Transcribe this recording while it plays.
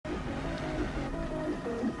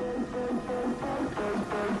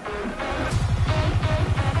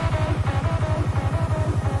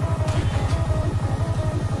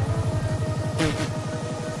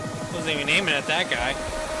Wasn't even aiming at that guy.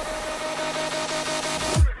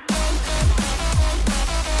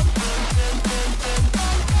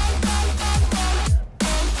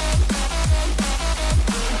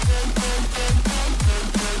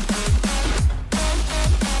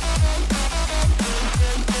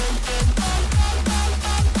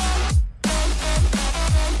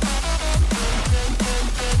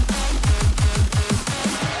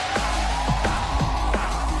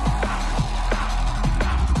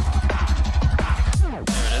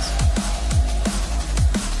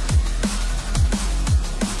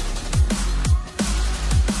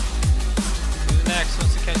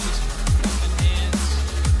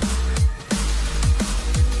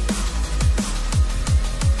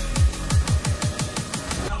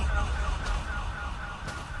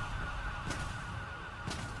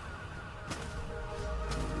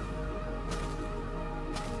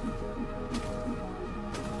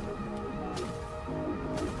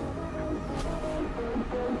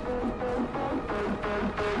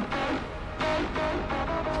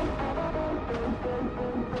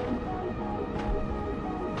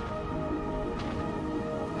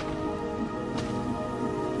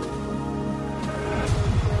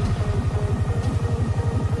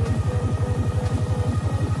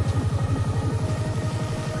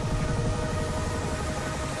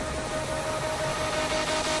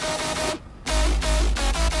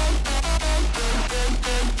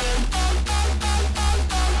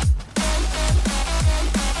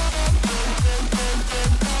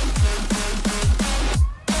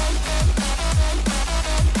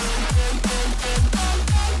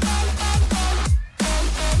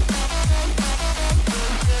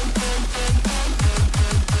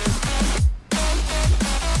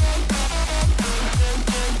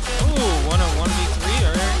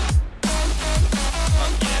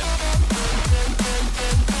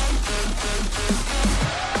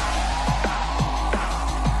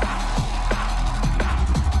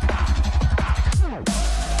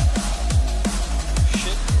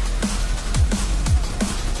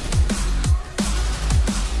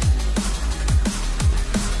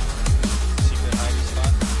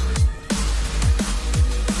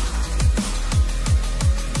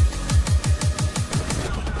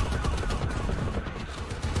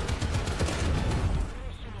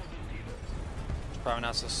 Probably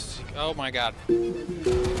not so. Oh my god.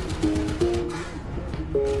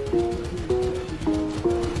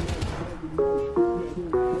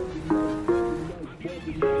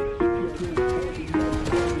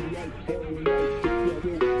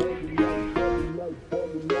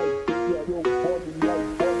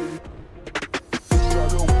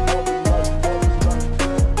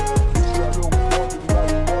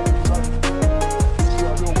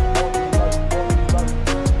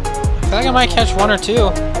 I think I might catch one or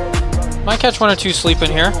two. Might catch one or two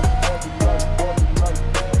sleeping here.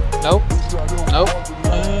 Nope. Nope.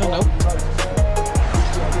 Nope.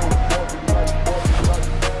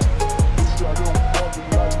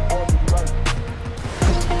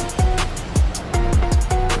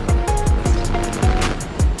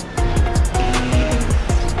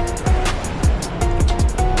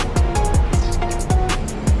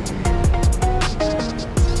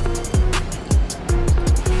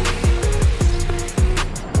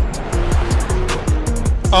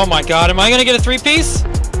 Oh my god, am I gonna get a three-piece?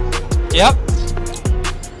 Yep.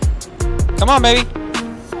 Come on, baby.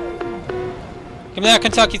 Give me that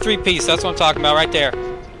Kentucky three-piece. That's what I'm talking about right there.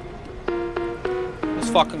 Let's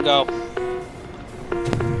fucking go.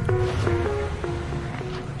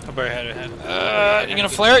 I'll bury ahead. You gonna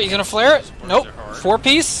flare it? You gonna flare it? Nope.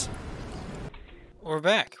 Four-piece? We're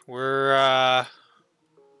back. We're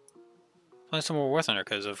playing some more War Thunder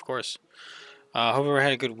because, of course. Hope everyone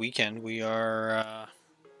had a good weekend. We are,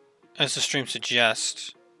 as the stream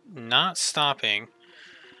suggests, not stopping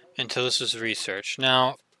until this is research.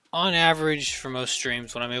 Now, on average, for most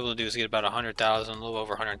streams, what I'm able to do is get about 100,000, a little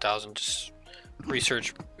over 100,000, just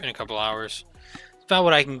research in a couple hours. It's about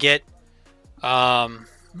what I can get. We're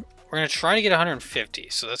going to try to get 150,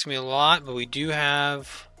 so that's going to be a lot, but we do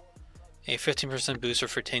have a 15% booster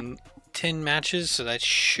for 10 matches, so that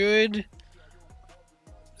should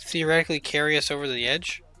theoretically carry us over the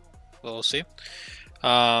edge. Well, we'll see.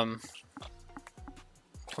 Hope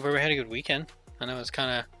everybody had a good weekend. I know it's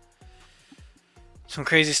kind of some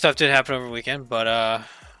crazy stuff did happen over the weekend, but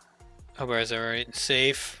hope everybody's alright and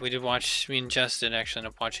safe. We did watch, me and Jess did actually end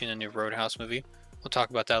up watching a new Roadhouse movie. We'll talk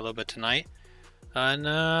about that a little bit tonight. And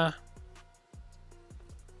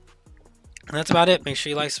And that's about it. Make sure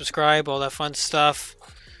you like, subscribe, all that fun stuff.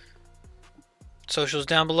 Socials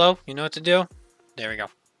down below. You know what to do. There we go.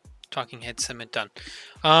 Talking head segment done.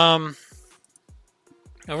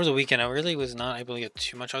 Over the weekend, I really was not able to get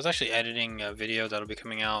too much. I was actually editing a video that'll be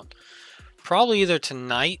coming out probably either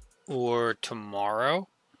tonight or tomorrow,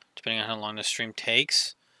 depending on how long the stream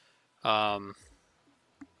takes. So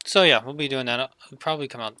yeah, we'll be doing that. It'll probably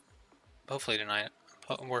come out hopefully tonight.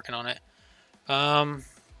 I'm working on it.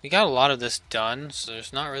 We got a lot of this done, so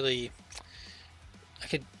there's not really... I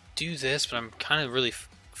could do this, but I'm kind of really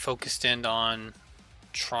focused in on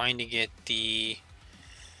trying to get the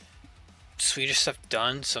Swedish stuff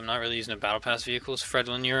done, so I'm not really using the Battle Pass vehicles. Fred,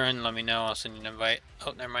 when you're in, let me know. I'll send you an invite.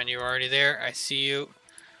 Oh, never mind, you're already there. I see you.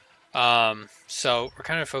 So we're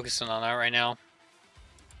kind of focusing on that right now.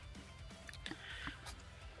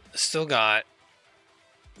 Still got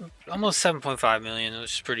almost 7.5 million,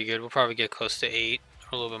 which is pretty good. We'll probably get close to 8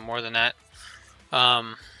 or a little bit more than that.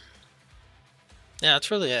 Yeah,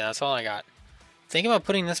 that's really it. That's all I got. Thinking about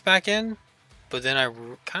putting this back in, but then I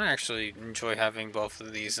kind of actually enjoy having both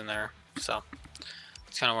of these in there. So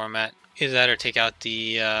that's kind of where I'm at. Either that or take out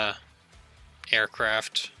the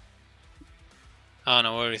aircraft. I don't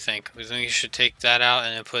know, what do you think? Do you think you should take that out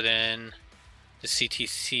and then put in the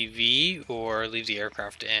CTCV, or leave the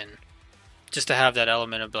aircraft in? Just to have that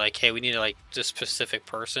element of like, hey, we need like this specific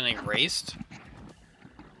person erased.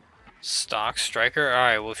 Stock striker.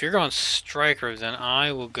 Alright, well if you're going striker, then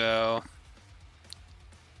I will go...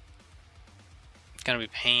 It's gonna be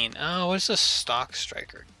pain. Oh, what does a stock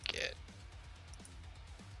striker get?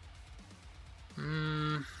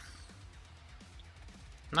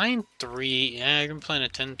 9.3. Yeah, I'm playing a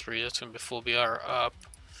 10.3. That's gonna be full BR up.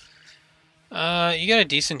 You got a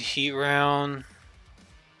decent heat round.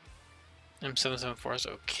 M774 is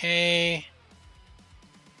okay.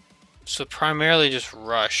 So primarily just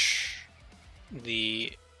rush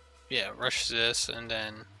the... Yeah, rush this and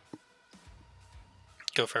then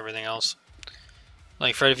go for everything else.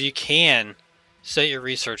 Like, Fred, if you can, set your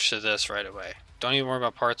research to this right away. Don't even worry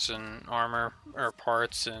about parts and armor, or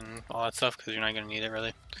parts and all that stuff, because you're not going to need it,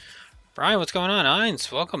 really. Brian, what's going on?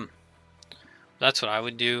 Eins, welcome. That's what I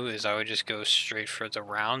would do, is I would just go straight for the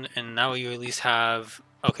round, and now you at least have...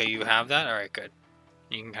 Okay, you have that? Alright, good.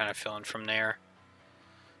 You can kind of fill in from there.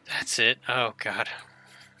 That's it. Oh, God.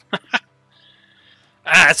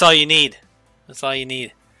 That's all you need. That's all you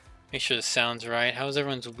need. Make sure this sounds right. How was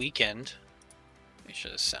everyone's weekend? Make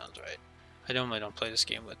sure this sounds right. I normally don't play this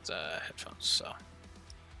game with headphones, so...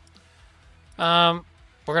 we're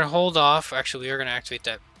going to hold off. Actually, we are going to activate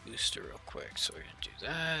that booster real quick, so we're going to do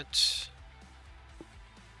that.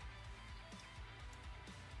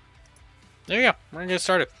 There you go. We're going to get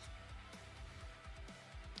started.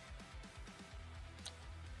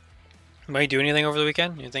 Anybody do anything over the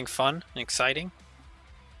weekend? Anything fun and exciting?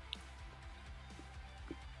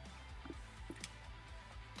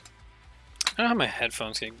 I don't know how my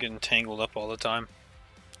headphones get getting tangled up all the time.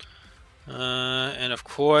 And of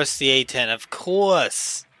course the A10. Of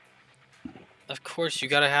course, you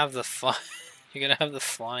gotta have the you gotta have the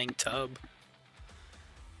flying tub.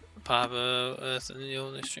 Papa, the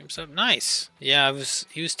old stream sub. Nice. Yeah,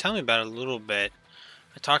 he was telling me about it a little bit.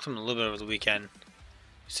 I talked to him a little bit over the weekend.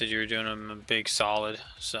 He said you were doing him a big solid,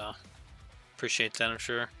 so appreciate that. I'm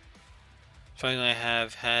sure. Finally, I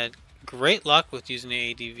have had great luck with using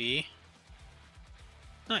the ADV.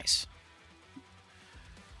 Nice.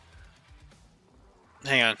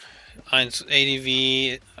 Hang on.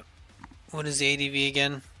 ADV. What is the ADV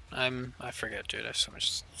again? I forget, dude. I have so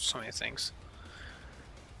many things.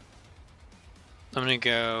 I'm gonna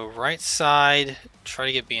go right side. Try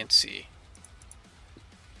to get B and C.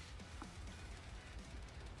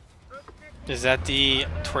 Is that the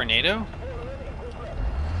tornado?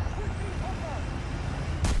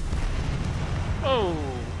 Oh,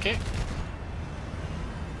 okay.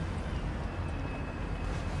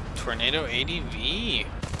 Tornado ADV.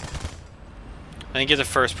 I think you're the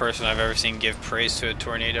first person I've ever seen give praise to a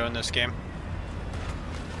tornado in this game.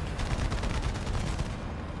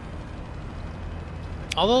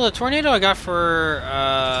 Although the tornado I got for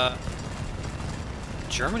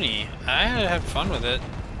Germany, I had fun with it.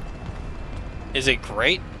 Is it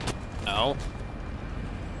great? No.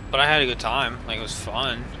 But I had a good time. Like, it was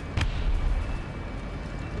fun.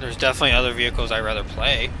 There's definitely other vehicles I'd rather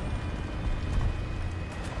play.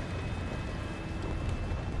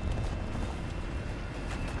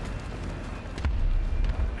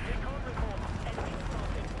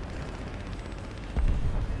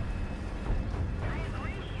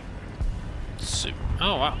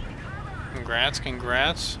 Oh, wow.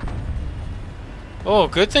 Congrats. Oh,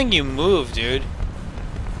 good thing you moved, dude.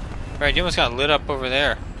 Right, you almost got lit up over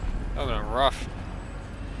there. That would have been rough.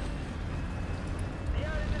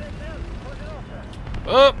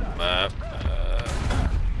 Oh!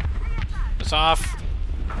 It's off.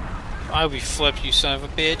 I'll be flipped, you son of a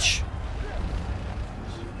bitch.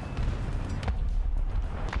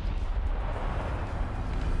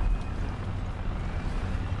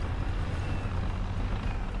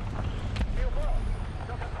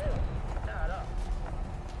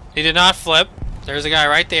 He did not flip. There's a guy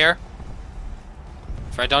right there.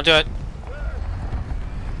 Fred, don't do it.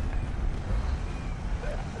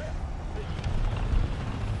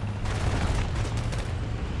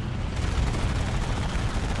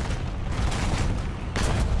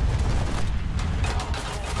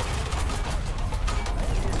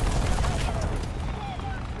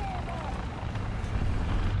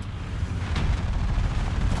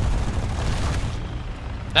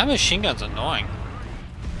 That machine gun's annoying.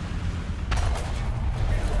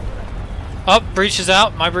 Oh, breach is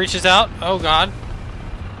out. My breach is out. Oh, God.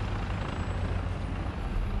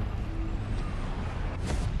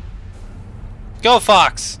 Go,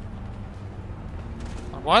 Fox!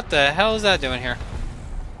 What the hell is that doing here?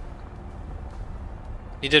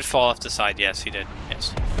 He did fall off the side. Yes, he did.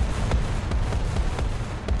 Yes.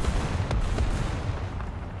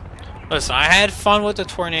 Listen, I had fun with the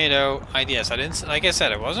tornado IDS. I didn't, like I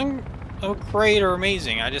said, it wasn't great or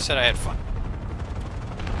amazing. I just said I had fun.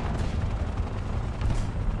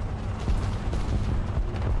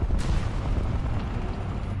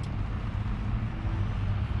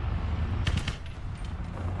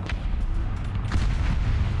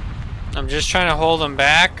 I'm just trying to hold him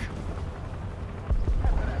back.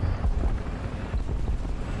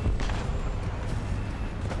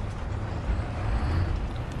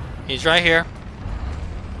 He's right here.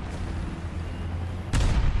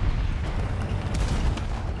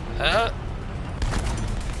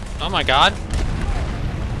 Oh my God. I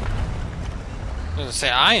was gonna say,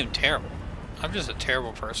 I am terrible. I'm just a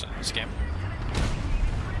terrible person in this game.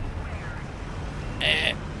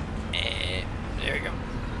 There we go.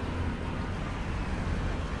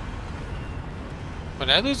 Did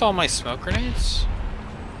I lose all my smoke grenades?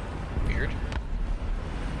 Weird.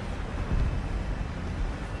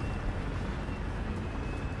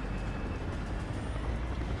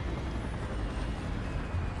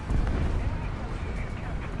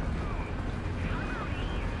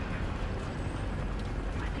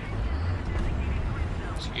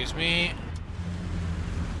 Excuse me.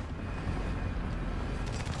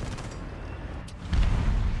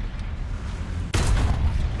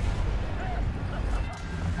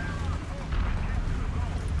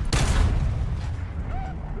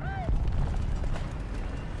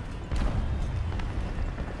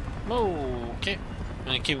 Okay, I'm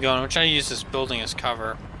gonna keep going. I'm trying to use this building as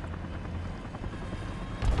cover.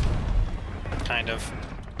 Kind of.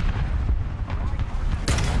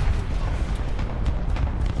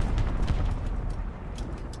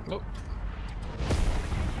 Oh.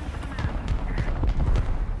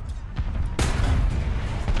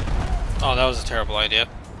 Oh, that was a terrible idea.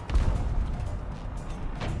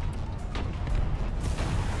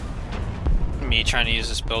 Me trying to use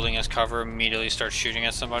this building as cover, immediately start shooting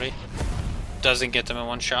at somebody. Doesn't get them in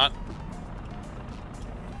one shot.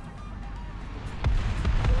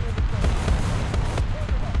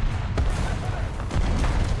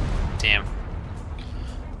 Damn.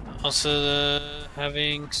 Also,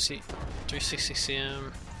 having 360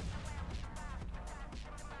 cm.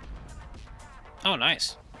 Oh,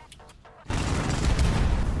 nice.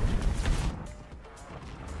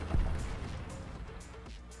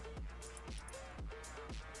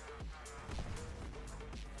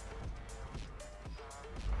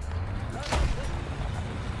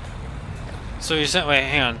 So you said, wait,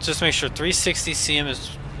 hang on, just make sure 360 cm is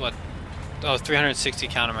what? Oh, 360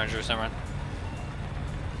 countermeasures, never mind.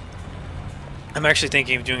 I'm actually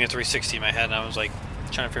thinking of doing a 360 in my head, and I was like,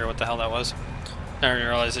 trying to figure out what the hell that was. I didn't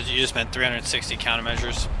realize that you just meant 360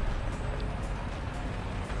 countermeasures.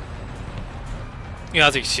 You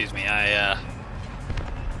have to excuse me, I'm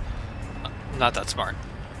not that smart.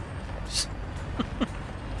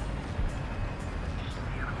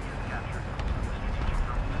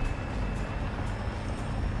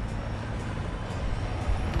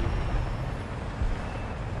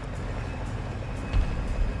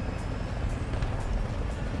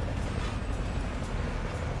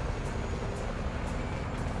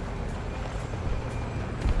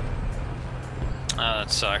 Oh,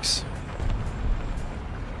 that sucks.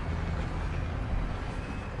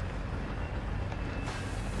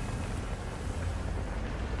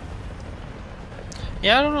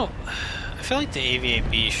 Yeah, I don't know. I feel like the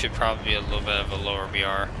AVAB should probably be a little bit of a lower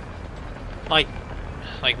BR. like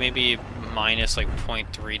maybe minus like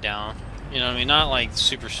 0.3 down. You know what I mean? Not like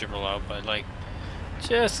super low, but like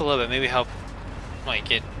just a little bit. Maybe help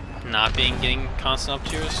like it not getting constant up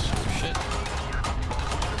tiers or shit.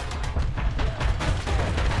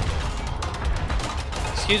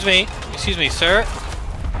 Excuse me, sir.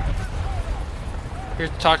 Here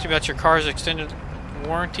to talk to you about your car's extended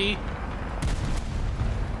warranty.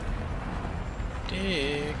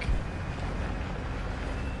 Dig.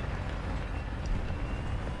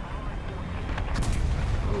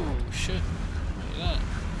 Oh shit. What is that?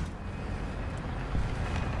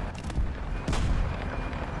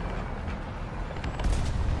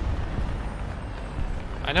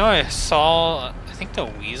 I know I saw, I think the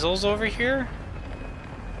weasels over here.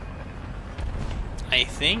 I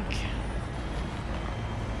think.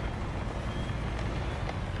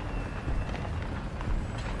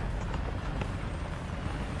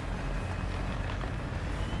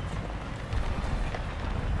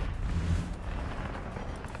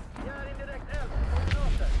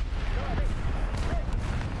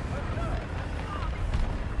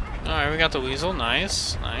 Alright, we got the weasel.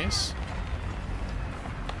 Nice, nice.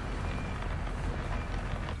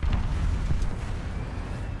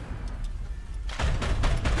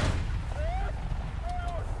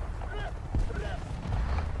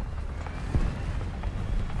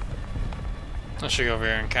 I should go over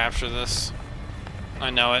here and capture this. I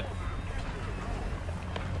know it.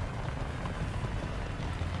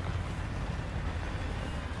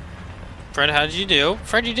 Fred, how did you do?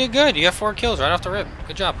 Fred, you did good. You got 4 kills right off the rip.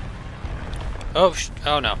 Good job. Oh,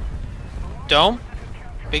 oh no. Dome?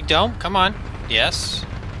 Big dome? Come on. Yes.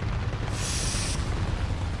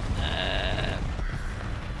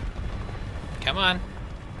 Come on.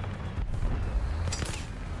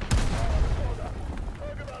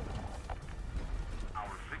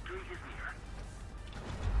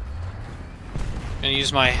 Gonna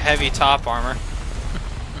use my heavy top armor.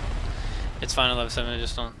 It's fine at level 7, I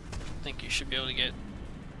just don't think you should be able to get...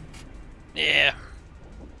 Yeah.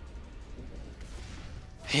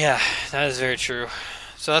 Yeah, that is very true.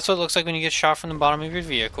 So that's what it looks like when you get shot from the bottom of your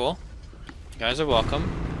vehicle. You guys are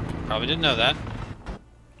welcome. Probably didn't know that.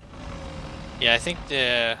 Yeah, I think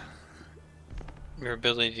your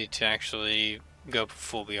ability to actually go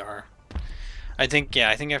full VR. I think,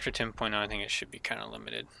 yeah, I think after 10.0, I think it should be kind of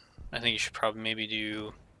limited. I think you should probably maybe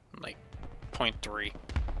do like 0.3.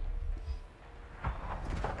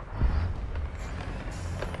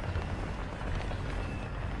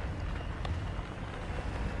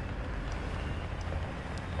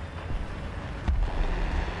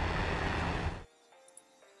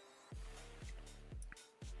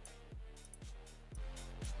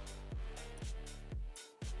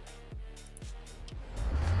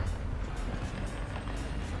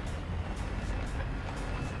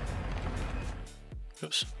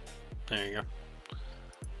 Oops. There you go.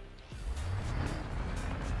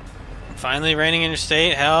 Finally raining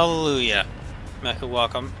interstate. Hallelujah. Mecca,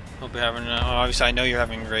 welcome. Hope you're having obviously I know you're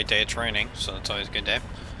having a great day. It's raining, so it's always a good day.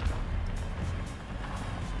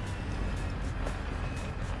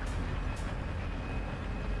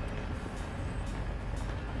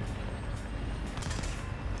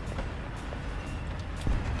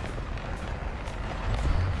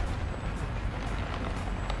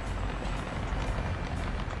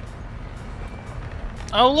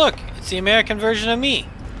 Oh look, it's the American version of me.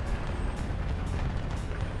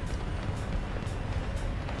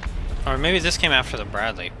 Or maybe this came after the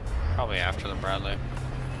Bradley. Probably after the Bradley.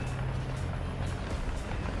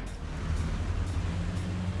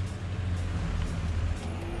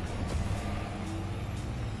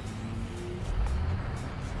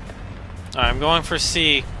 Alright, I'm going for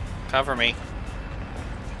C. Cover me.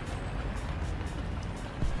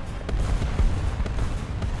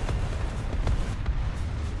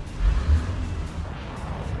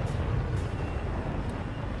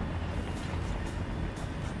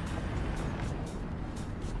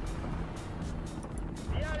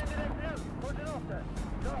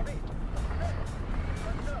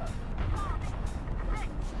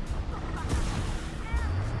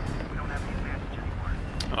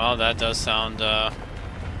 Well, that does sound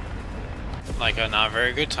like a not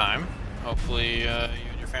very good time. Hopefully you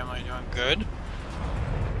and your family are doing good.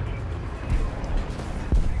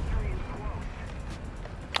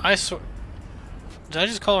 I swear... Did I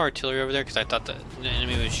just call artillery over there because I thought the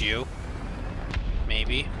enemy was you?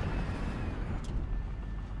 Maybe.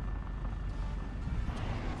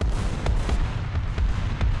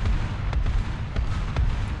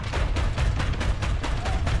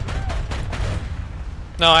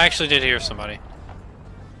 No, I actually did hear somebody.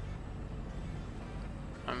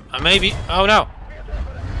 I may be... Oh no!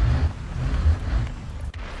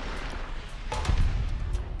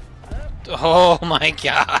 Oh my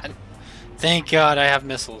god. Thank God I have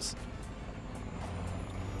missiles.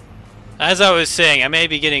 As I was saying, I may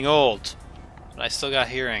be getting old, but I still got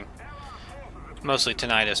hearing. Mostly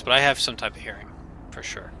tinnitus, but I have some type of hearing, for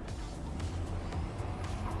sure.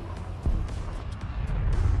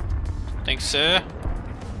 Thanks, sir.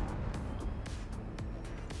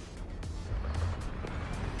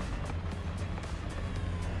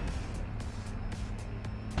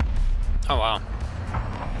 Oh, wow.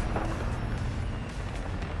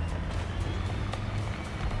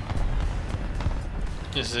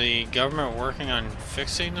 Is the government working on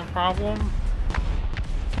fixing the problem,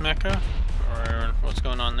 Mecca? Or what's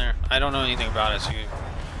going on there? I don't know anything about it, so you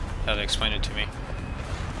have to explain it to me.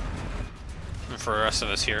 And for the rest of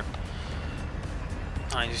us here.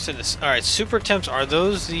 You said this. Alright, super temps, are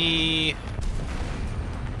those the...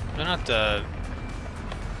 They're not the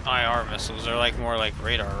IR missiles, they're like more like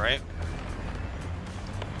radar, right?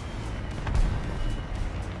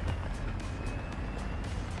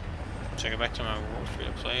 Check it back to my world free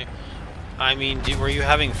to play. I mean, were you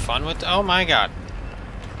having fun with... Oh my god.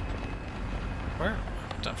 Where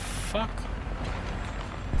the fuck?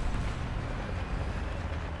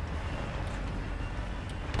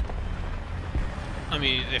 I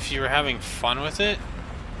mean, if you were having fun with it,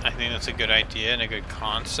 I think that's a good idea and a good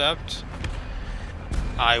concept.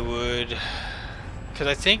 I would... Because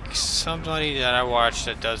I think somebody that I watched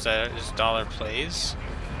that does that is Dollar Plays.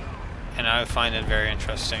 And I find it very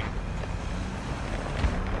interesting.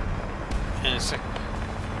 And it's like...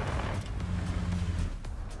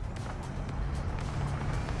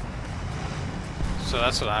 So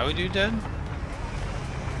that's what I would do, Dead?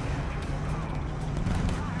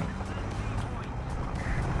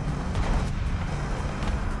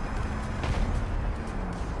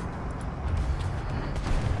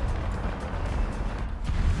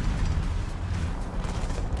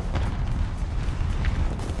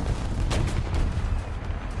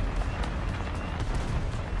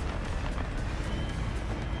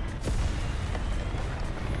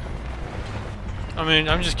 I mean,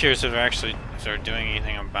 I'm just curious if they're doing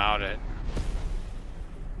anything about it.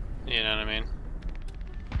 You know what I mean?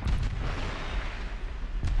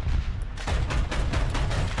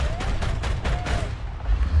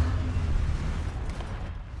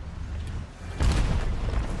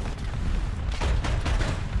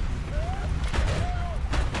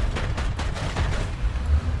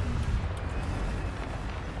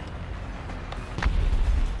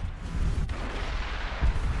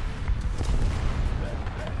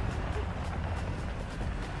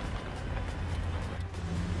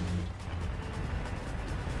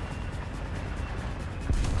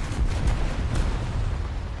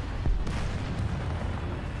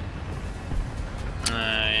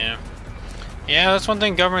 Yeah, that's one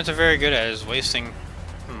thing governments are very good at, is wasting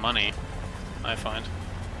money, I find.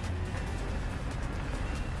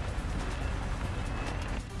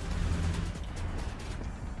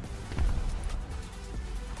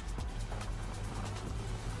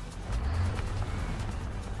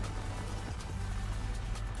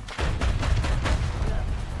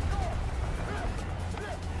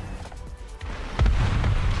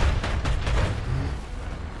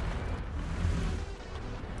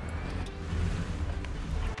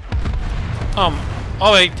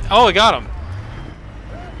 Oh, I got him.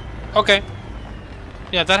 Okay.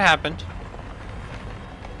 Yeah, that happened.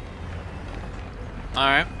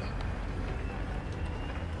 Alright.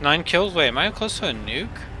 9 kills? Wait, am I close to a nuke?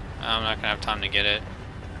 I'm not gonna have time to get it.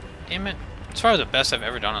 Damn it. It's probably the best I've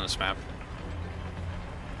ever done on this map.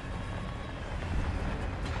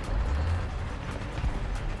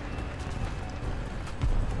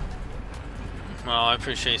 Well, I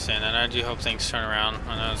appreciate you saying that. I do hope things turn around.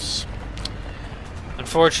 I know it's...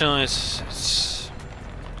 Unfortunately,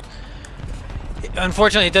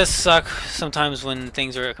 unfortunately, it does suck sometimes when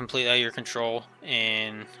things are completely out of your control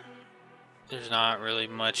and there's not really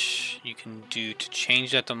much you can do to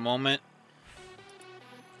change at the moment.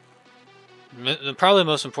 Probably the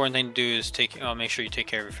most important thing to do is make sure you take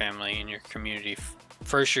care of your family and your community.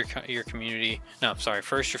 First your community. No, sorry.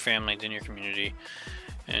 First your family, then your community,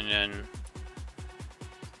 and then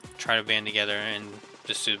try to band together and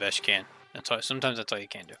just do the best you can. That's all. Sometimes that's all you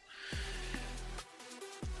can do.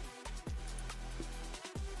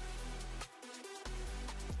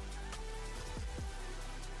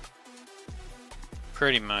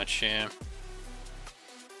 Pretty much, yeah.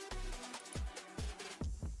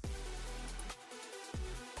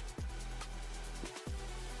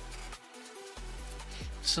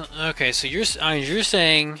 So okay, so you're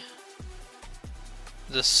saying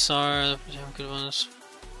the SAR good ones.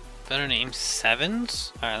 Better name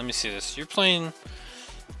 7s? Alright, let me see this. You're playing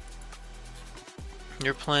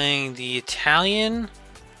You're playing the Italian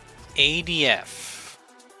ADF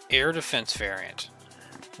Air Defense variant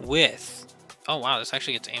with... Oh wow, this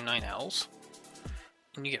actually gets AIM-9Ls.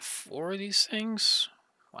 And you get 4 of these things?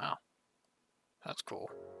 Wow. That's cool.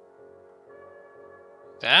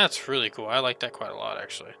 That's really cool. I like that quite a lot,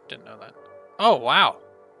 actually. Didn't know that. Oh, wow.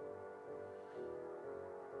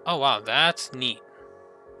 Oh, wow. That's neat.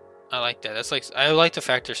 I like that. That's like, I like the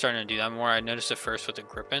fact they're starting to do that more. I noticed it first with the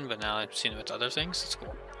Gripen, but now I've seen it with other things. It's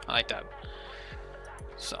cool. I like that.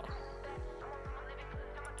 So.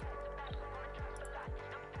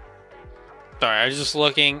 Sorry, I was just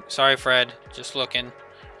looking. Sorry, Fred. Just looking.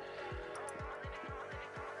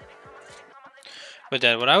 But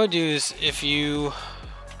then what I would do is if you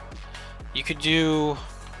could do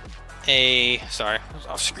a, sorry, I was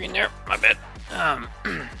off screen there, my bad.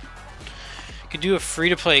 You could do a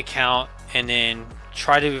free-to-play account and then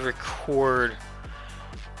try to record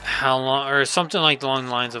how long, or something like along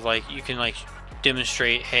the lines of like, you can like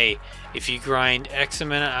demonstrate, hey, if you grind X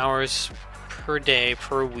amount of hours per day,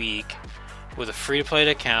 per week, with a free-to-play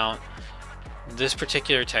account, this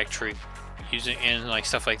particular tech tree, using and like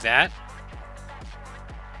stuff like that,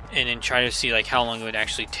 and then try to see like how long it would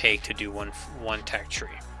actually take to do one tech tree,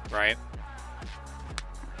 right?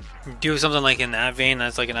 Do something like in that vein.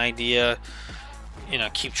 That's like an idea. You know,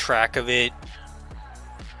 keep track of it.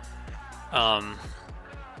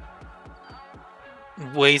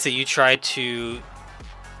 Ways that you try to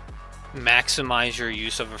maximize your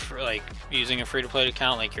use of like using a free-to-play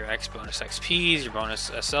account, like your bonus XPs, your bonus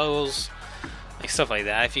SLs, like stuff like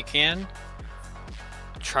that. If you can.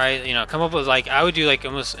 Try, you know, come up with like, I would do like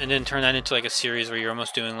almost, and then turn that into like a series where you're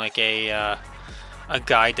almost doing like a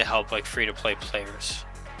guide to help like free-to-play players,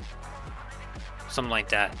 something like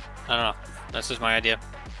that. I don't know, that's just my idea.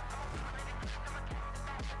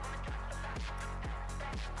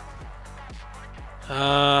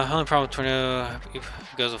 Only problem with tornado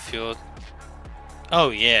goes with fuel.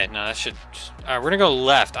 Oh yeah, no, that should just, all right, we're gonna go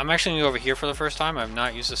left. I'm actually gonna go over here for the first time. I've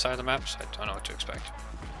not used this side of the map, so I don't know what to expect.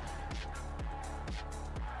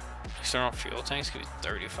 External fuel tanks could be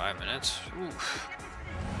 35 minutes. Oof.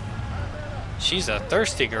 She's a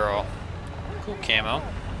thirsty girl. Cool camo.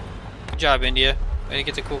 Good job, India. Way to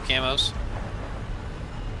get the cool camos.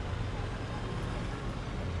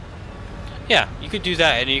 Yeah, you could do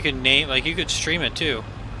that, and you could name, like, you could stream it too,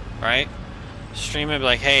 right? Stream it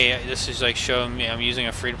like, hey, this is like showing me I'm using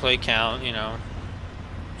a free-to-play account, you know,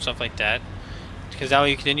 stuff like that. Because that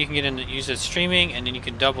way then you can get into use it streaming, and then you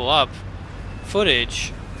can double up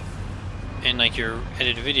footage. And like your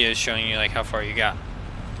edited videos showing you like how far you got.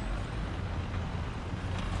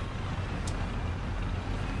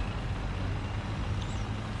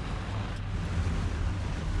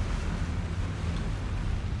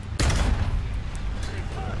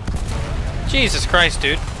 Jesus Christ,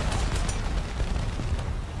 dude.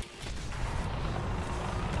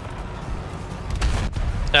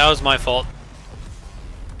 That was my fault.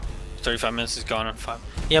 35 minutes is gone on 5.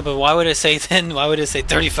 Yeah, but why would it say then? Why would it say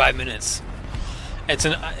 35 minutes? It's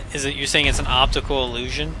an. Is it? You're saying it's an optical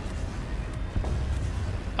illusion?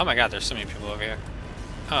 Oh my God! There's so many people over here.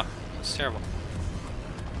 Oh, that's terrible.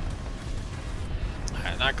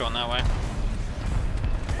 Alright, not going that way.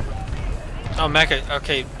 Oh, Mecha.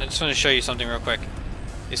 Okay, I just want to show you something real quick.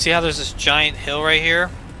 You see how there's this giant hill right here?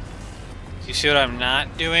 You see what I'm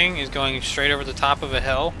not doing? Is going straight over the top of a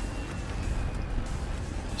hill.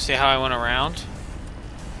 See how I went around?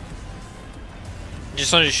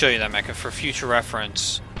 Just wanted to show you that, Mecha, for future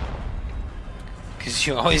reference. Because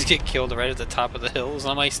you always get killed right at the top of the hills.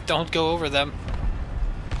 I'm like, don't go over them.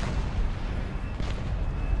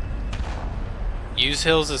 Use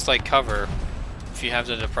hills as like cover if you have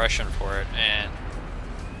the depression for it, and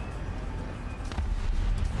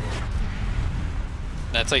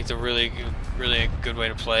that's like the really good way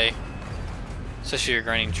to play, especially if you're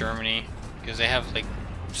grinding Germany, because they have like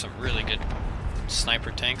some really good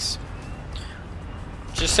sniper tanks.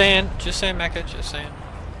 Just saying, Mecha, just saying.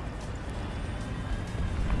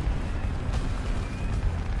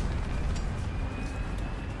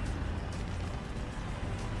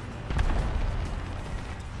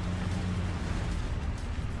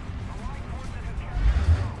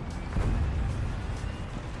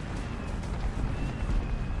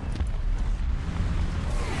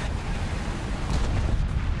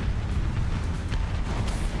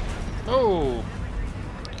 Oh!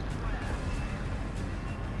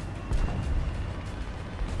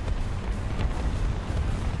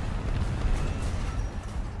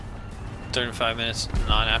 35 minutes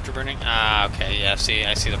non-afterburning? Ah, okay, yeah, see,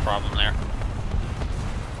 I see the problem there.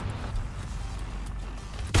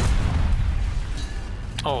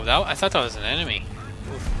 Oh, I thought that was an enemy.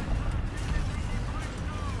 Oof.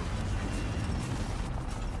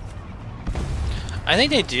 I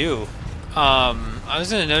think they do. I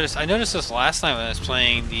was gonna notice. I noticed this last night when I was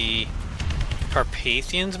playing the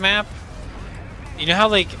Carpathians map. You know how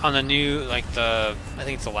like on the new, like I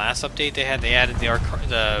think it's the last update they added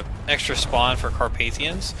the extra spawn for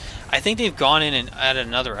Carpathians. I think they've gone in and added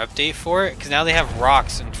another update for it because now they have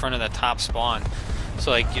rocks in front of the top spawn.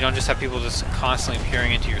 So like you don't just have people just constantly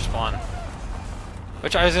peering into your spawn.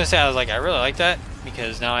 Which I was gonna say, I was like, I really like that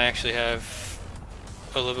because now I actually have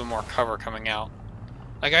a little bit more cover coming out.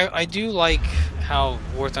 Like I do like how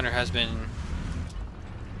War Thunder has been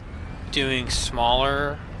doing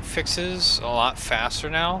smaller fixes a lot faster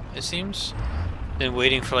now, it seems, than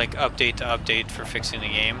waiting for like update to update for fixing the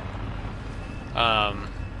game.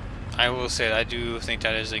 I will say that I do think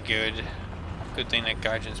that is a good thing that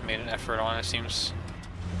Gaijin's made an effort on, it seems.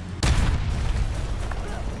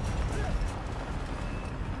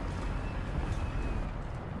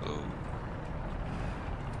 Ooh.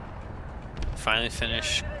 Finally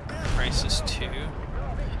finished Crisis 2.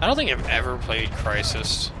 I don't think I've ever played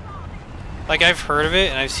Crisis. Like, I've heard of it,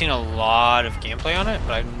 and I've seen a lot of gameplay on it,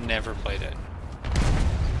 but I've never played it.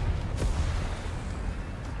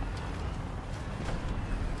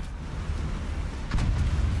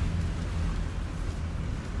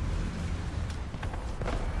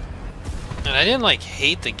 And I didn't, like,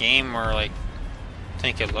 hate the game or, like,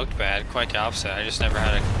 think it looked bad. Quite the opposite. I just never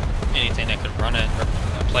had anything that could run it or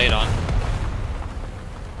play it on.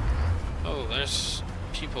 Oh, there's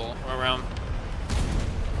people around.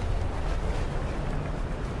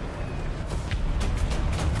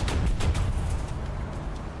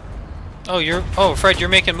 Oh, Fred, you're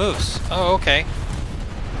making moves. Oh, okay.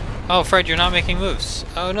 Oh, Fred, you're not making moves.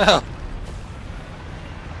 Oh, no.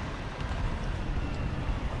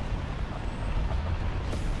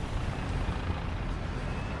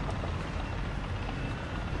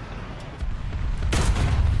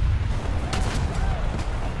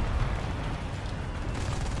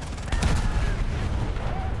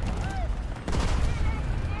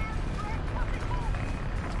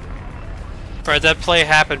 Fred, that play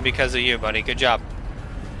happened because of you, buddy. Good job.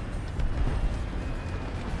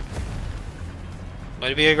 Way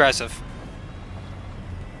to be aggressive.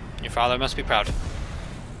 Your father must be proud.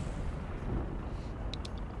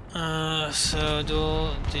 So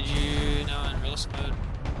Dual, did you know in realist mode?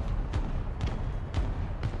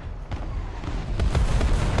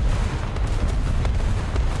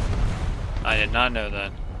 I did not know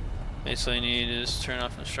that. Basically, you need is turn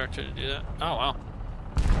off instructor to do that. Oh wow.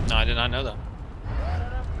 No, I did not know that.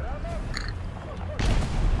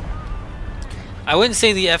 I wouldn't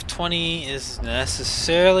say the F20 is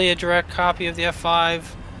necessarily a direct copy of the F5.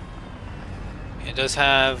 It does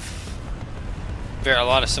have a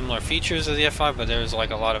lot of similar features of the F5, but there's like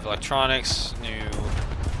a lot of electronics,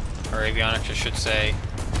 or avionics I should say,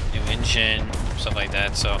 new engine, stuff like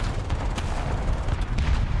that, so.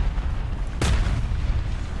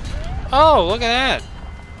 Oh, look at that!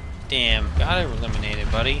 Damn, got it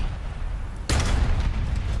eliminated, buddy.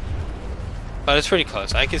 But it's pretty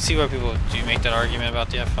close. I can see why people do make that argument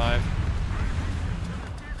about the F5.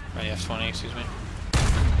 Or the F20, excuse me.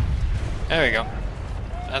 There we go.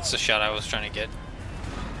 That's the shot I was trying to get.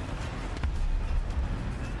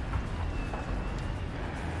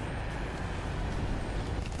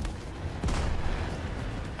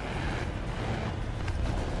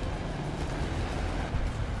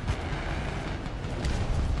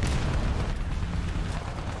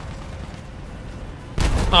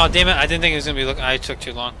 Oh damn it! I didn't think it was gonna be. I took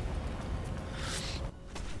too long.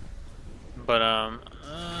 But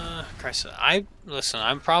Crisis. Listen.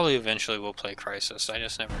 I probably eventually will play Crisis. I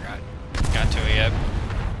just never got to it yet.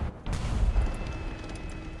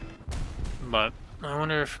 But I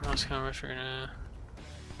wonder if most comments are gonna.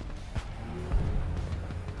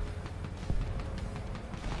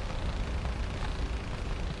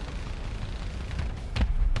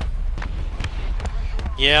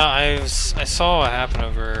 Yeah, I saw what happened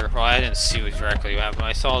over. Well, I didn't see what directly happened.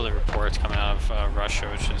 I saw the reports coming out of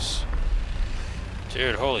Russia, which is,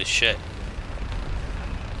 dude, holy shit.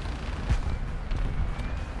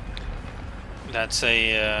 That's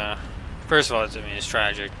a. First of all, I mean, it's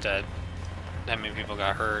tragic that many people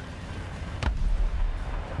got hurt.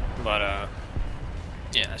 But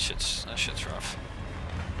yeah, that shit's rough.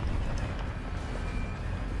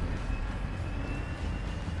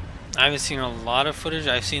 I haven't seen a lot of footage.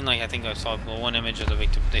 I've seen, like, I think I saw one image of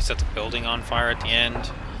they set the building on fire at the end.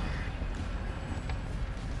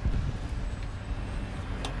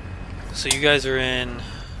 So you guys are in.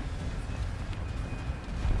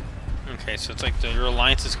 Okay, so it's like your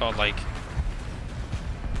alliance is called like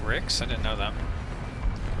bricks? I didn't know that.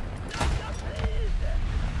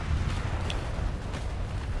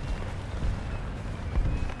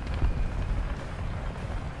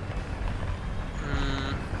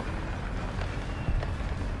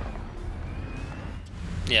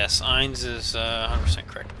 Yes, Eins is 100%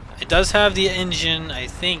 correct. It does have the engine, I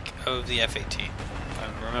think, of the F-18, if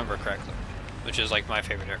I remember correctly, which is like my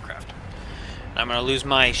favorite aircraft. And I'm gonna lose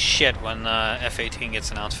my shit when F-18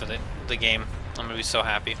 gets announced for the game. I'm gonna be so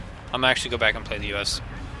happy. I'm gonna actually go back and play the US.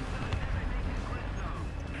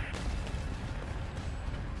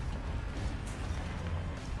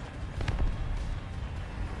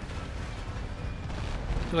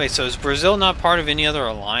 Wait, so is Brazil not part of any other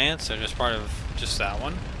alliance, or just part of just that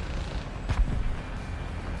one?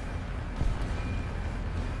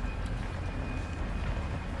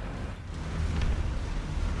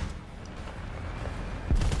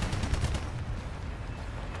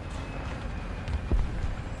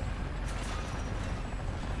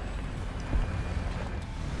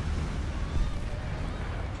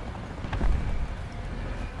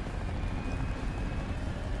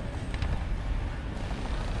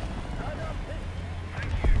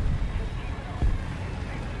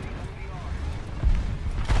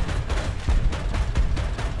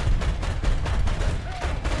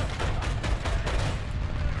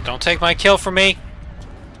 Don't take my kill from me.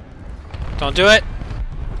 Don't do it.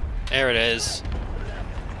 There it is.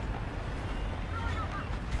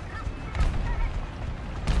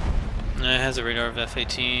 It has a radar of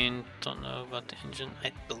F-18. Don't know about the engine.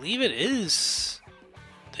 I believe it is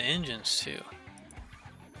the engines too.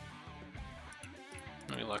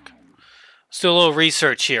 Let me look. Let's do a little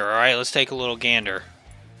research here, alright? Let's take a little gander.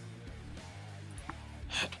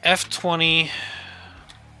 F-20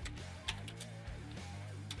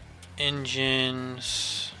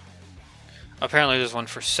 engines. Apparently there's one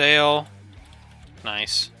for sale.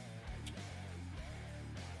 Nice.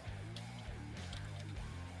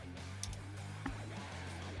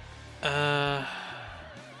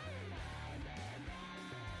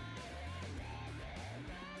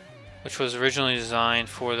 Which was originally designed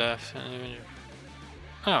for the...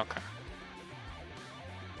 Oh, okay.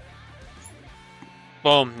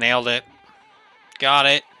 Boom, nailed it. Got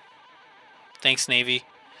it. Thanks, Navy.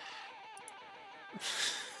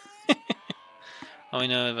 All we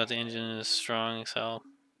know about the engine is strong as hell.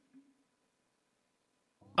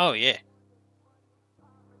 Oh, yeah.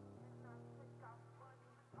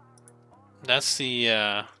 That's the,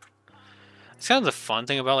 it's kind of the fun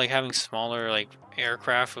thing about, like, having smaller, like,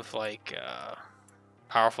 aircraft with, like,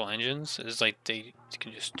 powerful engines, is, like, they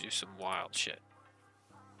can just do some wild shit.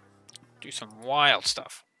 Do some wild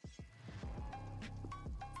stuff.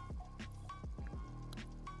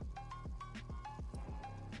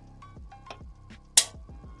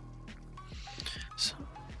 So,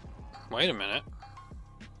 wait a minute.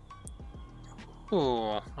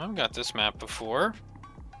 Ooh, I've got this map before.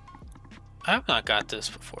 I've not got this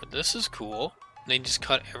before. This is cool. They just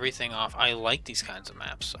cut everything off. I like these kinds of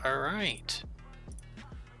maps. Alright.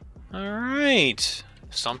 Alright.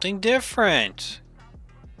 Something different.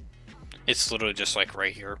 It's literally just like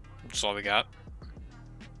right here. That's all we got.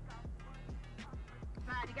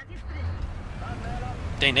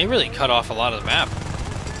 Dang, they really cut off a lot of the map.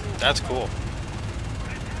 That's cool.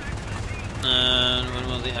 When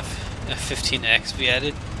will the F-15X be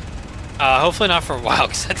added? Hopefully not for a while,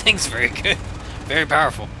 because that thing's very good. Very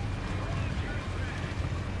powerful.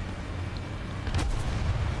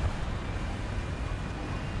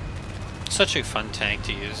 Such a fun tank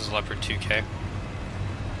to use as Leopard 2K.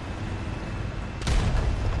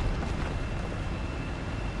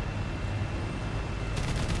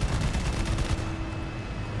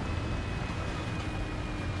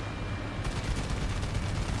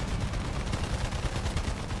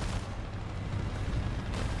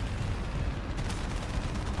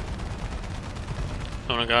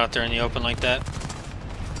 Don't want to go out there in the open like that.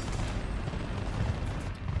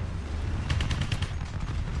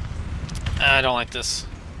 I don't like this.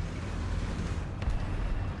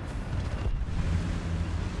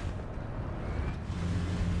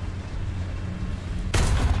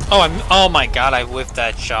 Oh my god, I whiffed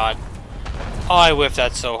that shot. Oh, I whiffed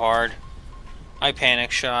that so hard. I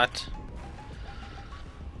panic shot.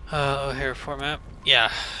 O'Hare report map.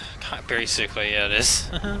 Yeah, basically, yeah, it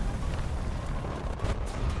is.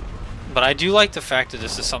 But I do like the fact that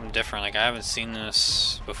this is something different. Like, I haven't seen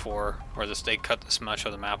this before, where they cut this much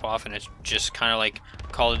of the map off, and it's just kind of like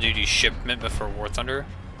Call of Duty shipment before War Thunder.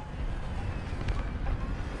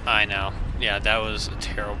 I know. Yeah, that was a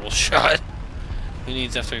terrible shot. Who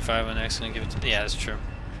needs F-35 when next gonna give it to... Yeah, that's true.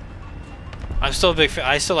 I'm still a big fan.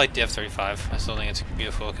 I still like the F-35. I still think it's a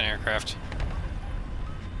beautiful looking aircraft.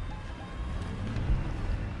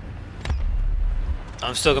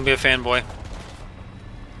 I'm still gonna be a fanboy.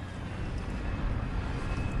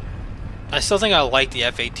 I still think I like the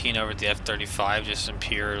F-18 over the F-35 just in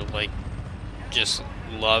pure, like, just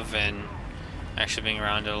love and actually being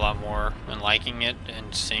around it a lot more and liking it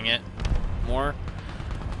and seeing it more.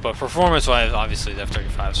 But performance-wise, obviously the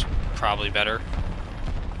F-35 is probably better.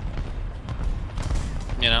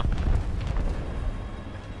 You know?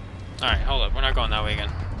 Alright, hold up. We're not going that way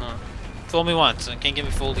again. Fool me once, and can't get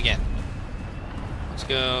me fooled again. Let's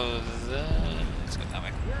go let's go that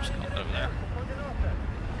way. Just go over there.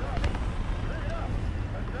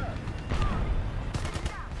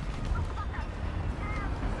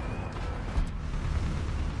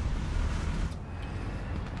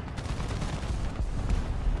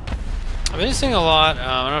 I've been seeing a lot,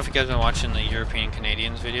 I don't know if you guys have been watching the European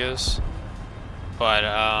Canadians videos, but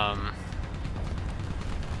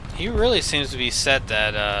he really seems to be set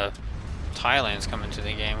that Thailand's coming to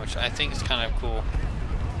the game, which I think is kind of cool.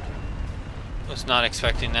 Was not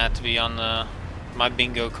expecting that to be on my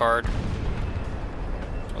bingo card.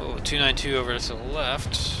 Oh, 292 over to the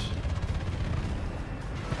left.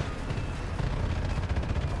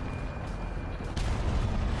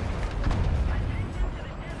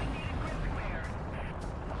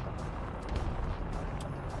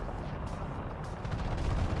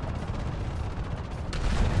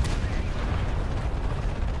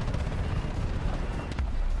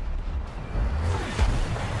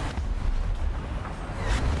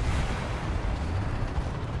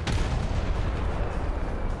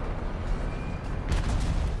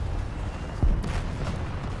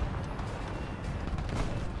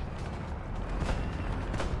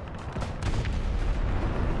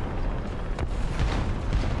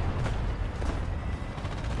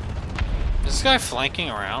 Is this guy flanking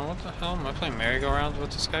around? What the hell? Am I playing merry-go-rounds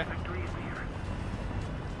with this guy?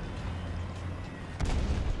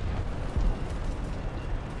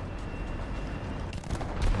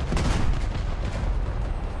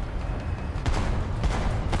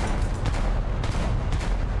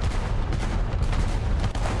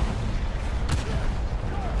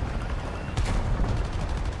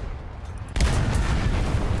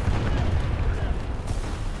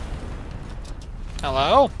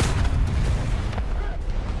 Hello?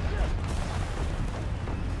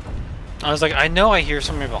 I was like, I know I hear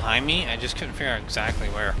somebody behind me, I just couldn't figure out exactly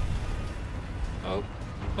where. Oh,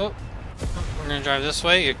 oh, we're gonna drive this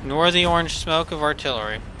way. Ignore the orange smoke of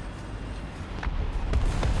artillery.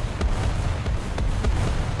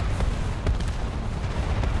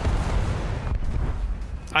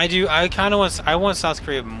 I kind of want South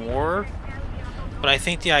Korea more, but I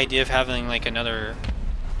think the idea of having like another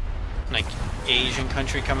like Asian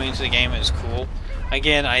country coming into the game is cool.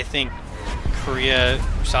 Again, I think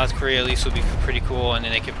South Korea at least would be pretty cool, and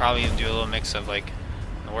then they could probably even do a little mix of like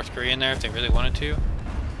North Korea in there if they really wanted to.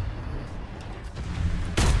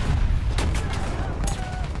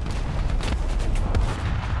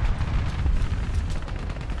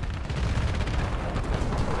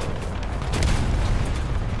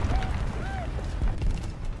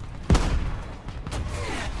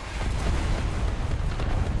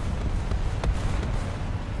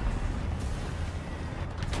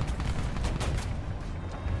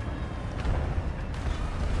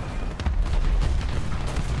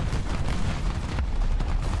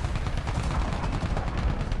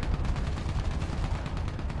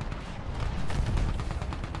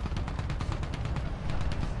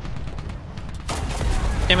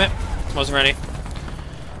 Damn it, wasn't ready.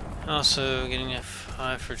 Also getting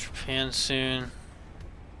F5 for Japan soon.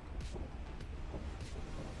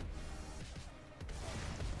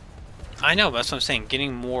 I know, but that's what I'm saying,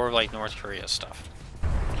 getting more like North Korea stuff.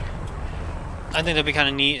 I think that'd be kind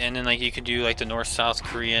of neat, and then like you could do like the North-South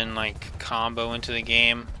Korean like combo into the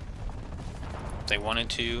game if they wanted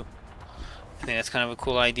to. I think that's kind of a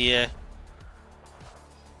cool idea.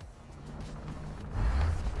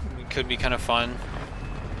 It could be kind of fun.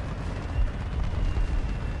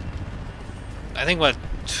 I think what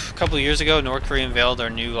a couple of years ago, North Korea unveiled their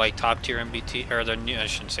new like top tier MBT, or their new, I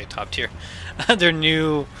shouldn't say top tier, their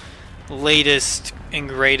new latest and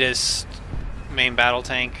greatest main battle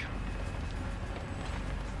tank.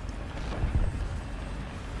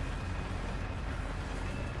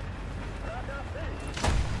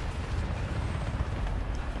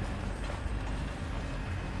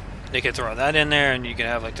 They could throw that in there, and you could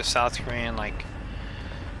have like the South Korean like.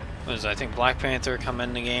 What is it, I think Black Panther come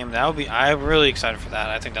in the game. That would be. I'm really excited for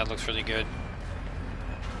that. I think that looks really good.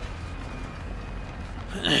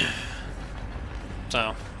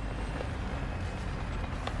 So,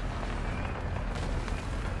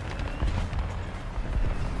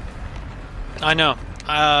 I know.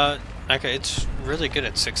 Okay, it's really good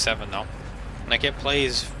at 6.7 though. Like it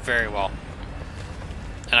plays very well.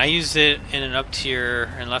 And I used it in an up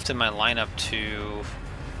tier and left in my lineup to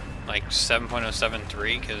like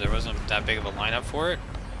 7.073 because there wasn't that big of a lineup for it.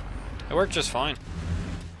 It worked just fine.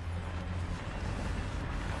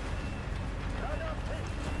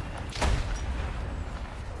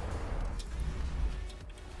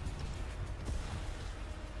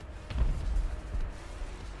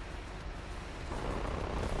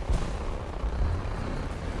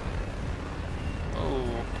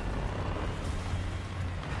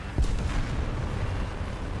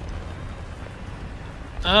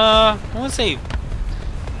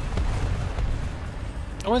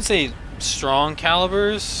 I wouldn't say strong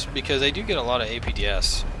calibers because they do get a lot of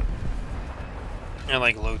APDS and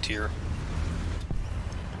like low tier.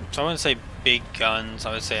 So I wouldn't say big guns.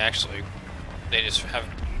 I would say actually they just have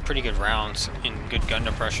pretty good rounds and good gun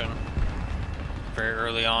depression very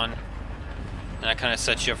early on, and that kind of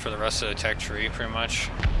sets you up for the rest of the tech tree pretty much.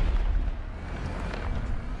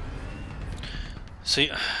 So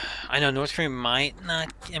I know North Korea might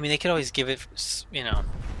not. I mean, they could always give it, you know,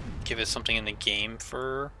 give it something in the game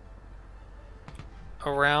for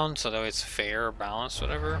a round, so that it's fair or balanced,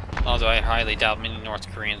 whatever. Although I highly doubt many North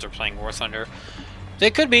Koreans are playing War Thunder.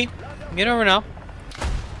 They could be. You never know.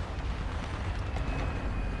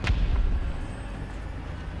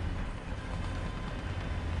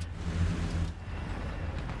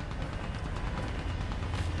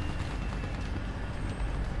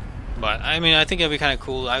 But I mean, I think it'd be kind of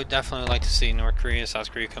cool. I would definitely like to see North Korea,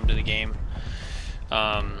 South Korea come to the game.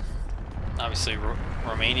 Obviously,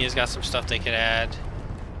 Romania's got some stuff they could add.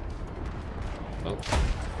 Oh.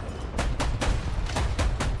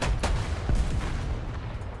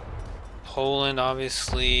 Poland,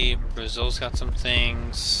 obviously. Brazil's got some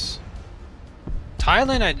things.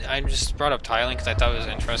 Thailand, I just brought up Thailand because I thought it was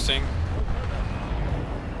interesting.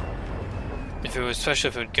 If it was, especially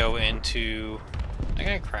if it would go into... Did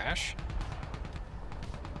I crash?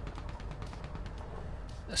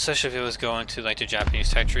 Especially if it was going to like the Japanese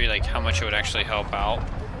tech tree, like how much it would actually help out.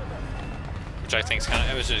 Which I think is kind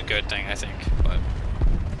of, it was a good thing, I think. But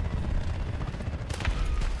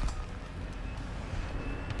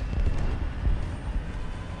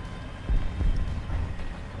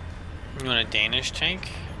you want a Danish tank?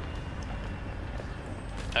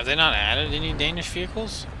 Have they not added any Danish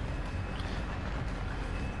vehicles?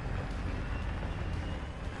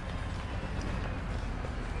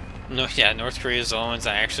 No, yeah, North Korea is the only ones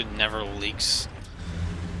that actually never leaks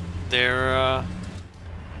their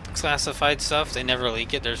classified stuff. They never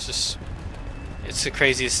leak it. There's just, it's the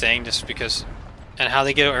craziest thing just because, and how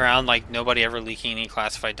they get around like nobody ever leaking any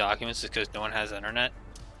classified documents is because no one has internet.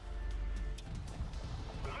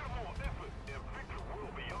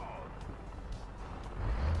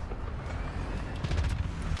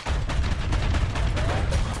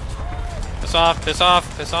 Piss off, piss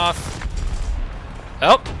off, piss off.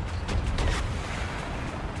 Help!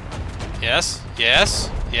 Yes,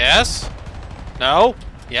 yes, yes. No,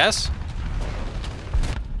 yes.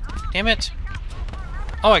 Damn it.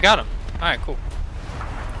 Oh, I got him. Alright, cool.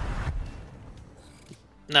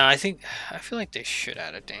 No, I feel like they should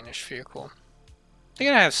add a Danish vehicle. They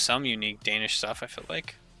gotta have some unique Danish stuff, I feel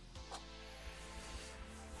like.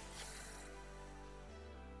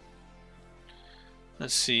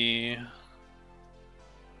 Let's see.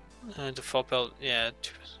 Default belt, yeah.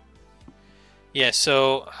 Yeah,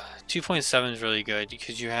 so 2.7 is really good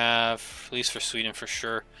because you have, at least for Sweden for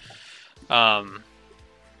sure,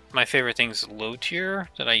 my favorite things low tier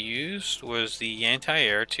that I used was the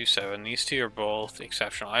anti-air 2.7. These two are both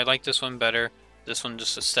exceptional. I like this one better. This one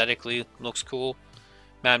just aesthetically looks cool.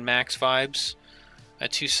 Mad Max vibes.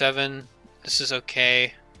 At 2.7, this is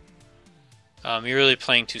okay. You're really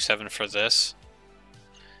playing 2.7 for this.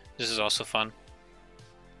 This is also fun.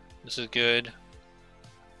 This is good.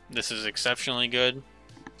 This is exceptionally good.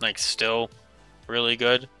 Like, still really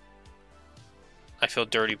good. I feel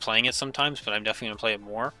dirty playing it sometimes, but I'm definitely going to play it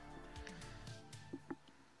more.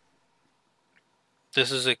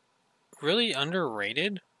 This is a really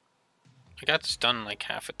underrated. I got this done in like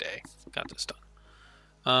half a day. Got this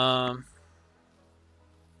done.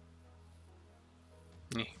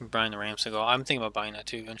 You can buy the Ramsigal. I'm thinking about buying that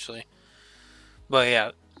too eventually. But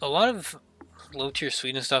yeah, a lot of low tier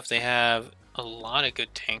Sweden stuff, they have a lot of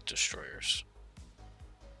good tank destroyers.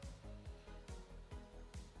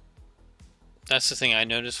 That's the thing I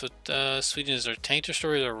noticed with Sweden is their tank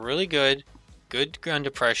destroyers are really good, good gun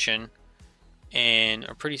depression, and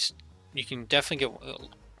are pretty. You can definitely get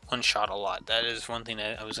one shot a lot. That is one thing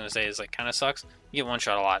that I was gonna say is like kind of sucks. You get one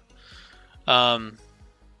shot a lot.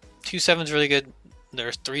 2.7's really good.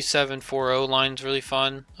 There's 3.7.4.0 line's really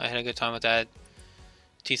fun. I had a good time with that.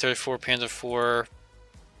 T-34, Panzer IV,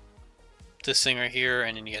 this thing right here,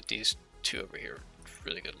 and then you get these two over here.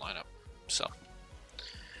 Really good lineup. So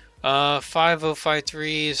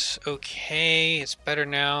 5053 is okay. It's better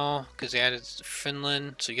now because they added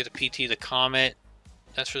Finland, so you get the PT, the Comet.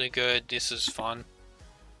 That's really good. This is fun.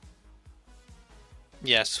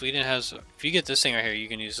 Yeah, Sweden has. If you get this thing right here, you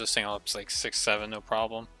can use this thing up to like 6.7, no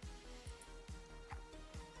problem.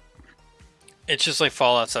 It's just like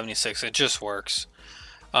Fallout 76. It just works.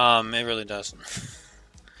 It really does.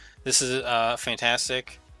 This is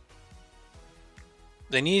fantastic.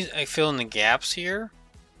 They need I fill in the gaps here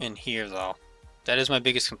and here though. That is my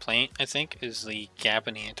biggest complaint, I think, is the gap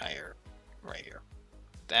in the anti-air right here.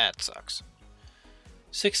 That sucks.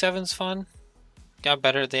 6.7's fun. Got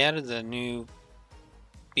better. They added the new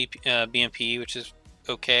BMP, which is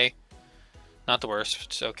okay. Not the worst.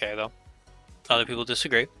 It's okay though. Other people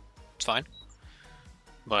disagree. It's fine.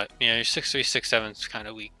 But yeah, your 6.3, 6.7 is kind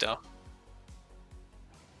of weak though.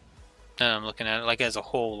 And I'm looking at it like as a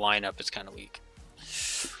whole lineup, it's kind of weak.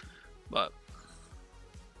 But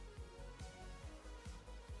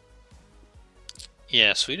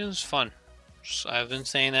yeah, Sweden's fun. I've been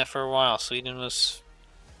saying that for a while. Sweden was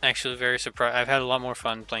actually very surprised. I've had a lot more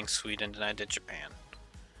fun playing Sweden than I did Japan.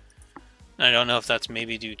 And I don't know if that's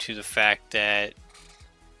maybe due to the fact that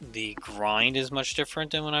the grind is much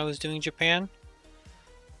different than when I was doing Japan.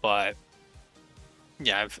 But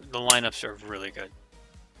yeah, the lineups are really good.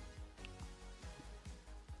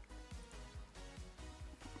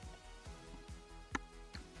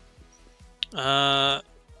 Can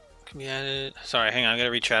be added. Sorry, hang on, I gotta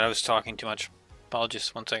rechat. I was talking too much.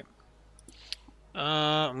 Apologies. One second.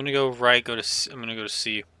 I'm gonna go right. I'm gonna go to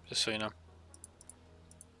C, just so you know.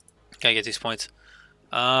 Gotta get these points.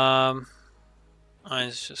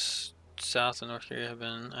 It's just South and North Korea have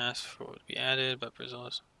been asked for what to be added, but Brazil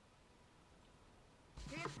is.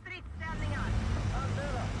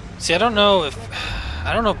 See, I don't know if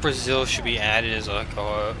Brazil should be added as like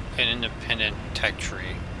an independent tech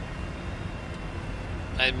tree.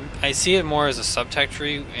 I see it more as a subtech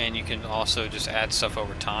tree, and you can also just add stuff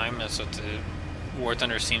over time. That's what the War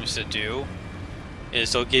Thunder seems to do.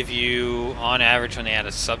 Is they'll give you, on average, when they add a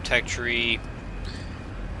subtech tree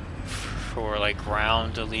for like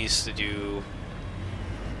ground, at least to do,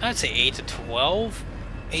 I'd say 8 to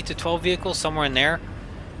 12 vehicles, somewhere in there,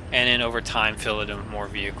 and then over time fill it in with more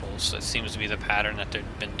vehicles. That seems to be the pattern that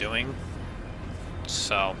they've been doing.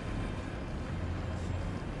 So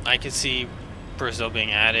I could see Brazil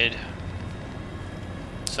being added.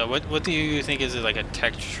 So what do you think is like a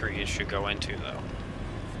tech tree it should go into though?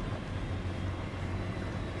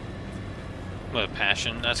 What a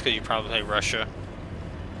passion. That's because you probably play Russia.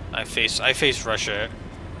 I faced Russia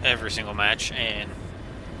every single match, and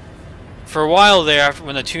for a while there, after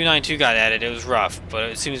when the 292 got added, it was rough, but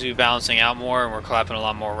it seems to be balancing out more, and we're clapping a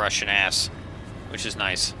lot more Russian ass, which is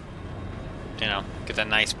nice. You know, get that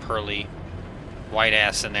nice pearly white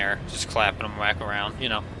ass in there, just clapping them back around, you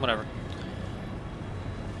know, whatever.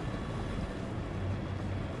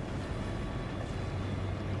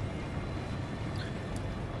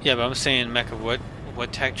 Yeah, but I'm saying, Mecha,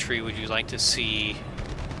 what tech tree would you like to see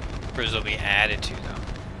Brazil be added to, though?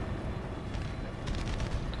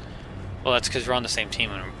 Well, that's because we're on the same team,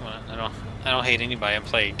 and I don't hate anybody I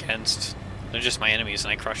play against. They're just my enemies,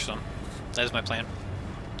 and I crush them. That is my plan.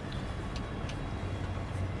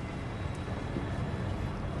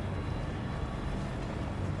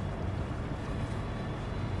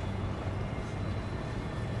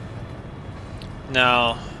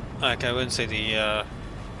 No, like I wouldn't say the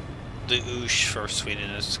oosh for Sweden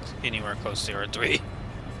is anywhere close to R3.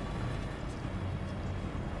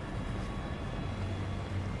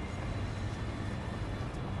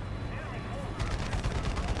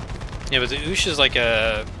 Yeah, but the oosh is like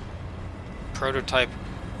a prototype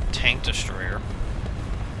tank destroyer.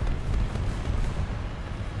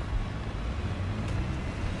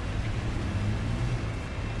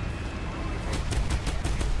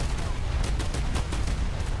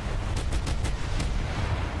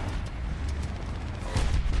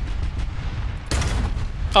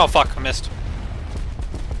 Oh fuck, I missed.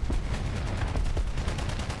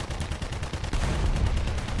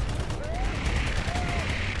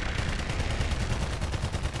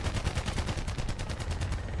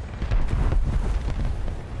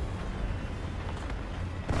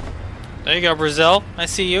 There you go, Brazil. I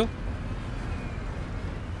see you.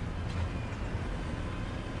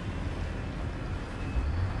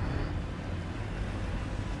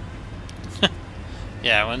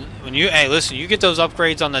 Yeah, when you, hey, listen, you get those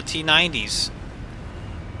upgrades on the T90s.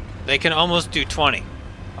 They can almost do 20.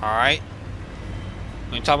 Alright?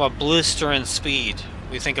 When you talk about blistering speed,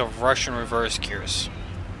 we think of Russian reverse gears.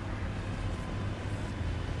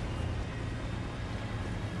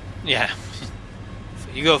 Yeah.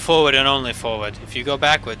 You go forward and only forward. If you go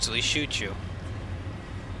backwards, they shoot you.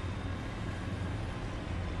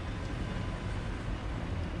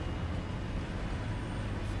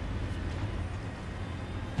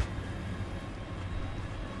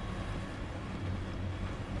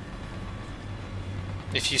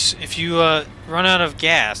 If you run out of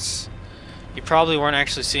gas, you probably weren't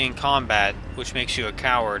actually seeing combat, which makes you a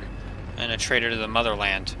coward and a traitor to the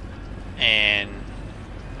motherland. And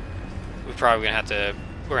we're gonna have to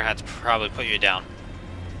probably put you down.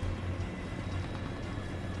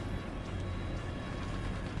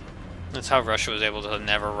 That's how Russia was able to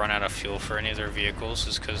never run out of fuel for any of their vehicles,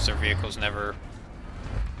 is because their vehicles never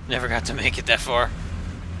got to make it that far.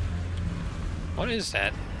 What is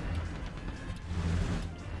that?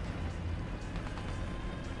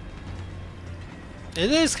 It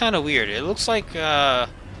is kind of weird. It looks like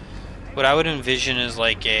what I would envision is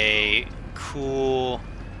like a cool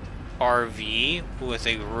RV with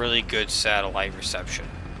a really good satellite reception.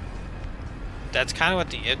 That's kind of what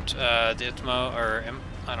the ItO, or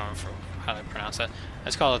I don't know how to pronounce that.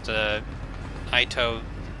 Let's call it the ItO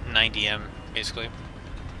 90M, basically.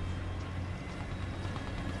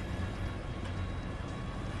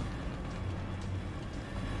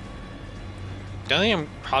 The only thing I'm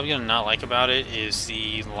probably gonna not like about it is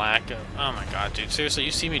the lack of. Oh my god, dude! Seriously,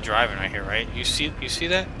 you see me driving right here, right? You see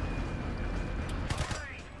that?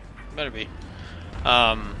 Better be. It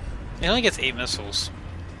only gets 8 missiles.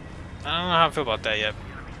 I don't know how I feel about that yet.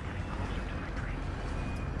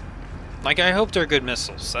 Like, I hope they're good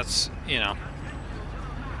missiles. That's, you know.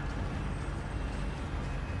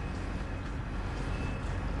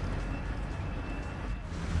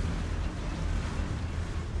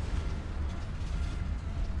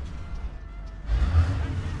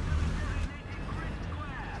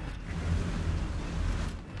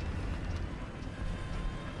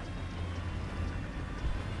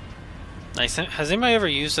 Nice. Has anybody ever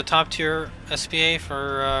used the top tier SPA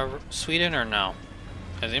for Sweden or no?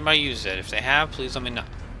 Has anybody used it? If they have, please let me know.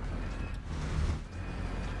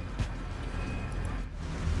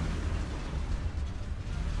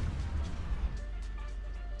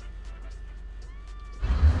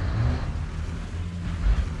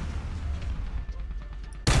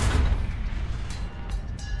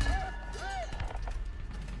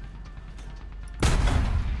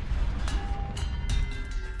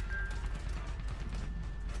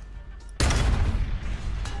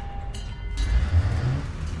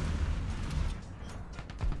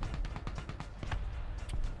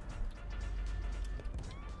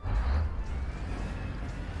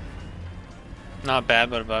 Not bad,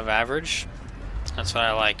 but above average. That's what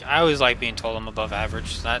I like. I always like being told I'm above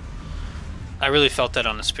average. That I really felt that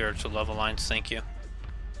on the spiritual level lines. Thank you.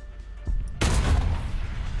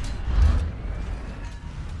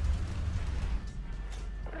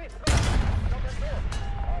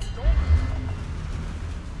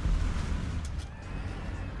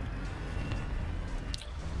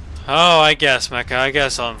 Oh, I guess, Mecca. I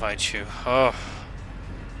guess I'll invite you. Oh.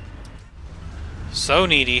 So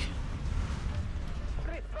needy.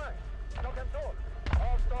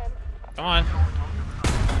 Come on.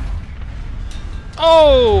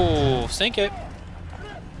 Oh! Sink it.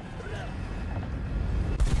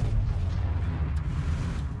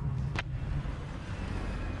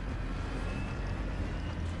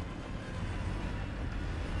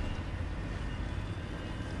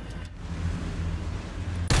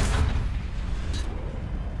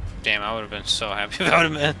 Damn, I would have been so happy if I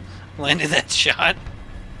would have landed that shot.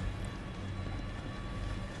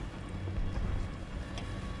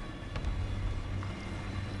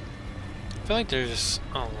 I feel like there's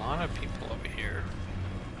a lot of people over here.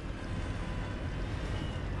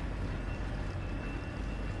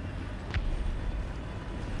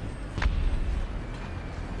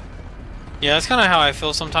 Yeah, that's kind of how I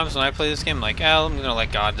feel sometimes when I play this game. Like, oh, I'm gonna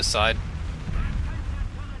let God decide.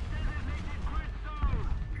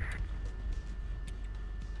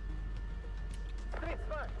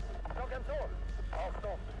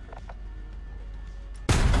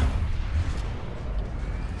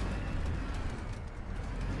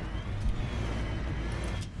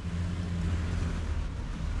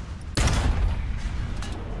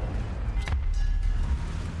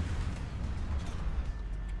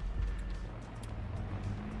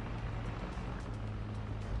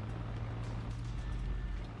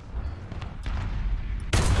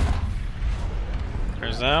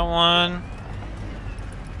 There's that one.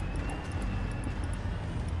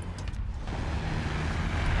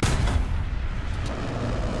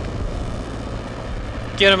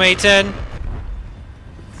 Get him, A10.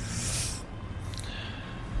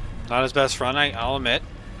 Not his best run, I'll admit.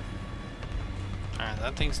 Alright,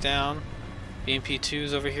 that thing's down.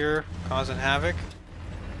 BMP2's over here, causing havoc.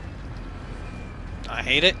 I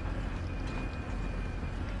hate it.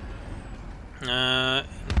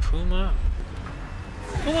 Puma.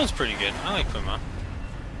 Puma's pretty good. I like Puma.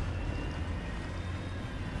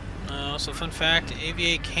 Also, fun fact,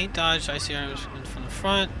 AV8 can't dodge ICR from the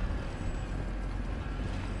front.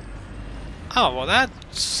 Oh, well that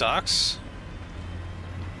sucks.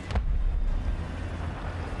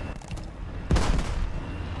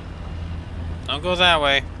 Don't go that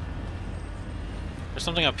way. There's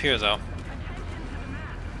something up here, though.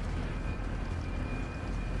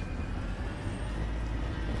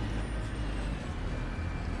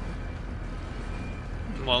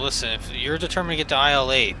 Well, listen, if you're determined to get to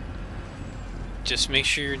IL-8, just make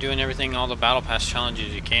sure you're doing everything, all the Battle Pass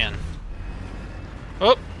challenges you can.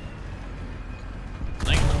 Oh!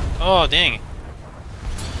 Oh, dang.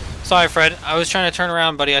 Sorry, Fred. I was trying to turn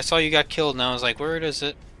around, buddy. I saw you got killed, and I was like, where is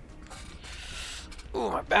it?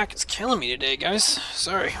 Ooh, my back is killing me today, guys.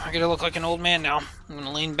 Sorry, I gotta look like an old man now. I'm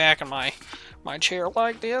gonna lean back in my chair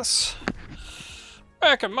like this.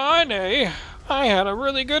 Back in my day, I had a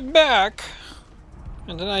really good back.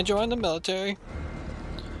 And then I joined the military.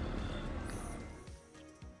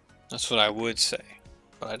 That's what I would say,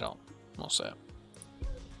 but I don't. I'll say it.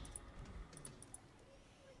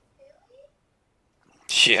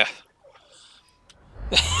 Yeah.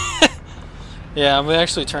 Yeah, I'm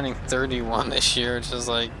actually turning 31 this year, which is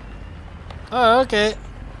like, oh, okay,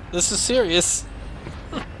 this is serious.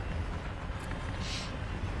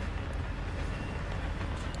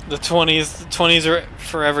 The 20s are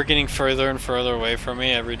forever getting further and further away from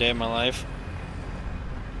me every day of my life.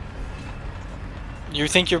 You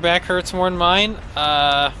think your back hurts more than mine?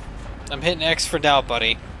 I'm hitting X for doubt,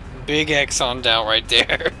 buddy. Big X on doubt right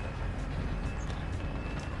there.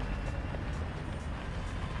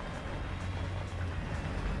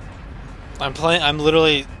 I'm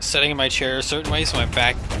literally setting my chair a certain way so my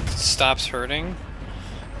back stops hurting,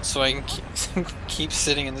 so I can keep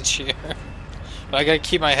sitting in the chair. But I gotta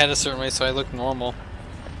keep my head a certain way so I look normal.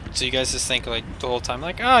 So you guys just think like the whole time,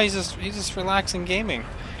 like, oh, he's just relaxing gaming.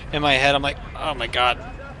 In my head, I'm like, oh my god,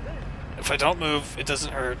 if I don't move, it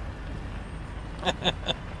doesn't hurt.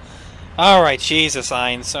 All right, Jesus,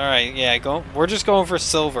 Heinz. All right, yeah, go. We're just going for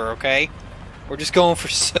silver, okay? We're just going for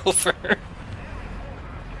silver.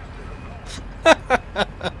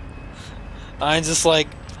 I'm just like,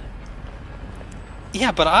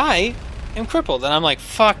 yeah, but I am crippled. And I'm like,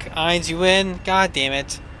 fuck, Heinz, you win. God damn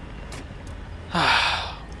it.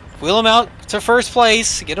 Wheel him out to first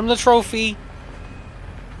place. Get him the trophy.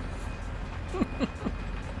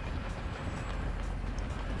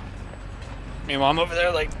 Meanwhile, I'm over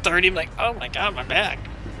there like 30. I'm like, oh my god, my back.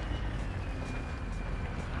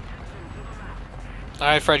 All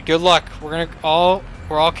right, Fred. Good luck. We're all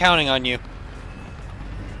counting on you.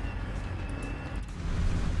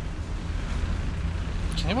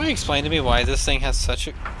 Can anybody explain to me why this thing has such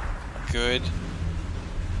a good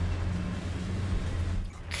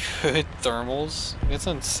thermals? It's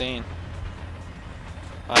insane.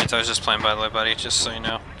 Alright, I was just playing by the way, buddy, just so you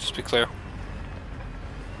know. Just be clear.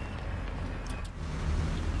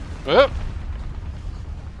 Whoop!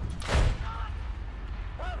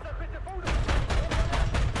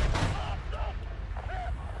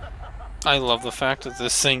 I love the fact that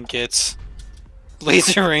this thing gets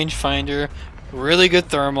laser rangefinder, really good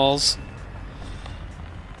thermals.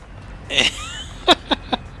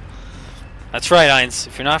 That's right, Heinz.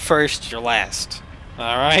 If you're not first, you're last.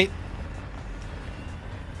 Alright?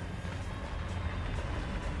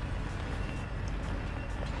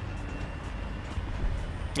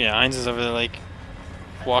 Yeah, Heinz is over there like,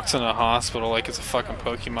 walks in a hospital like it's a fucking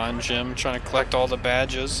Pokemon gym, trying to collect all the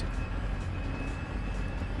badges.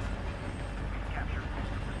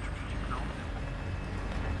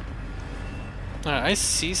 Alright, I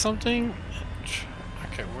see something.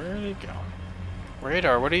 Okay, where did it go?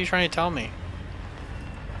 Radar, what are you trying to tell me?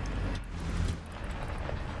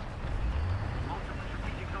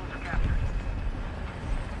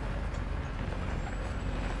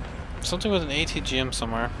 Something with an ATGM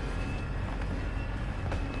somewhere.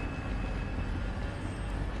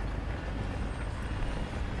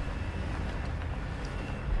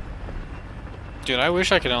 Dude, I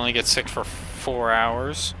wish I could only get sick for 4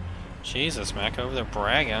 hours. Jesus, Mac, over there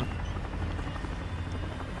bragging.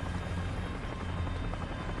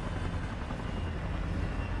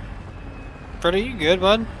 Fred, are you good,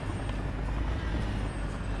 bud?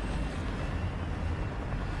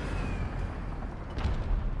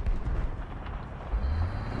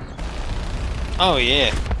 Oh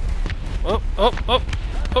yeah. Oh, oh, oh,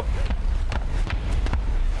 oh.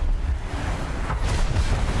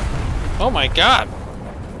 Oh my god.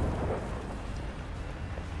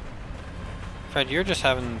 Fred, you're just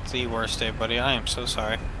having the worst day, buddy. I am so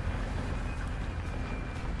sorry.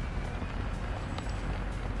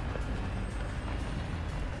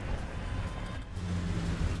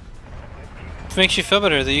 It makes you feel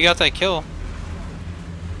better that you got that kill.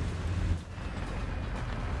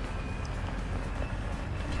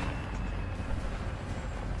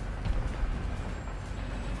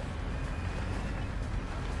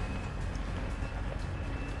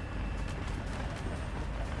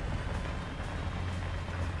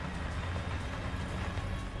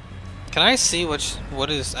 Can I see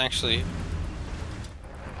what is actually?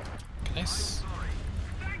 Can I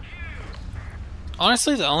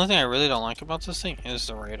honestly, the only thing I really don't like about this thing is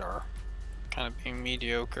the radar, kind of being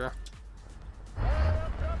mediocre.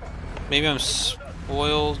 Maybe I'm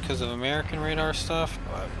spoiled because of American radar stuff,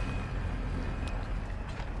 but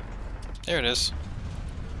there it is.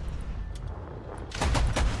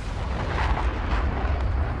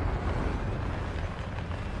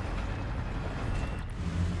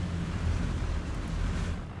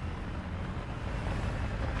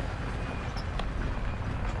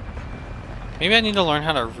 Maybe I need to learn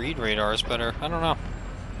how to read radars better. I don't know.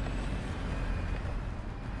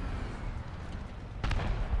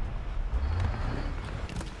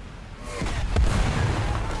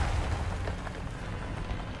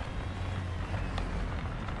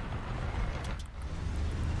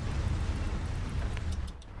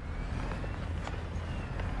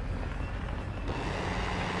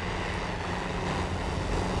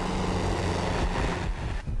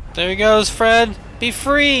 There he goes, Fred. Be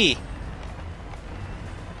free.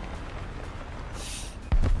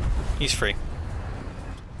 He's free.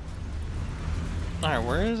 Alright,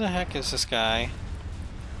 where the heck is this guy?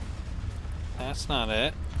 That's not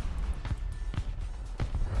it.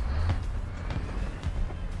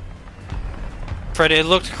 Fred, it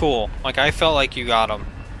looked cool. Like, I felt like you got him.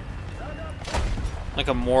 Like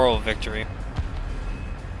a moral victory.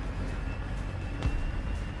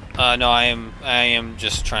 No, I am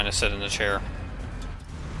just trying to sit in the chair.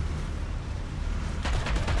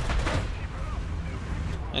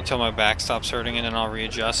 Until my back stops hurting and then I'll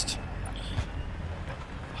readjust.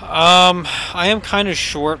 I am kind of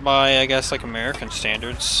short by, I guess, like American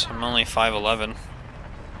standards. I'm only 5'11".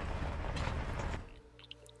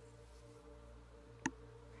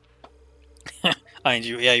 Behind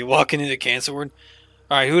you. Yeah, you walk into the cancer ward.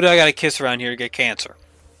 Alright, who do I gotta kiss around here to get cancer?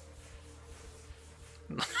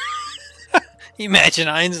 Imagine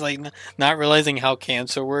Heinz like not realizing how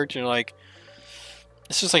cancer works. You're like,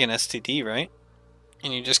 it's just like an STD, right?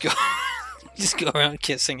 And you just go, just go around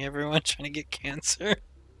kissing everyone trying to get cancer.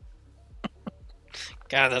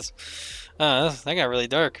 God, that got really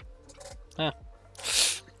dark. Huh.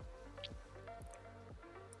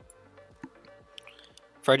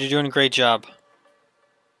 Fred, you're doing a great job.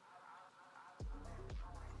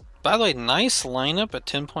 By the way, nice lineup at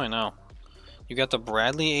 10.0. You got the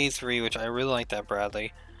Bradley A3, which I really like that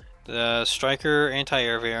Bradley. The Striker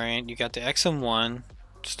anti-air variant. You got the XM1.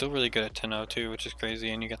 Still really good at 10.0 too, which is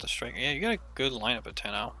crazy. And you got the Striker. Yeah, you got a good lineup at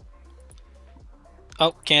 10.0.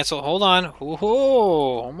 Oh, cancel. Hold on. Ooh,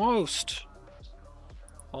 almost.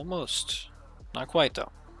 Almost. Not quite,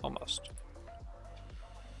 though. Almost.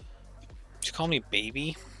 Did you call me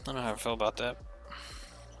baby? I don't know how I feel about that.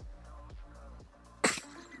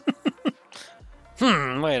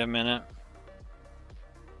 Wait a minute.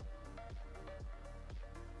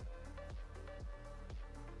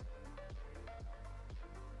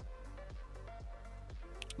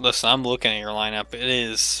 Listen, I'm looking at your lineup. It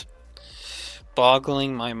is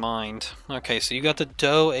boggling my mind. Okay, so you got the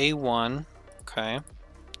Doe A1. Okay.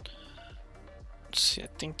 Let's see, I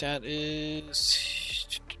think that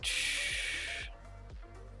is...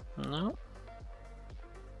 No?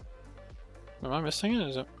 Am I missing it?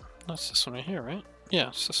 Is it? That's this one right here, right? Yeah,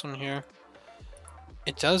 it's this one here.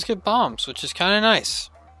 It does get bombs, which is kind of nice.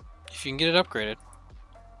 If you can get it upgraded.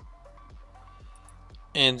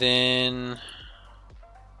 And then...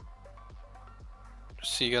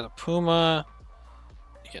 So you got a Puma.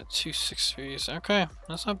 You got 2 6.3s. Okay,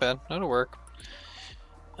 that's not bad. That'll work.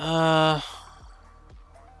 No,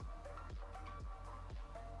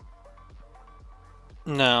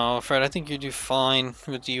 Fred, I think you do fine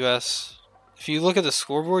with the US. If you look at the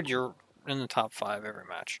scoreboard, you're in the top 5 every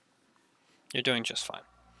match. You're doing just fine.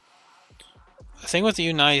 The thing with the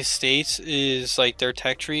United States is, like, their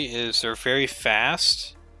tech tree is they're very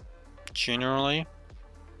fast, generally.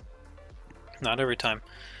 Not every time.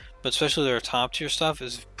 But especially their top tier stuff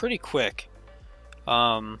is pretty quick.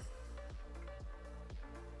 You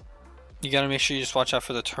gotta make sure you just watch out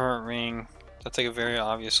for the turret ring. That's like a very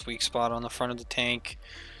obvious weak spot on the front of the tank.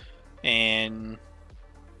 And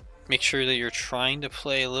make sure that you're trying to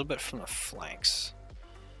play a little bit from the flanks.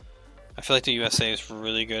 I feel like the USA is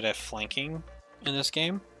really good at flanking in this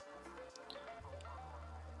game.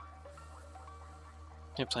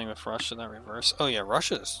 You're playing with Russia, that reverse. Oh yeah,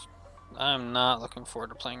 Russia's. I'm not looking forward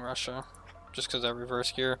to playing Russia. Just because that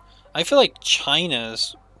reverse gear. I feel like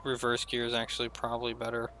China's reverse gear is actually probably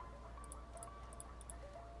better.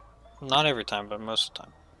 Not every time, but most of the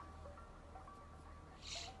time.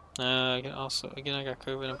 I got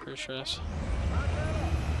COVID, I'm pretty sure that's...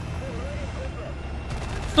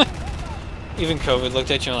 Even COVID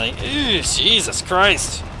looked at you and like, ew, Jesus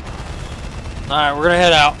Christ. Alright, we're gonna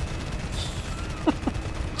head out.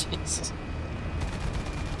 Jesus.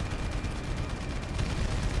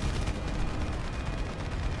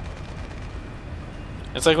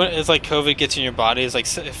 It's like COVID gets in your body. It's like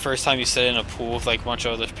first time you sit in a pool with like a bunch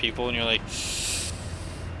of other people and you're like,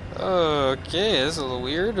 oh, okay, this is a little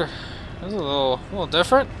weird. This is a little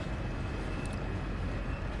different.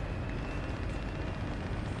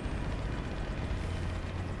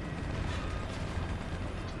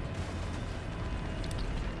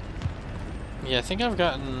 Yeah, I think I've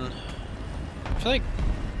gotten... I feel like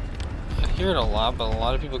I hear it a lot, but a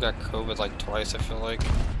lot of people got COVID like twice, I feel like.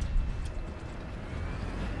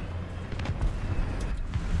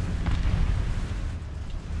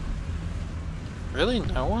 Really?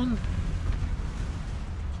 No one?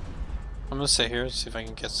 I'm gonna sit here and see if I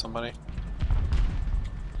can get somebody.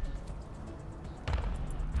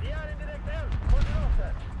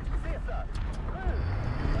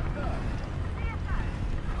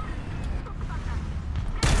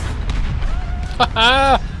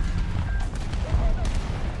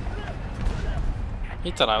 He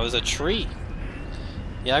thought I was a tree.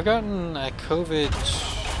 Yeah, I've gotten a COVID...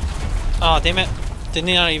 Oh, damn it. Did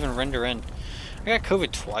not even render in. I got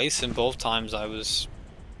COVID twice, and both times I was...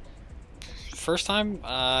 First time,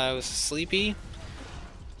 I was sleepy.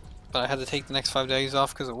 But I had to take the next 5 days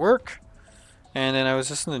off because of work. And then I was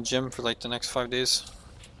just in the gym for like the next 5 days.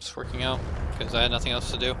 Just working out, because I had nothing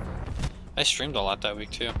else to do. I streamed a lot that week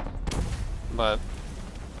too. But...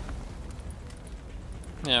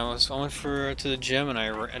 yeah, I went to the gym and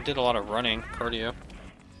I did a lot of running, cardio.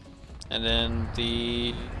 And then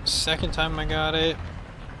the second time I got it,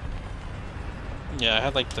 yeah, I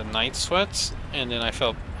had like the night sweats, and then I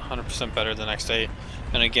felt 100% better the next day.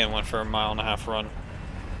 And again, went for a 1.5 mile run.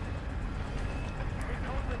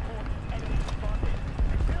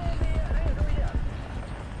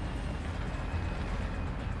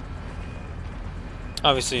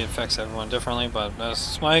 Obviously it affects everyone differently, but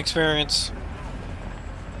that's my experience.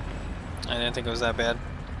 I didn't think it was that bad.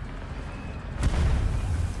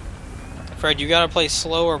 Fred, you gotta play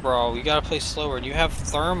slower, bro. You gotta play slower. You have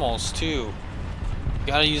thermals, too. You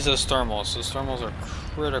gotta use those thermals. Those thermals are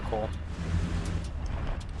critical.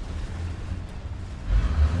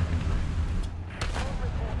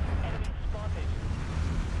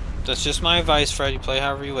 That's just my advice, Fred. You play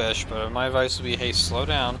however you wish, but my advice would be, hey, slow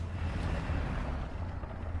down.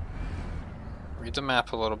 Read the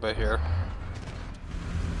map a little bit here.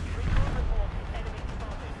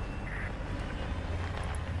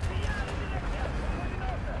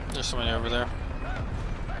 There's somebody over there.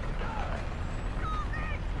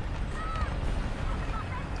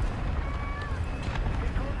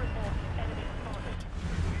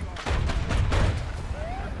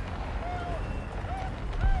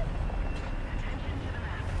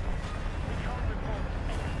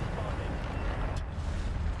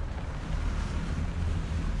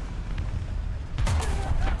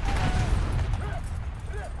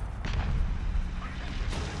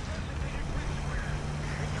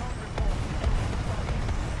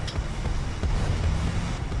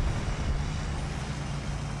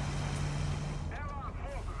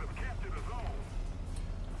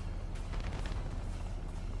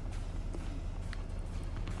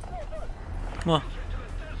 Come on.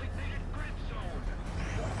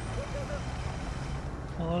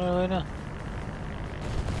 What do I do?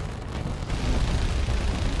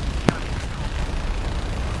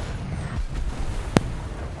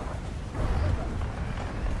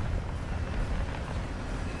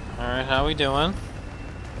 Alright, how we doing?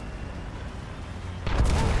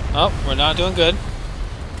 Oh, we're not doing good.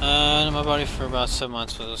 My body for about 7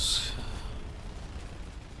 months was...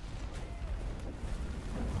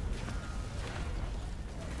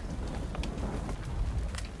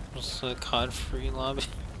 the COD free lobby.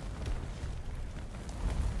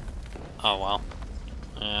 Oh wow.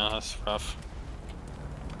 Yeah, that's rough.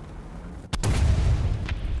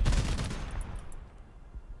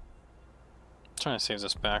 Trying to save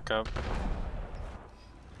this backup.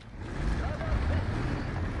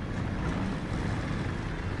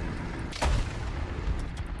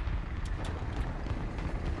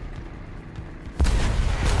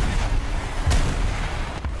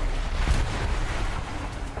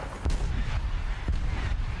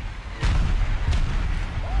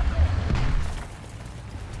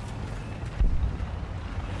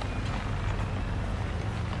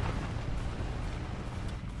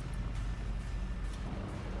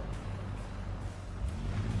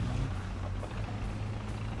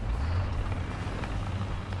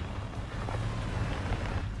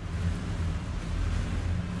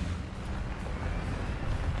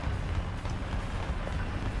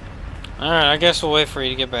 Alright, I guess we'll wait for you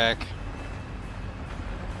to get back.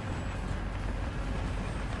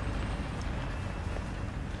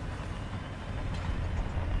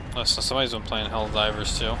 Oh, so somebody's been playing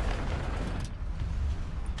Helldivers too.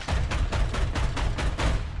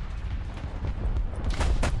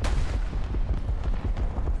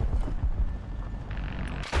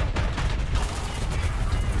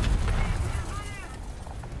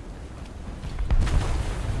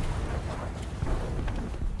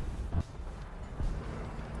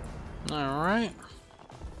 Alright.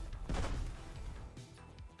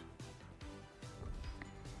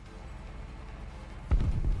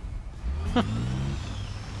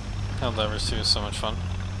 Helldivers 2 is so much fun.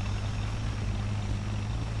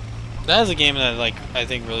 That is a game that, like, I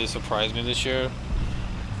think really surprised me this year.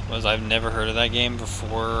 Was I've never heard of that game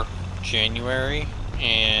before January,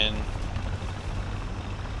 and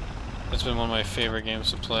it's been one of my favorite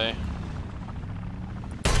games to play.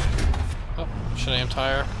 Oh, should I aim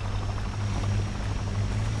tire?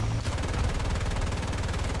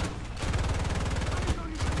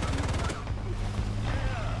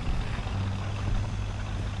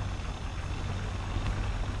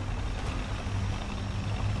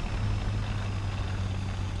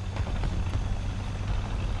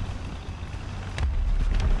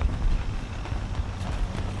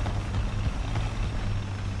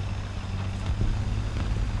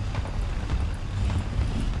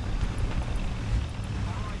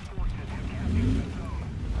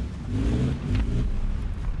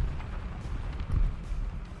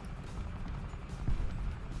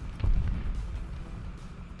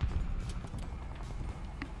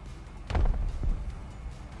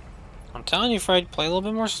 I'm telling you, Fred, play a little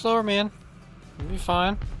bit more slower, man. You'll be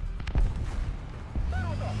fine.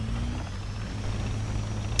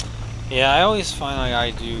 Yeah, I always find like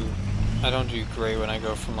I don't do great when I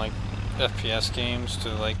go from like FPS games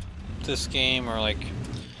to like this game or like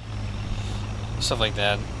stuff like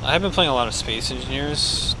that. I have been playing a lot of Space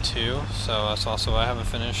Engineers too, so that's also why I haven't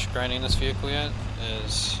finished grinding this vehicle yet.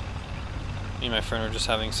 Is me and my friend are just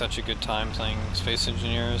having such a good time playing Space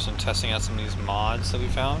Engineers and testing out some of these mods that we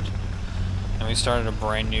found. And we started a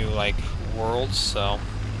brand new like world, so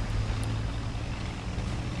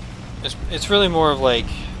it's really more of like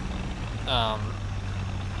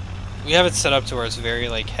we have it set up to where it's very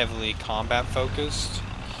like heavily combat focused.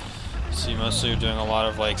 So you mostly are doing a lot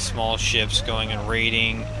of like small ships going and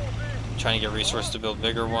raiding, trying to get resources to build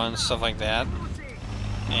bigger ones, stuff like that.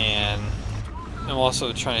 And I'm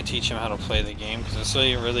also trying to teach him how to play the game because it's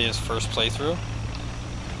really his first playthrough.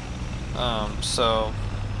 So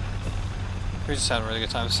we just had a really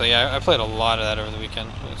good time. So yeah, I played a lot of that over the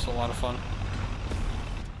weekend. It was a lot of fun.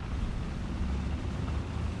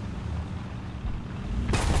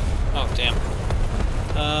 Oh damn.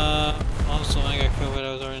 Also when I got COVID,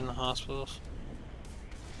 I was already in the hospitals.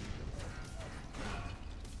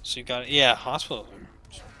 So you got it. Yeah, hospital.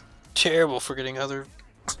 Terrible for getting other.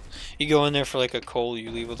 You go in there for like a cold,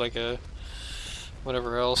 you leave with like a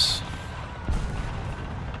whatever else.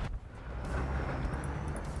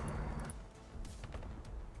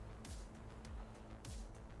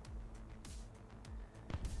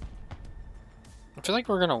 I feel like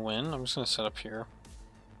we're gonna win. I'm just gonna set up here.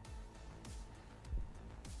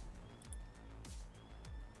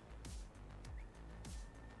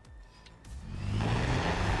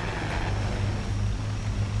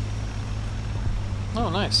 Oh,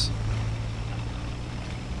 nice.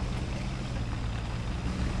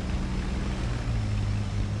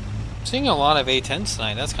 Seeing a lot of A10s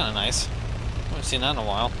tonight. That's kind of nice. I haven't seen that in a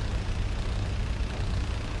while.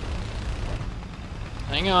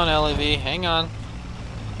 Hang on, LAV. Hang on.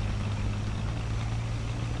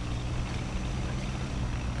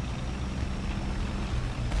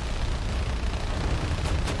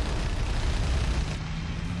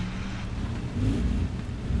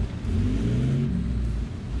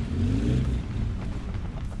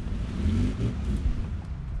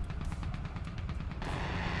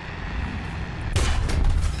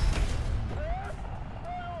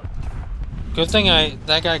 Good thing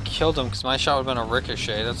that guy killed him, because my shot would have been a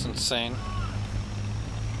ricochet. That's insane.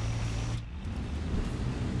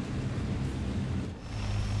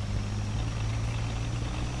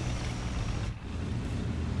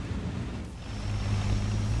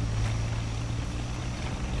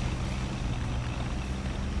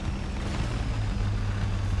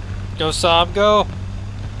 Go Saab, go!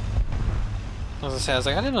 As I say, I was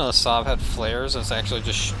like, I didn't know the Saab had flares. It's actually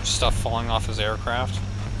just stuff falling off his aircraft.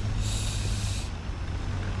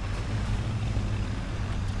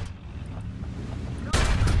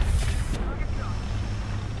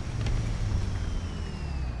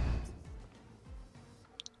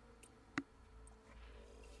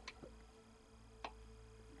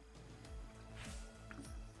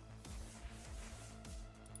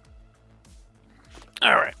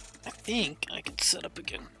 Alright, I think I can set up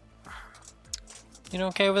again. You doing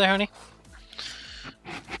okay over there, honey?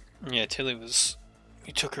 Yeah, Tilly was...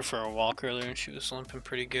 We took her for a walk earlier and she was limping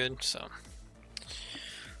pretty good, so...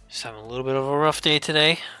 Just having a little bit of a rough day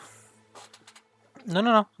today.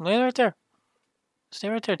 No. Lay right there. Stay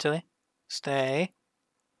right there, Tilly. Stay.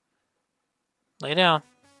 Lay down.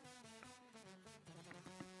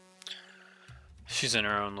 She's in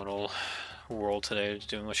her own little world today, just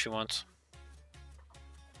doing what she wants.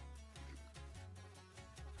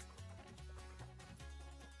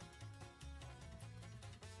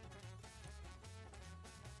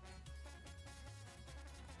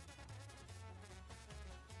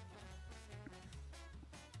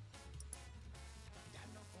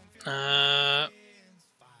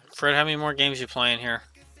 Fred, how many more games you playing here?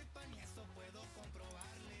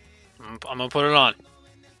 I'm gonna put it on.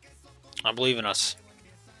 I believe in us.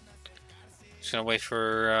 Just gonna wait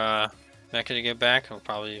for Mecca to get back. We'll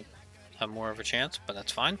probably have more of a chance, but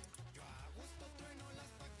that's fine.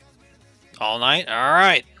 All night?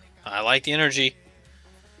 Alright. I like the energy.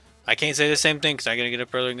 I can't say the same thing because I gotta get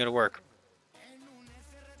up early and go to work.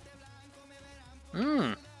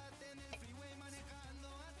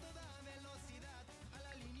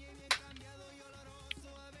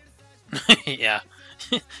 Yeah.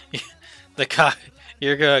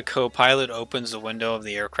 Your co-pilot opens the window of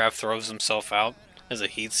the aircraft, throws himself out as a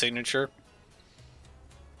heat signature.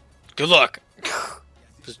 Good luck.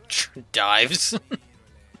 Just dives.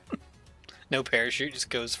 No parachute, just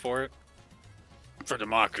goes for it. For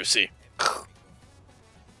democracy.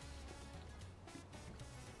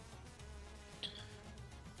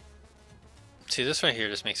 See, this right here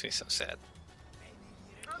just makes me so sad.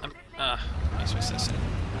 Makes me so sad.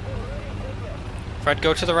 Fred,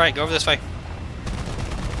 go to the right. Go over this way.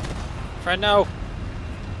 Fred, no.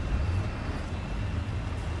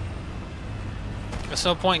 There's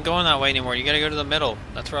no point going that way anymore. You gotta go to the middle.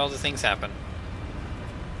 That's where all the things happen.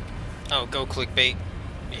 Oh, go clickbait.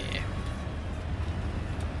 Yeah.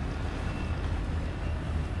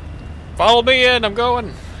 Follow me in. I'm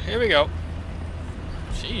going. Here we go.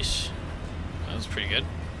 Sheesh. That was pretty good.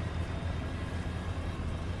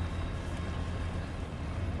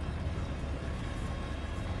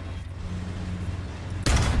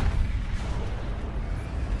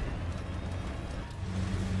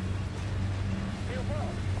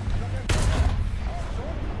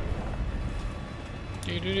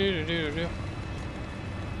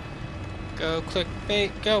 Go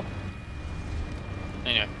clickbait, go.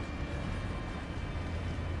 Anyway.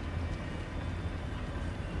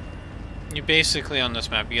 You basically on this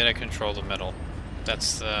map you gotta control the middle.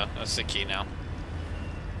 That's the key now.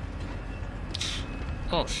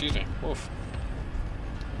 Oh, excuse me. Oof.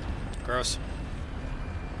 Gross.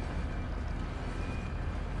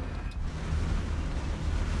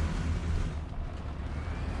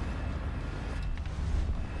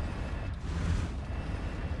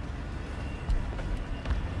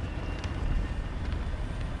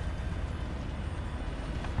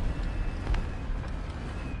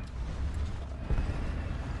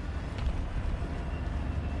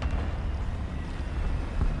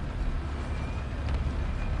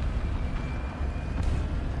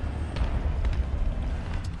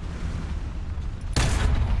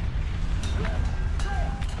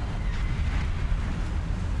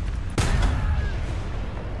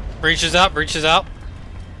 Breaches out, breaches out.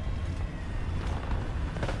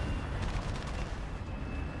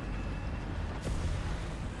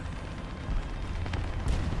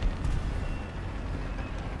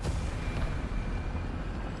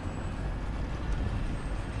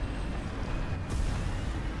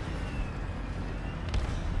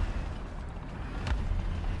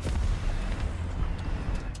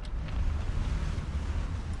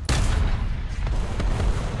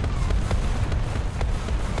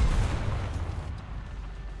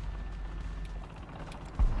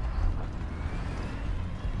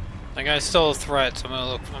 That guy's still a threat, so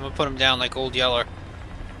I'm gonna put him down like Old Yeller.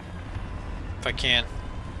 If I can.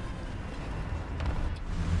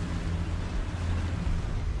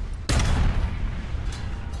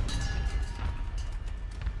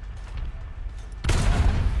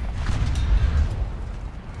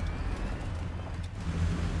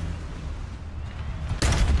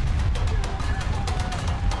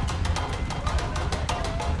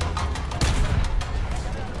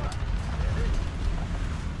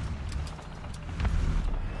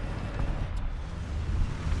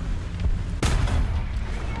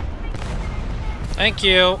 Thank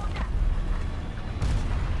you.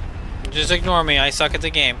 Just ignore me. I suck at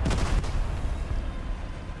the game.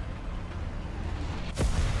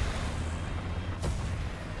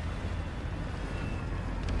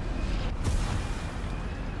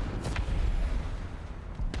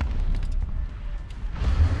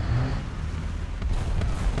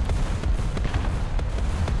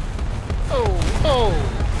 Oh,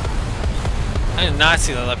 oh. I did not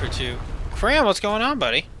see the leopard too. Cram, what's going on,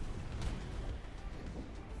 buddy?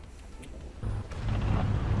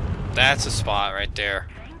 That's a spot right there.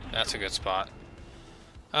 That's a good spot.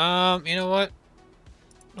 You know what?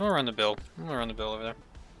 I'm gonna run the build. I'm gonna run the build over there.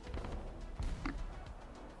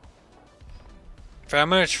 I'm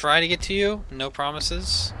gonna try to get to you. No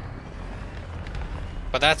promises.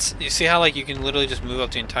 But that's, you see how like you can literally just move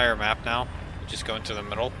up the entire map now? Just go into the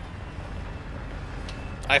middle.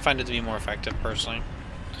 I find it to be more effective personally.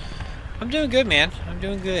 I'm doing good, man. I'm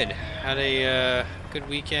doing good. Had a good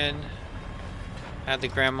weekend. Had the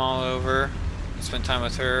grandma over, spent time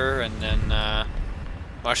with her, and then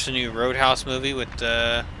watched the new Roadhouse movie with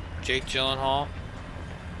Jake Gyllenhaal.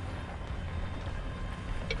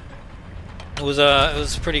 It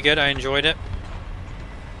was pretty good. I enjoyed it.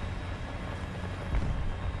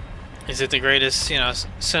 Is it the greatest,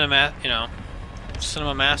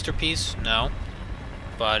 cinema masterpiece? No.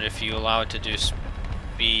 But if you allow it to just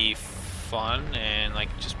be fun and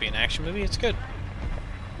like just be an action movie, it's good.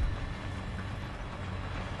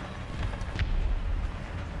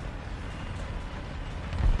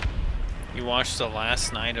 You watched The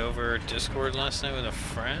Last Night over Discord last night with a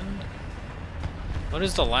friend? What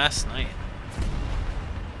is The Last Night?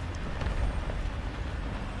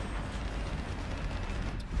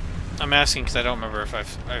 I'm asking because I don't remember if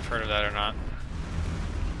I've heard of that or not.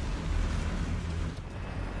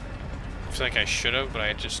 I feel like I should have, but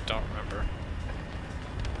I just don't remember.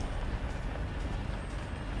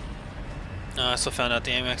 I also found out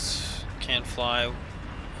the Amex can't fly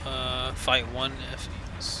Fight 1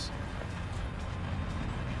 FEs.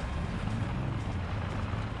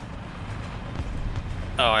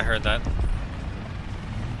 Oh, I heard that.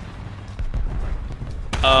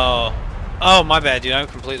 Oh, my bad, dude. I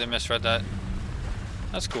completely misread that.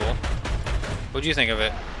 That's cool. What'd you think of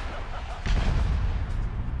it?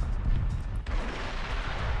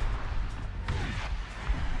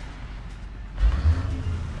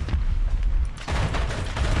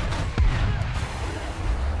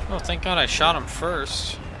 Oh, thank God I shot him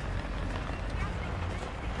first.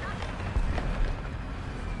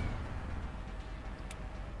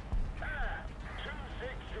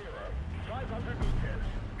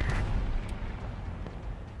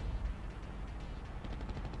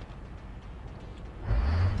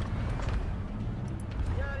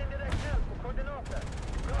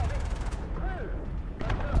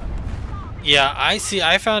 Yeah,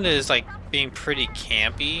 I found it as like being pretty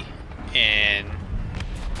campy, and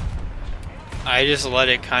I just let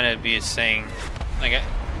it kind of be its thing. Like,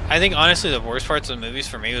 I think honestly the worst parts of the movies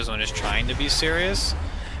for me was when it's trying to be serious.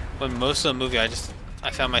 When most of the movie I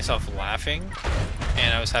found myself laughing,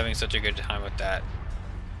 and I was having such a good time with that.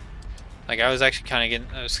 Like, I was actually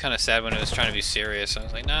I was kind of sad when it was trying to be serious. I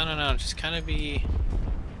was like, no, just kind of be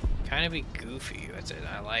goofy with it.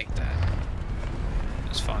 I like that.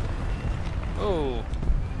 It's fun. Oh.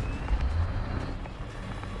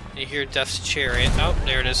 You hear Death's Chariot. Oh,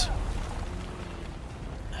 there it is.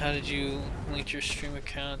 How did you link your stream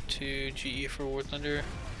account to GE for War Thunder?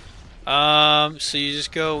 So you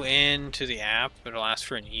just go into the app. It'll ask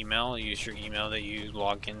for an email. Use your email that you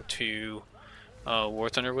log into War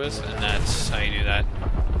Thunder with, and that's how you do that.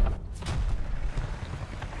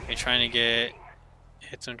 You're trying to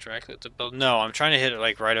hit them directly at the build. No, I'm trying to hit it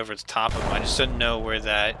like right over the top of them. I just didn't know where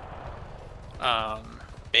that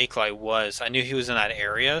Bakelite was. I knew he was in that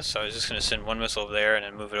area, so I was just going to send one missile over there and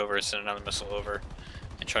then move it over and send another missile over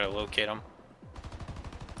and try to locate him.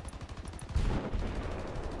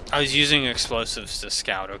 I was using explosives to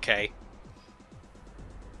scout, okay?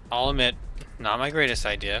 I'll admit, not my greatest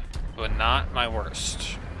idea, but not my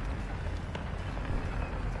worst.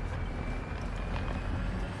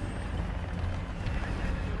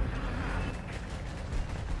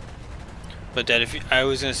 But that I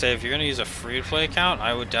was gonna say, if you're gonna use a free-to-play account,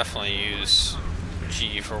 I would definitely use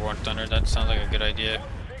G for War Thunder. That sounds like a good idea.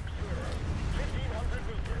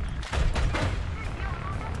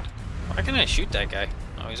 Why can't I shoot that guy?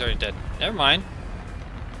 Oh, he's already dead. Never mind.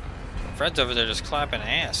 Fred's over there just clapping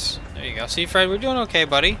ass. There you go. See, Fred, we're doing okay,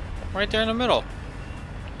 buddy. Right there in the middle.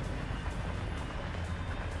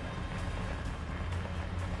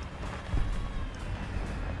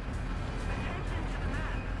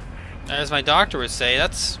 As my doctor would say,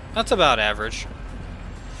 that's about average.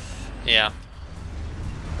 Yeah.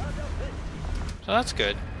 So that's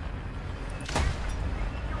good.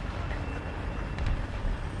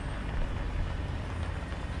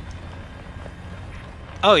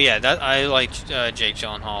 Oh yeah, that I liked Jake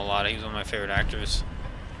Gyllenhaal a lot. He was one of my favorite actors.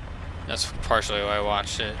 That's partially why I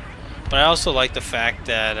watched it. But I also like the fact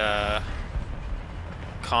that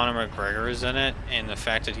Conor McGregor is in it, and the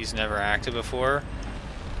fact that he's never acted before.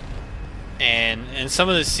 And in some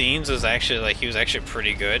of the scenes was actually like he was actually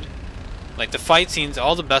pretty good. Like the fight scenes,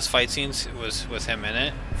 all the best fight scenes was with him in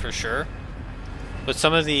it for sure. But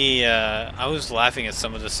some of the I was laughing at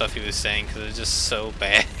some of the stuff he was saying because it was just so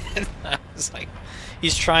bad. I was like,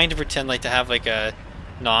 he's trying to pretend like to have like a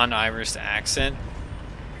non-Irish accent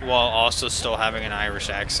while also still having an Irish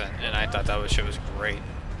accent, and I thought that shit was great.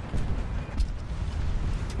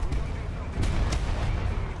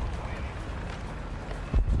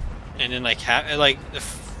 And then like the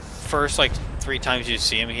first like 3 times you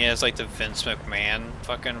see him, he has like the Vince McMahon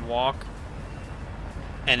fucking walk,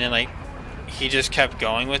 and then like he just kept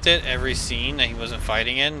going with it every scene that he wasn't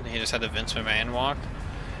fighting in. He just had the Vince McMahon walk,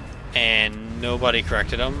 and nobody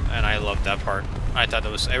corrected him, and I loved that part. I thought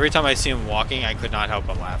that was, every time I see him walking, I could not help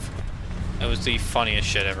but laugh. It was the funniest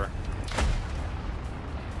shit ever.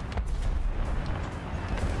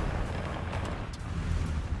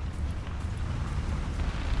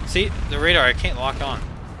 See, the radar I can't lock on.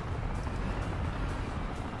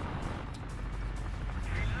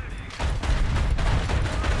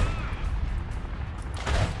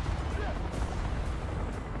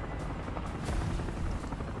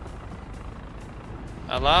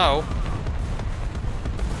 Hello?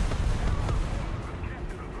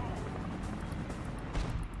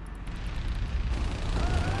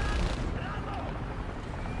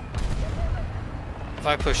 If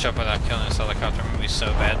I push up without killing this helicopter, I'm gonna be so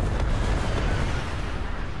bad.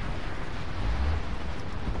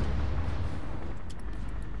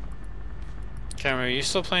 Cameron, are you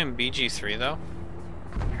still playing BG3 though?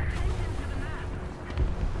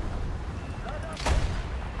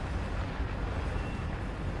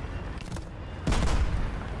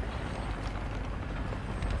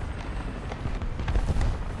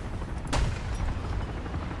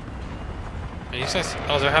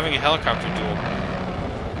 Oh, they're having a helicopter duel.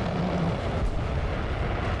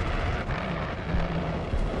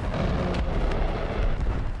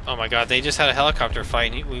 Oh my god, they just had a helicopter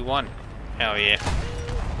fight and we won. Hell yeah.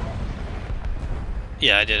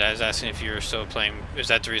 Yeah, I did. I was asking if you were still playing. Is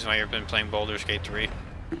that the reason why you've been playing Baldur's Gate 3?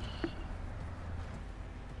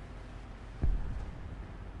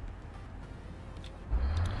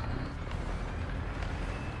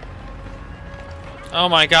 Oh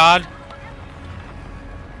my god.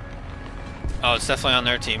 Oh, it's definitely on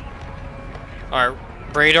their team. Alright,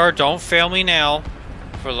 radar, don't fail me now.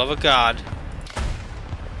 For the love of God.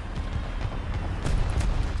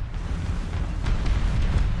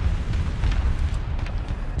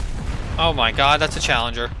 Oh my god, that's a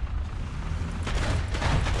Challenger.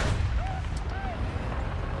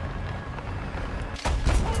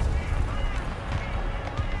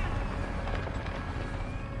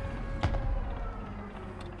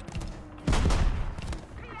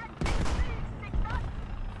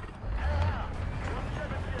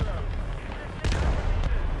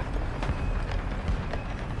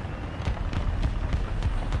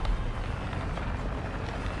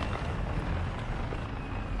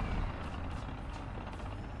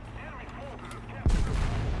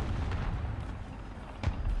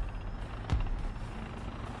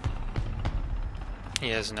 He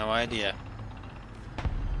has no idea.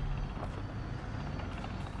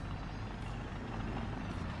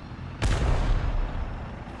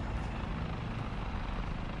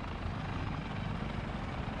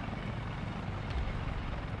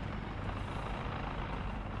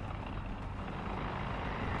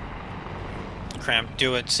 Cramp,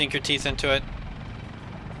 do it. Sink your teeth into it.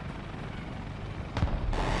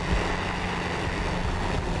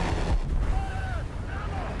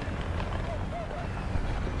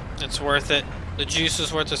 It's worth it. The juice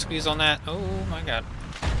is worth the squeeze on that. Oh my god.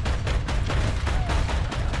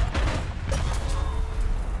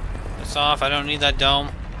 It's off. I don't need that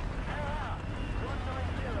dome.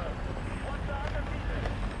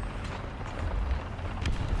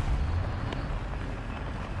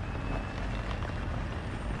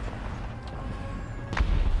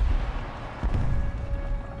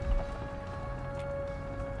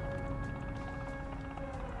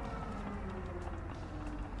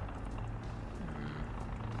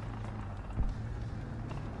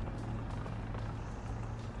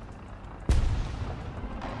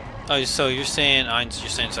 Oh, so you're saying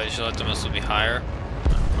so I should let the missile be higher?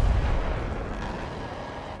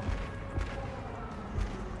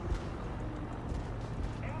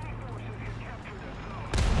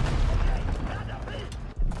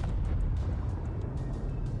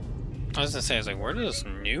 I was gonna say, I was like, where does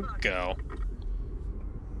nuke go?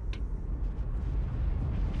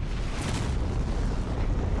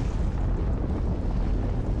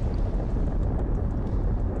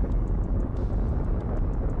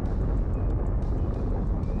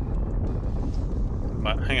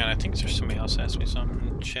 But hang on, I think there's somebody else asked me something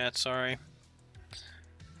in chat, sorry.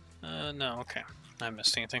 No, okay. I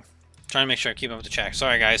missed anything. Trying to make sure I keep up with the chat.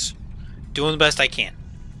 Sorry, guys. Doing the best I can.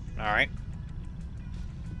 Alright.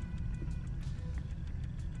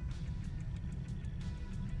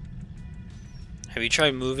 Have you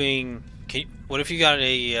tried moving... what if you got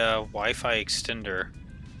a Wi-Fi extender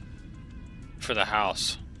for the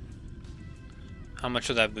house? How much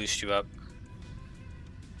would that boost you up?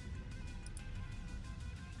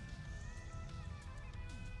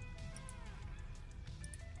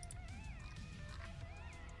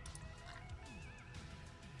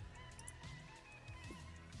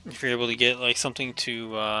 If you're able to get like something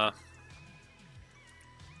to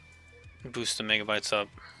boost the megabytes up.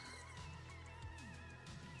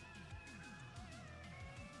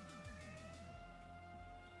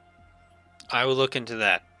 I would look into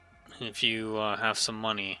that. If you have some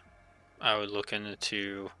money, I would look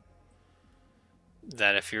into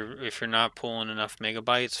that. If you're not pulling enough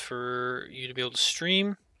megabytes for you to be able to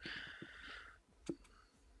stream,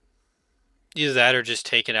 either that or just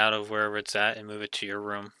take it out of wherever it's at and move it to your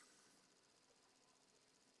room.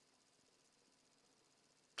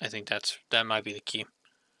 I think that might be the key.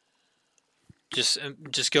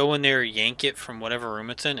 Just go in there, yank it from whatever room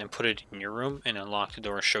it's in, and put it in your room, and unlock the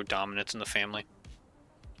door and show dominance in the family.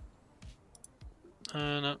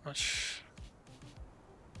 Not much.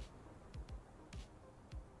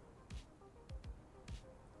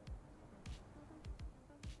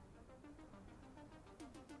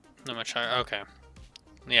 Not much higher. Okay.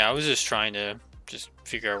 Yeah, I was just trying to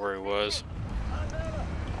figure out where he was.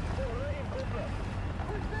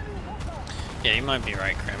 Yeah, you might be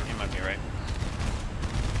right, Krim. You might be right.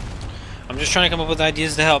 I'm just trying to come up with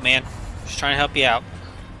ideas to help, man. Just trying to help you out.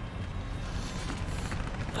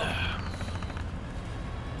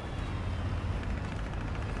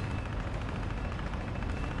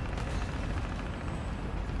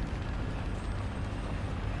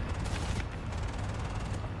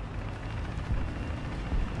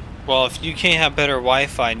 Well, if you can't have better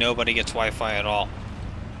Wi-Fi, nobody gets Wi-Fi at all.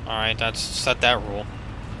 Alright, set that rule.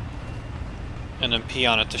 And then P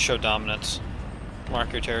on it to show dominance.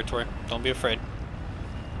 Mark your territory. Don't be afraid.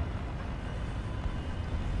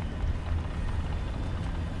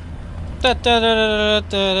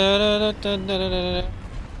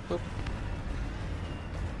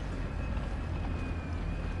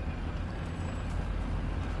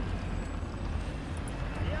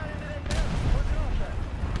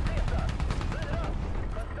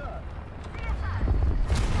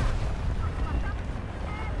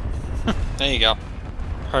 There you go.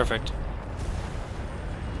 Perfect.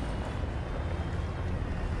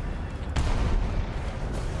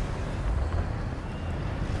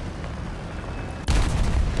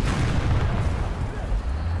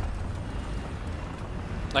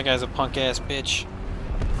 That guy's a punk ass bitch.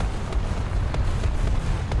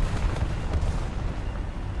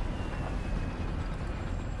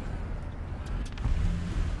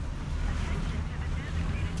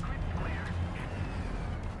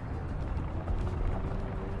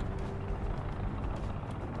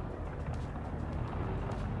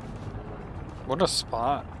 What a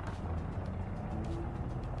spot.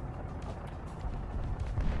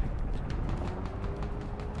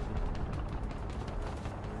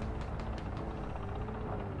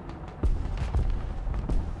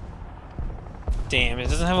 Damn, it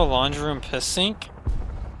doesn't have a laundry room piss sink?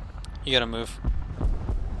 You gotta move.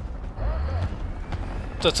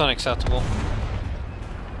 That's unacceptable.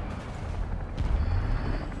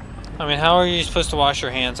 I mean, how are you supposed to wash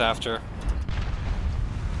your hands after?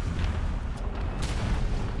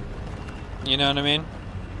 You know what I mean?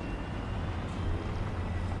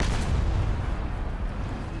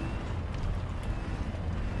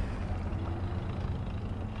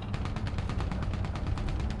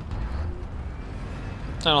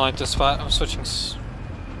 I don't like this spot. I'm switching.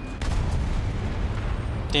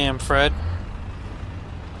 Damn, Fred.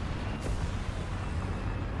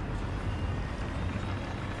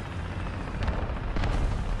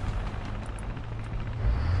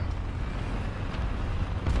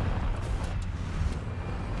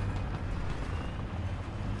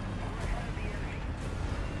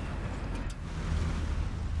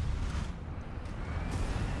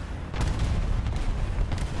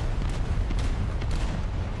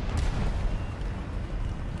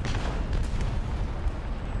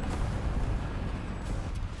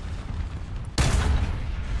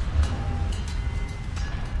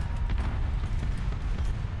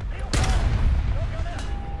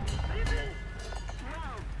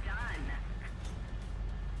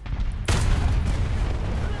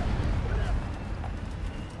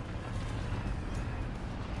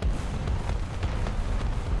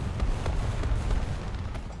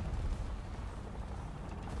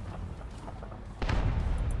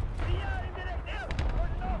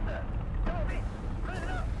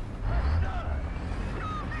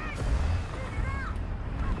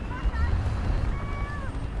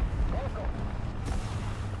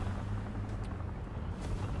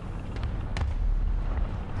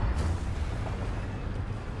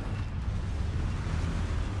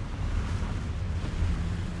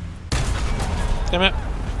 Damn it.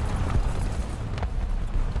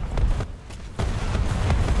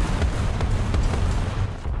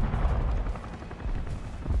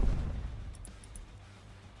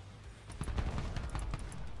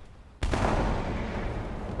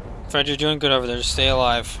 Fred, you're doing good over there. Just stay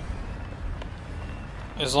alive.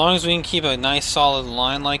 As long as we can keep a nice solid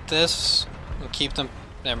line like this, and keep them...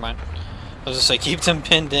 Never mind. I was gonna say, keep them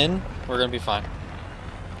pinned in, we're gonna be fine.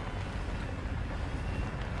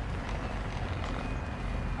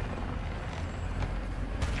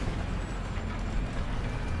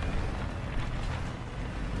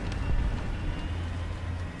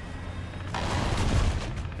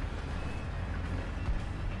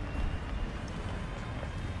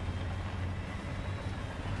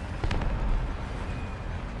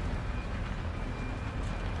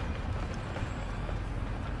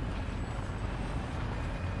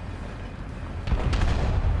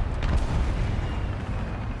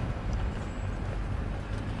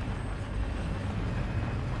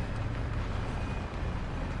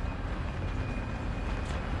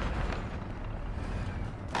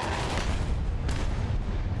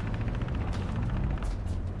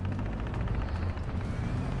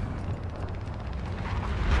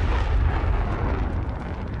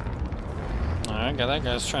 Alright, got that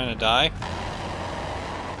guy's trying to die.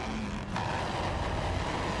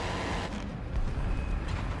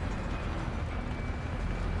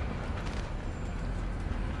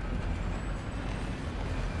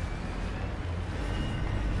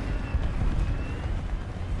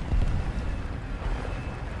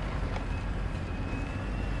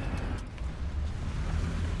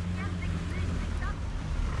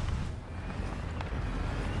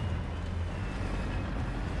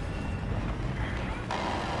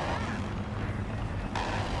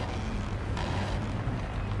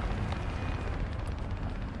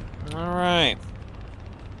 Alright.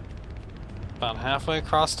 About halfway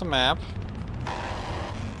across the map.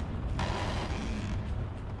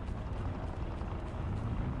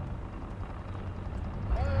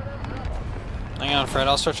 Hang on, Fred.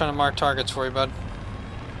 I'll start trying to mark targets for you, bud.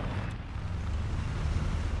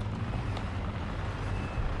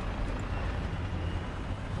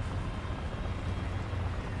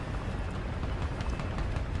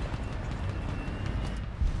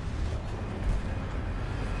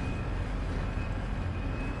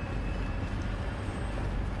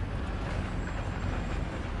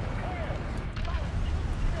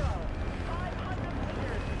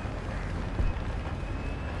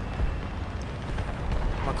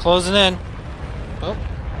 We're closing in. Oh.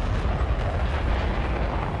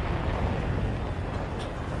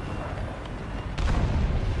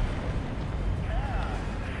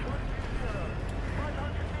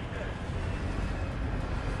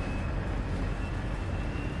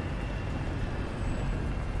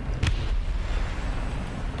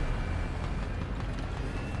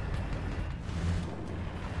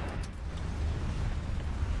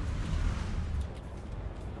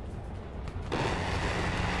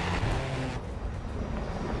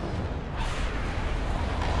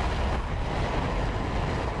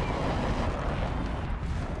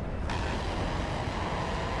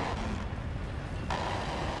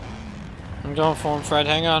 I'm going for him, Fred.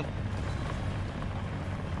 Hang on.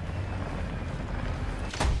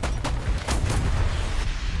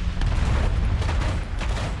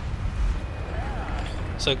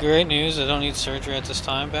 So great news, I don't need surgery at this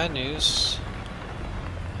time. Bad news,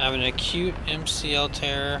 I have an acute MCL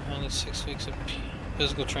tear. I need 6 weeks of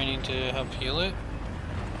physical training to help heal it.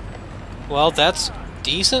 Well, that's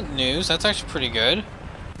decent news. That's actually pretty good.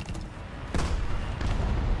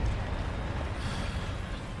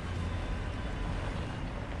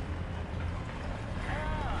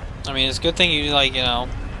 I mean, it's a good thing you, like, you know,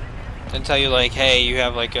 didn't tell you, like, hey, you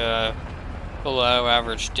have, like, a below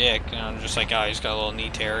average dick, you know, just like, oh, he's got a little knee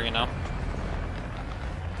tear, you know?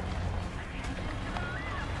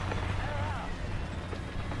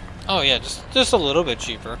 Oh, yeah, just a little bit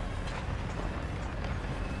cheaper.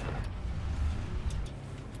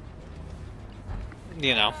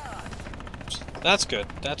 You know. That's good.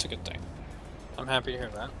 That's a good thing. I'm happy to hear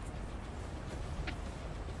that.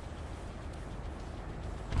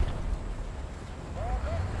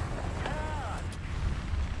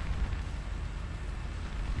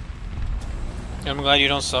 I'm glad you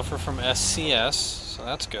don't suffer from SCS, so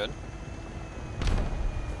that's good.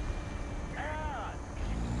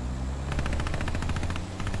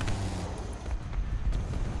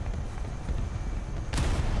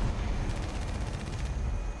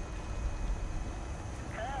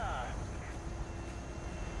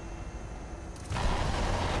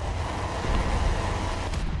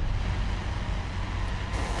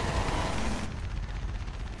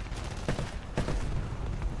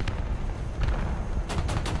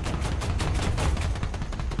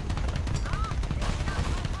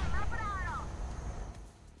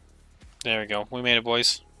 There we go. We made it,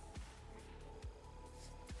 boys.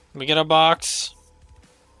 We get a box.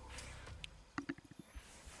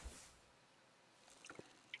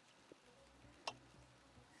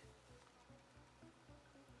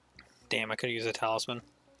 Damn, I could use a talisman.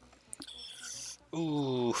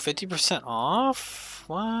 Ooh, 50% off?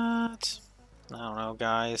 What? I don't know,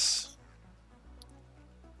 guys.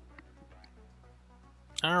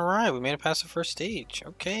 Alright, we made it past the first stage.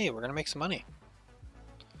 Okay, we're gonna make some money.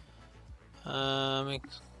 I'm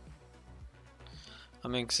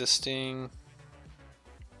existing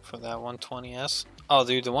for that 120S. Oh,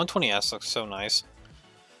 dude, the 120S looks so nice.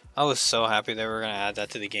 I was so happy they were gonna add that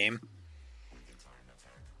to the game.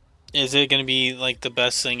 Is it gonna be like the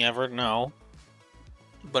best thing ever? No.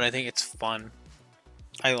 But I think it's fun.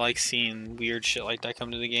 I like seeing weird shit like that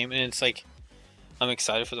come to the game, and it's like I'm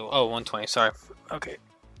excited for the 120. Sorry. Okay.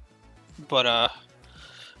 But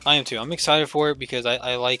I am too. I'm excited for it because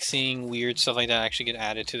I like seeing weird stuff like that actually get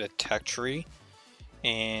added to the tech tree,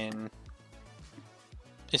 and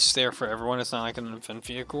it's there for everyone. It's not like an event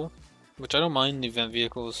vehicle, which I don't mind the event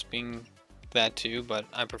vehicles being that too, but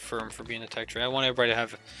I prefer them for being a tech tree. I want everybody to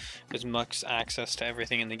have as much access to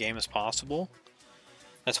everything in the game as possible.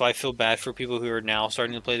 That's why I feel bad for people who are now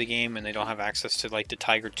starting to play the game and they don't have access to like the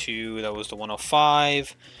Tiger 2, that was the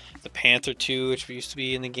 105, the Panther 2, which used to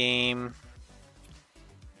be in the game,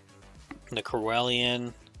 the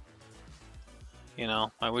Corellian. You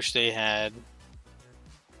know, I wish they had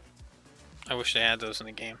those in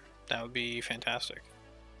the game. That would be fantastic.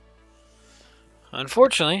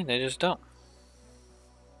 Unfortunately, they just don't.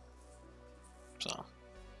 So,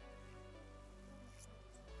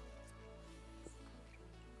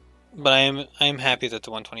 but I am happy that the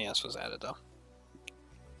 120S was added though.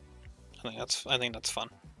 I think that's fun.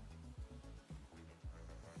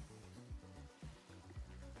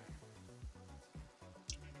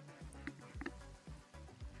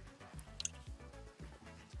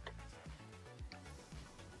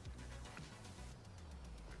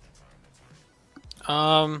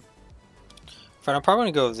 But I'm probably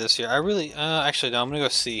gonna go with this here. I really, actually no, I'm gonna go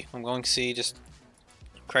C. I'm going C. Just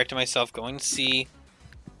correcting myself. Going C.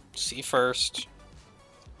 C first.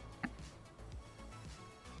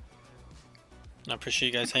 I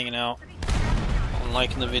appreciate you guys hanging out and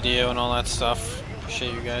liking the video and all that stuff.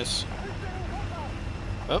 Appreciate you guys.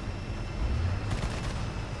 Oh.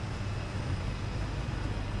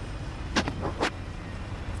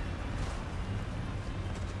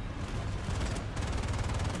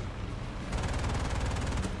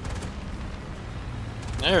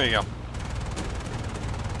 There we go.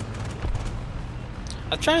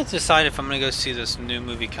 I'm trying to decide if I'm going to go see this new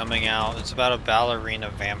movie coming out. It's about a ballerina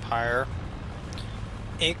vampire.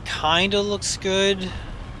 It kind of looks good.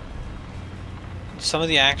 Some of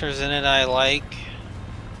the actors in it I like.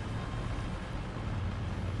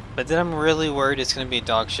 But then I'm really worried it's going to be a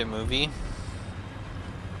dog shit movie.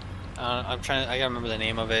 I gotta remember the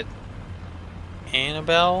name of it.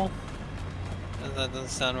 Annabelle? That doesn't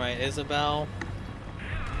sound right. Isabel?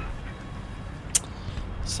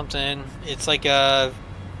 Something. It's like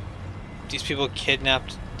these people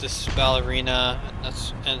kidnapped this ballerina,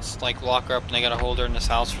 and it's like lock her up and they gotta hold her in this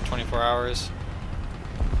house for 24 hours.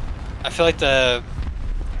 I feel like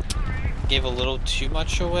gave a little too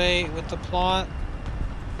much away with the plot,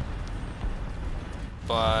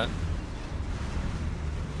 but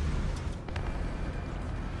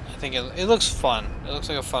I think it looks fun. It looks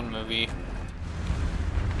like a fun movie.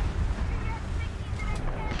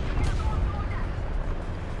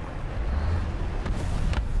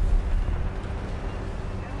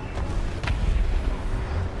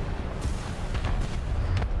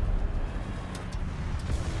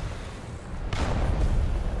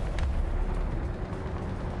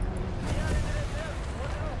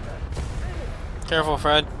 Careful,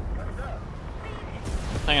 Fred.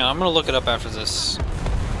 Hang on, I'm gonna look it up after this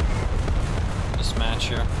match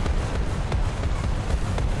here.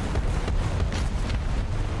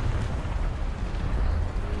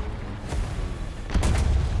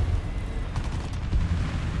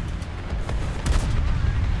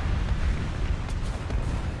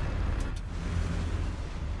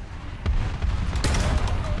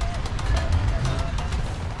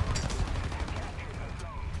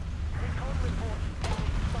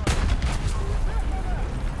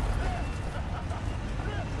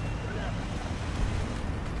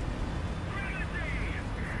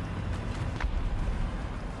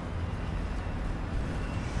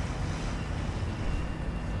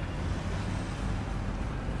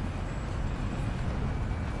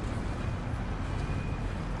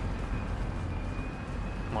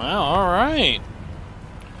 Wow, alright.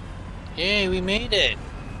 Yay, we made it.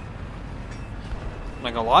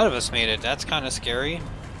 Like, a lot of us made it. That's kind of scary.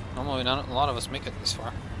 Normally, not a lot of us make it this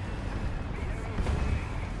far.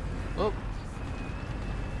 Whoop.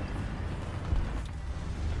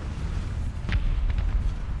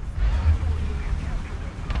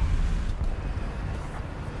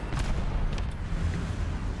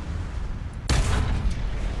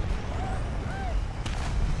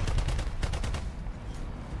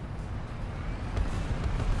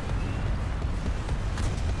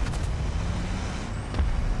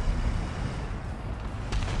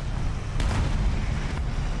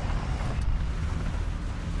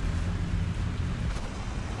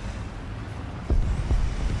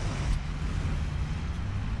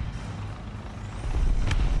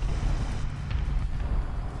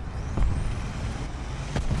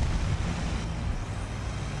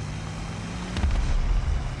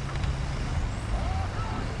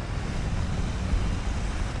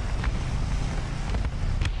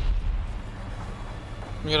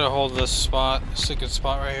 I'm gonna hold this spot. It's a good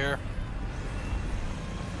spot right here.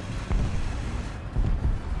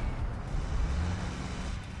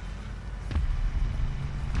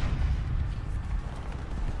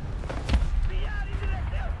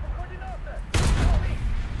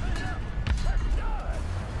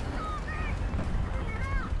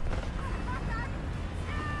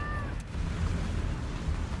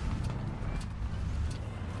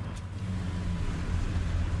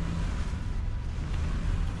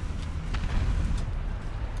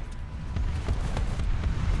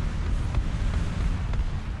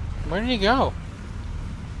 Where did he go?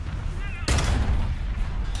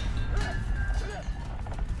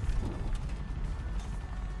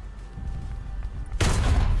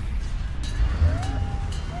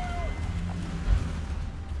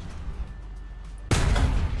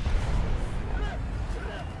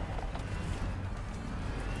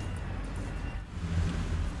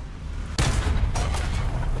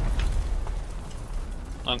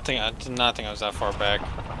 I did not think I was that far back.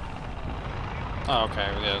 Oh, okay.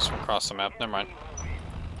 Yeah, it's from across the map. Never mind.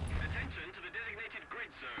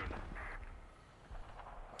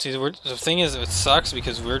 See, the thing is, it sucks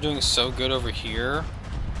because we're doing so good over here.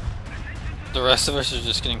 The rest of us are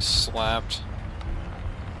just getting slapped.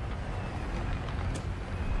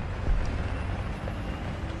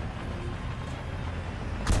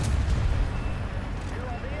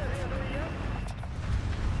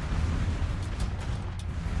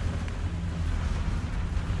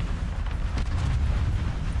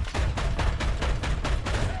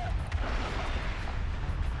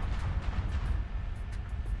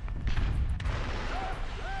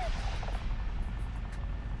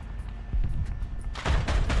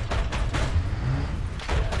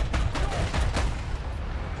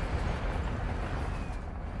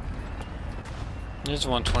 There's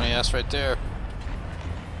 120S right there.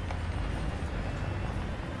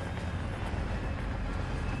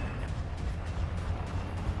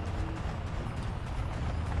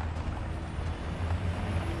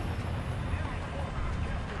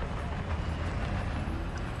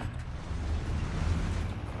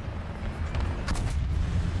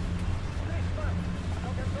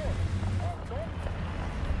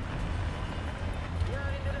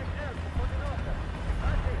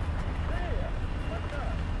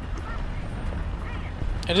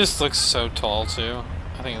 It just looks so tall too.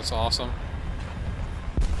 I think it's awesome.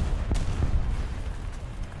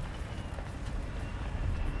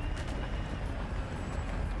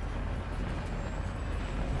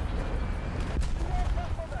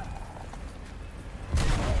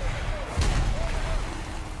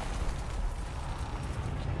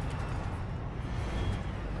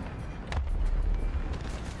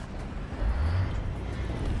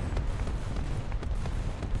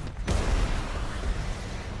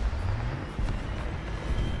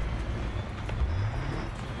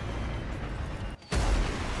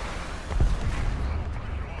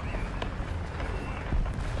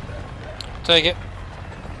 Take it.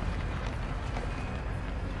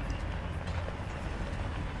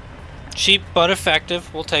 Cheap but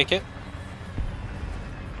effective. We'll take it.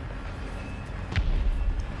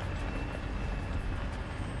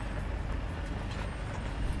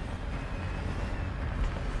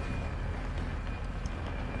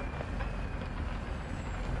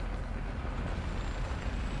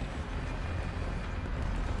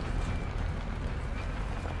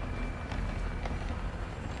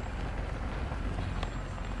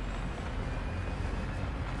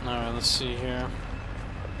 Alright, let's see here.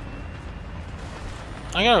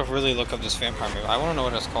 I gotta really look up this vampire movie. I wanna know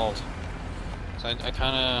what it's called. So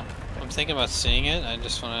I'm thinking about seeing it. I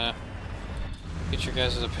just wanna get your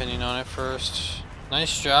guys' opinion on it first.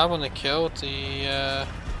 Nice job on the kill with the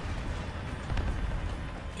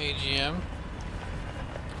AGM.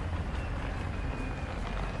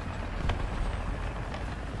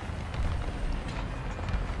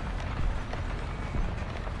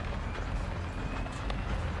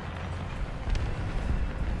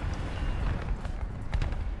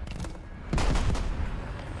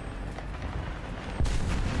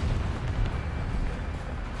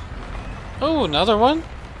 Oh, another one?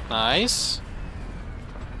 Nice.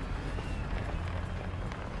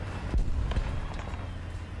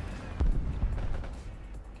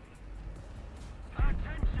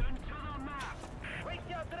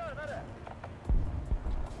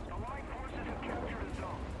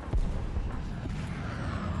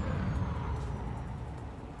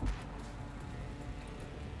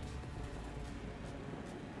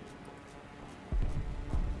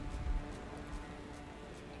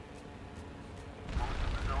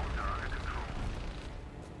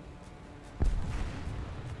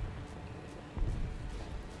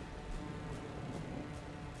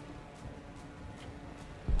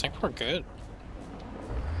 I think we're good.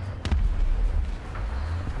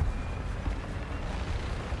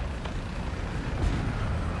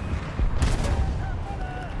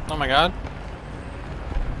 Oh my god.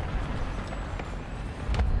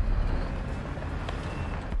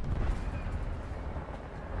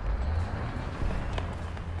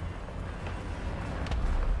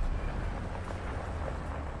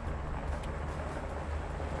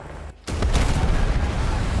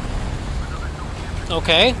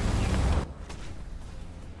 Okay.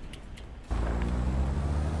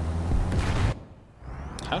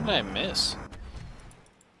 How did I miss?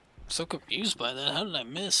 I'm so confused by that. How did I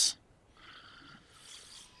miss?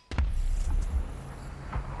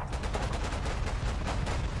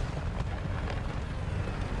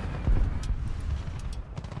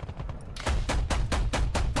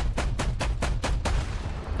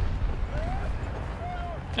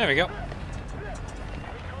 There we go.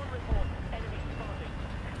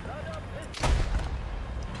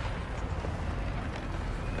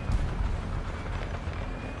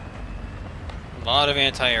 A lot of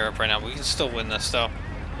anti-air up right now. We can still win this, though.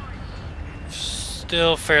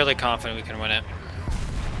 Still fairly confident we can win it.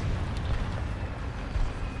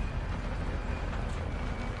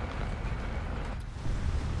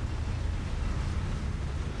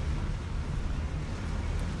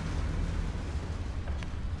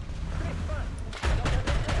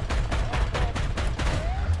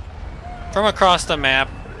 From across the map.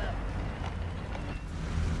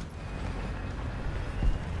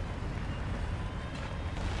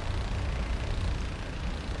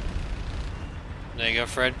 There you go,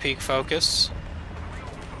 Fred. Peak focus.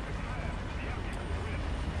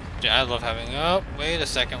 Yeah, I love having... Oh, wait a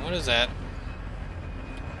second. What is that?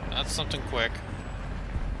 That's something quick.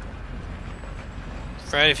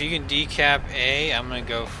 Fred, if you can decap A, I'm going to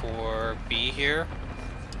go for B here.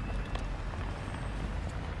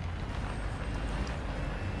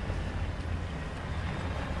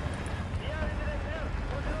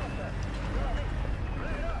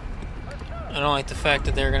 I don't like the fact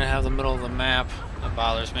that they're going to have the middle of the map. That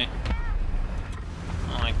bothers me.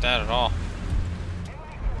 I don't like that at all.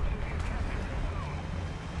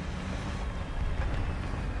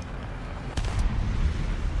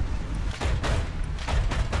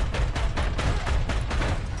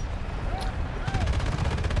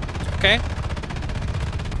 Okay.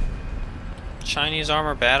 Chinese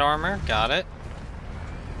armor, bad armor. Got it.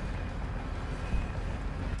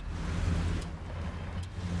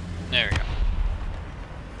 There we go.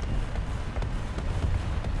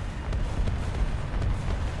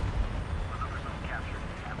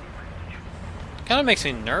 Kind of makes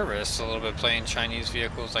me nervous a little bit playing Chinese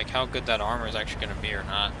vehicles, like how good that armor is actually going to be or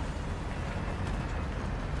not.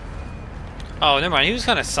 Oh, never mind. He was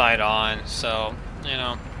kind of side on, so, you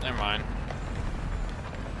know, never mind.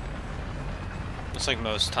 It's like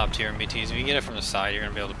most top tier MBTs. If you get it from the side, you're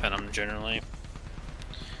going to be able to pin them generally.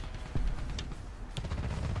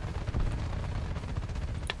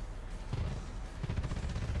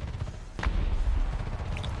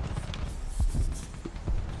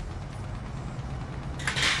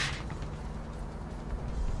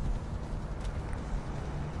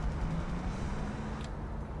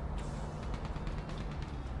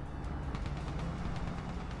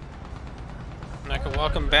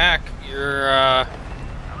 Welcome back. You're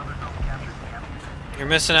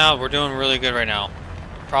missing out. We're doing really good right now.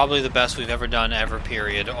 Probably the best we've ever done ever,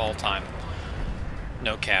 period, all time.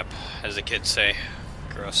 No cap, as the kids say.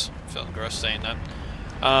 Gross. Felt gross saying that.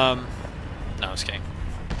 No, I was kidding.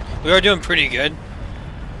 We are doing pretty good.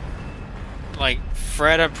 Like,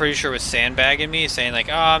 Fred, I'm pretty sure, was sandbagging me, saying like,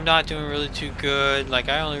 oh, I'm not doing really too good. Like,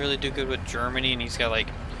 I only really do good with Germany, and he's got like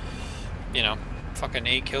you know, fucking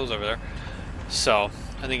 8 kills over there. So,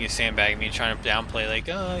 I think he's sandbagging me, trying to downplay, like,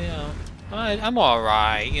 oh, you know, I'm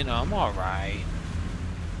alright, you know, I'm alright.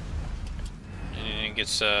 And he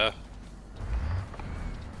gets, 8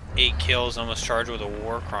 kills, almost charged with a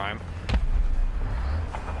war crime.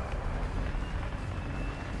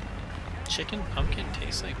 Chicken pumpkin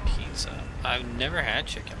tastes like pizza. I've never had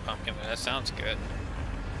chicken pumpkin, but that sounds good.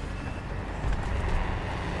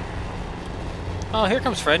 Oh, here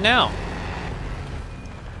comes Fred now.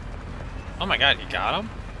 Oh my god, you got him?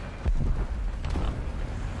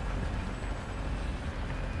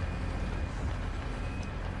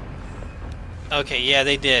 Okay, yeah,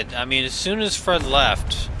 they did. I mean, as soon as Fred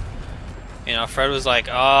left, you know, Fred was like,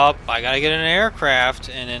 oh, I gotta get an aircraft.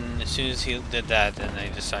 And then as soon as he did that, then they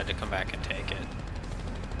decided to come back and take it.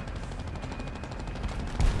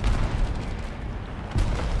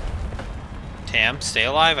 Tam, stay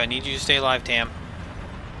alive. I need you to stay alive, Tam.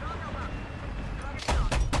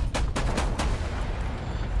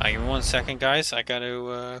 Give me 1 second, guys. I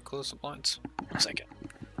gotta close the blinds. 1 second.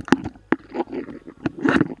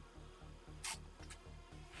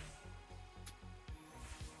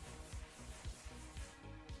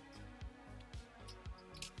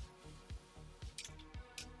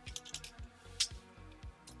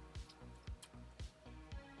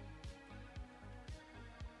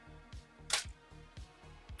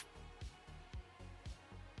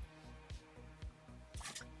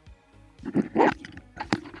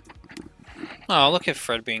 Oh, look at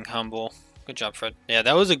Fred being humble. Good job, Fred. Yeah,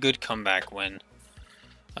 that was a good comeback win.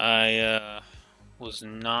 I was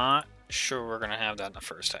not sure we're gonna have that in the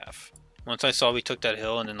first half. Once I saw we took that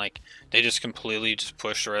hill and then like they just completely just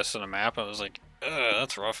pushed the rest of the map, I was like, ugh,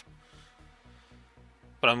 that's rough.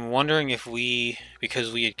 But I'm wondering if we,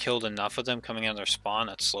 because we had killed enough of them coming out of their spawn,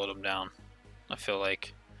 that slowed them down. I feel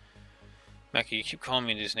like. Mackie, you keep calling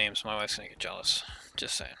me these names, my wife's gonna get jealous.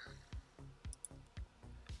 Just saying.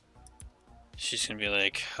 She's gonna be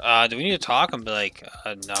like, do we need to talk? I'm be like,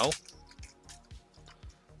 no.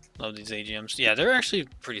 Love these AGMs. Yeah, they're actually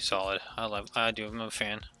pretty solid. I do. I'm a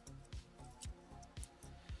fan.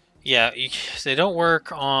 Yeah, they don't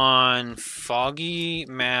work on foggy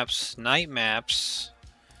maps, night maps.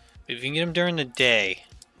 But if you can get them during the day,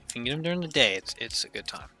 it's a good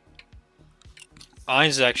time. Ainz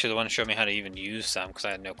is actually the one who showed me how to even use them because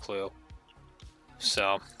I had no clue.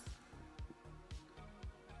 So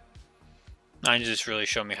Ainz just really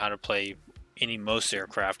showed me how to play most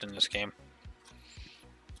aircraft in this game.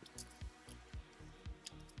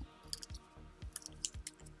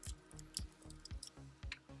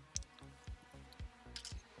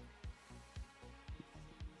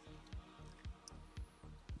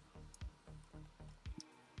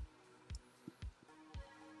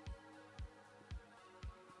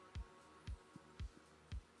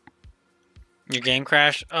 Your game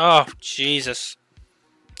crashed? Oh, Jesus.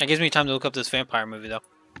 That gives me time to look up this vampire movie, though.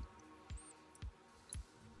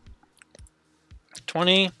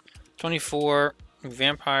 2024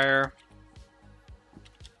 vampire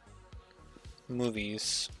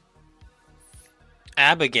movies.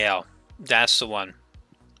 Abigail. That's the one.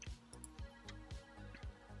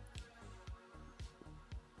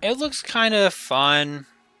 It looks kind of fun.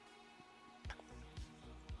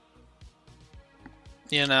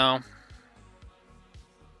 You know.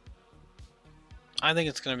 I think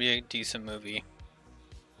it's going to be a decent movie.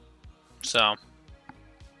 So.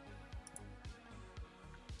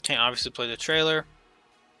 Can't obviously play the trailer.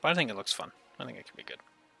 But I think it looks fun. I think it could be good.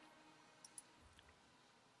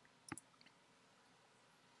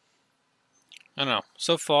 I don't know.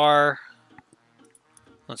 So far,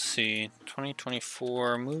 let's see.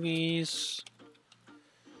 2024 movies.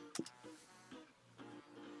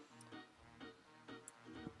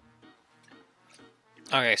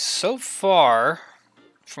 Okay, so far,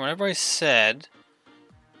 from what everybody said,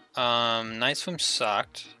 Night Swim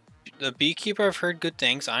sucked. The Beekeeper, I've heard good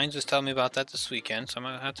things. Ainz was telling me about that this weekend, so I'm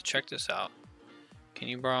gonna have to check this out. Can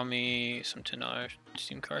you borrow me some $10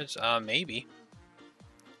 Steam cards? Maybe.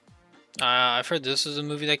 I've heard this is a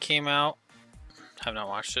movie that came out. Have not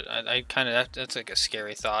watched it. I kind of that's like a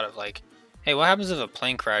scary thought of like, hey, what happens if a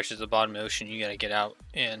plane crashes at the bottom of the ocean? You gotta get out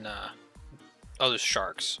and oh, there's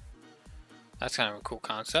sharks. That's kind of a cool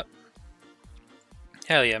concept.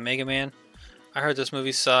 Hell yeah, Mega Man. I heard this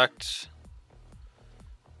movie sucked.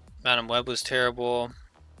 Madam Web was terrible.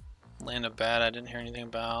 Land of Bad I didn't hear anything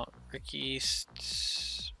about. Ricky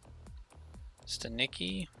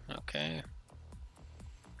Stanicki. Okay.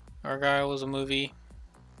 Argyle was a movie.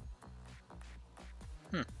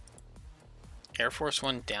 Air Force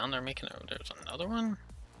One down. They're making it. There's another one.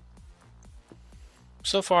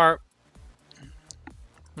 So far,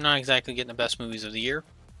 I'm not exactly getting the best movies of the year.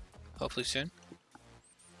 Hopefully soon.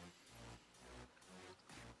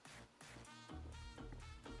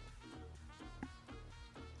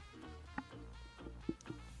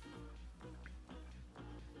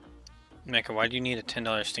 Mecca, why do you need a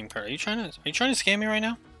 $10 Steam card? Are you trying to scam me right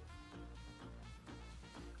now?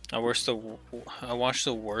 I watched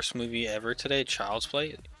the worst movie ever today, Child's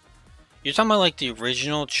Play. You're talking about like the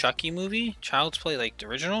original Chucky movie? Child's Play, like the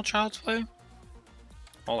original Child's Play?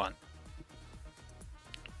 Hold on.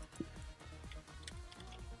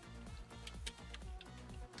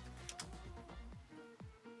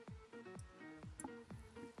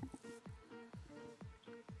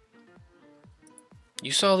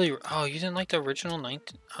 You saw the... Oh, you didn't like the original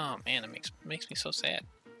 19... Oh, man, it makes me so sad.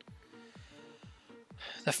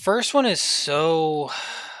 The first one is so...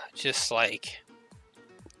 just like...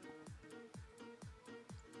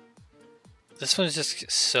 This one is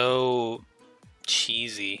just so...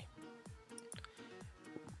 cheesy.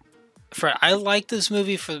 Fred, I like this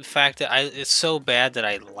movie for the fact that it's so bad that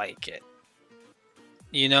I like it.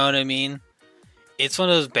 You know what I mean? It's one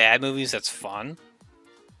of those bad movies that's fun.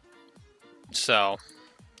 So,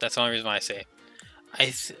 that's the only reason why I say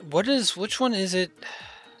it. Which one is it?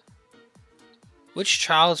 Which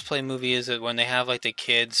Child's Play movie is it when they have like the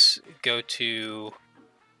kids go to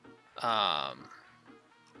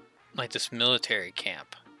like this military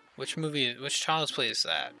camp? Which Child's Play is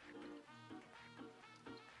that?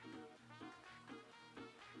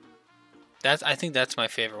 I think that's my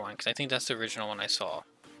favorite one because I think that's the original one I saw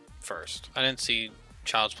first. I didn't see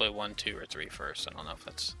Child's Play 1, 2, or 3 first. I don't know if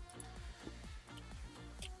that's...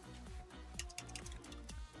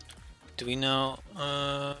 Do we know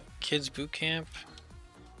Kids Boot Camp?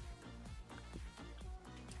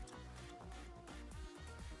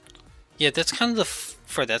 Yeah, that's kind of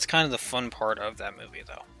the fun part of that movie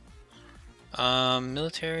though.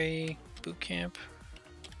 Military Boot Camp.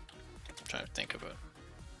 I'm trying to think of it.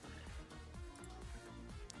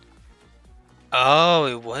 Oh,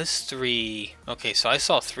 it was 3. Okay, so I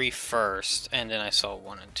saw 3 first, and then I saw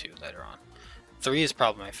 1 and 2 later on. 3 is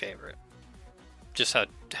probably my favorite. Just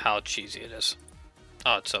how cheesy it is.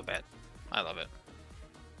 Oh, it's so bad. I love it.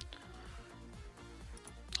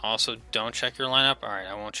 Also, don't check your lineup. Alright,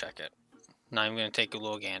 I won't check it. Not even going to take a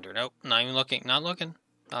little gander. Nope, not even looking. Not looking.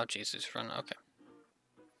 Oh, Jesus. Okay.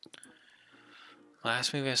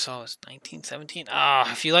 Last movie I saw was 1917.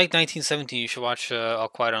 Ah, if you like 1917, you should watch All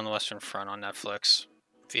Quiet on the Western Front on Netflix.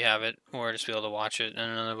 If you have it, or just be able to watch it in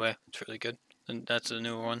another way. It's really good. And that's the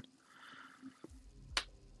newer one.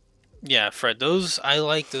 Yeah, Fred, I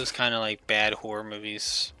like those kind of like bad horror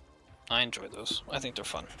movies. I enjoy those. I think they're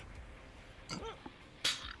fun.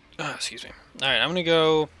 Excuse me. Alright, I'm gonna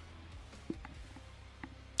go...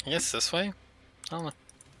 I guess this way? I don't know.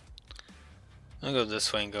 I'm gonna go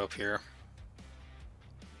this way and go up here.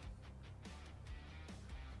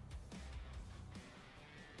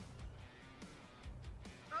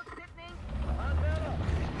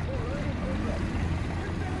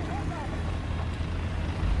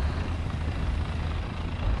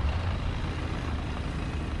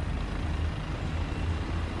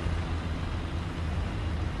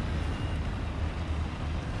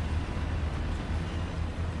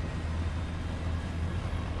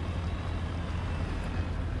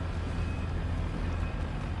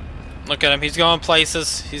 Look at him, he's going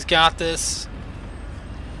places. He's got this.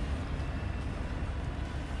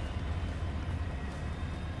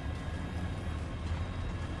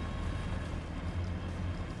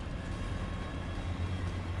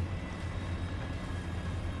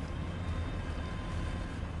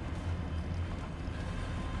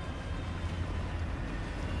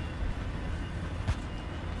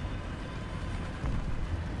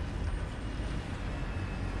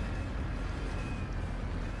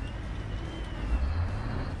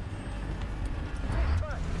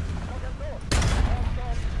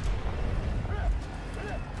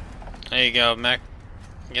 There you go, mech.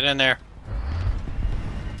 Get in there.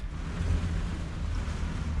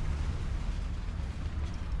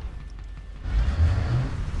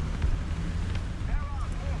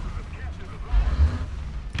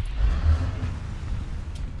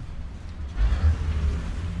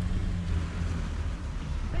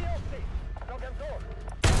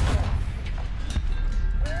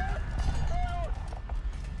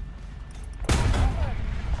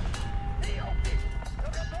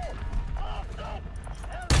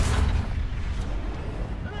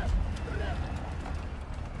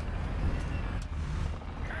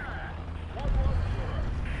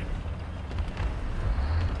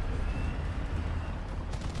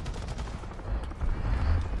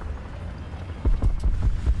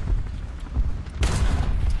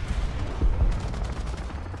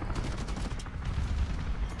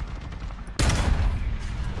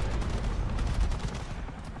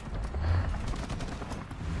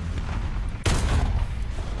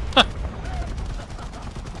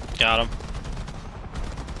 Got him.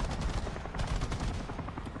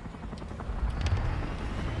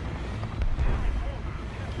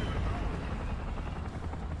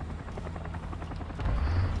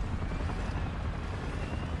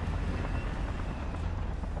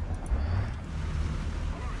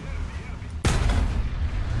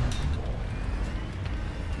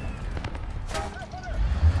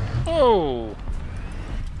 Oh!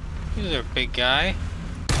 He's a big guy.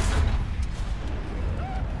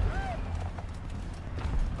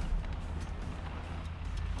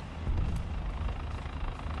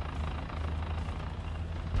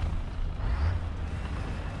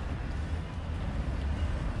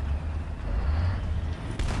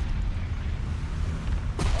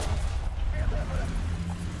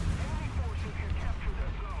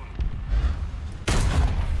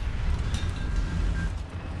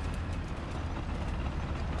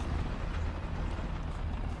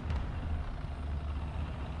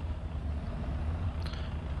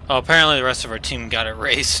 Oh, apparently the rest of our team got it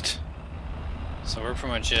raced. So we're pretty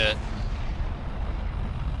much it.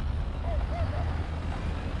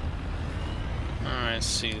 Alright,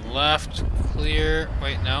 see, left, clear.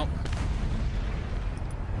 Wait, no.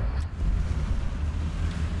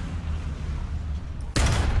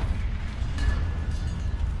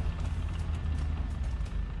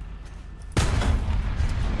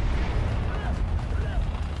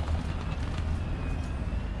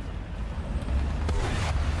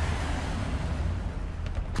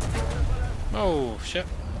 Oh, shit.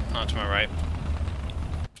 Oh, to my right.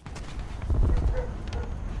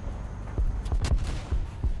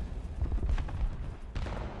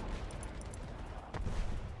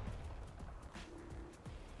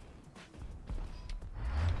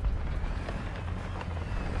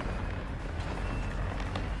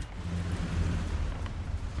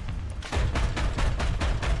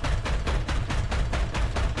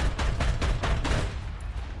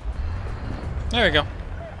 There we go.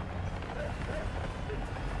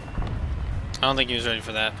 I don't think he was ready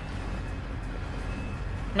for that.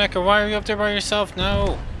 Mecha, why are you up there by yourself?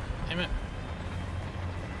 No! Damn it.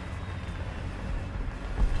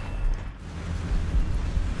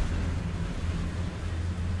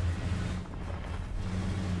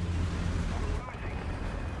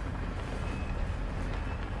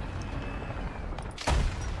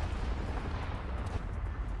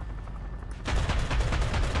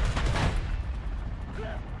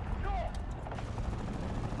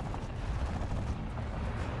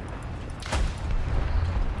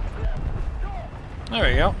 There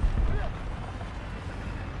we go.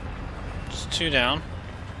 Just 2 down.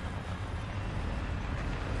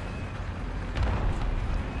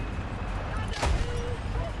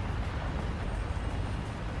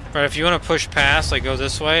 But if you want to push past, like go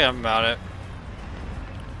this way, I'm about it.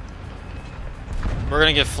 We're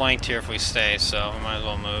gonna get flanked here if we stay, so we might as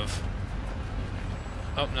well move.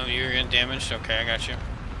 Oh, no, you're getting damaged? Okay, I got you.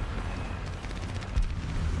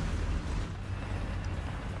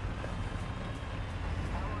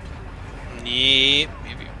 Yep,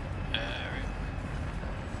 maybe.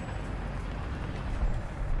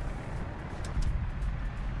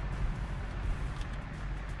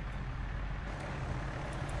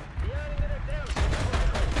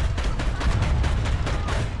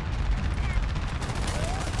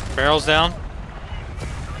 Barrels down.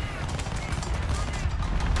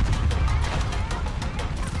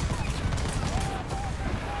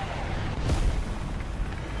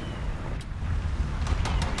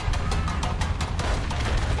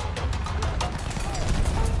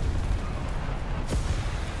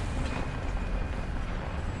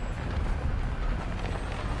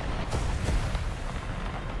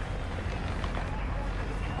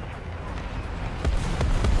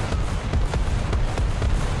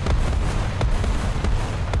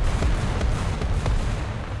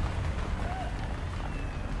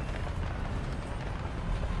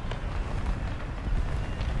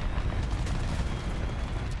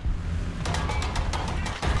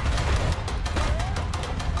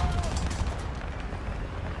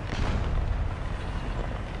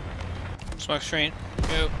 Smoke screen.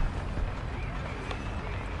 Go.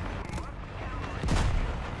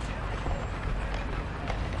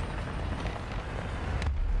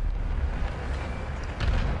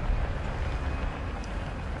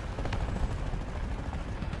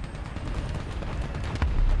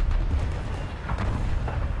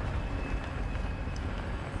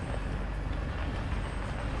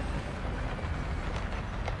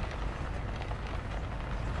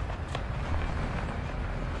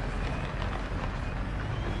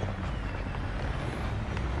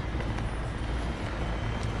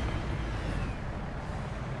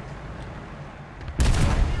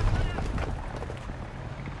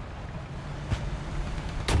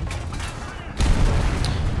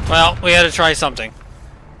 Well, we had to try something.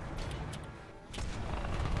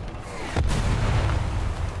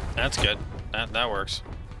 That's good. That works.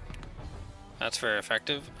 That's very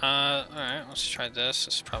effective. Alright, let's try this.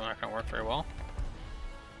 This is probably not going to work very well.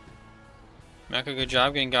 Mecha, good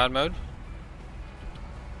job getting God mode.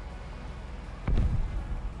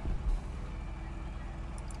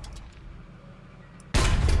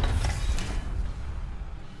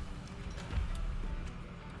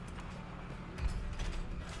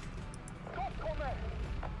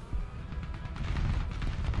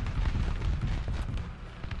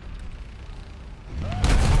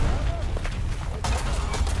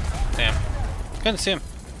 Damn. Couldn't see him.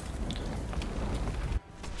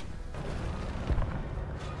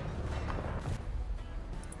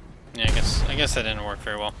 Yeah, I guess that didn't work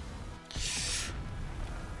very well.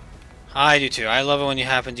 I do too. I love it when you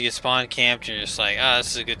happen to get spawn camped, you're just like, ah, this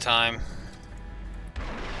is a good time.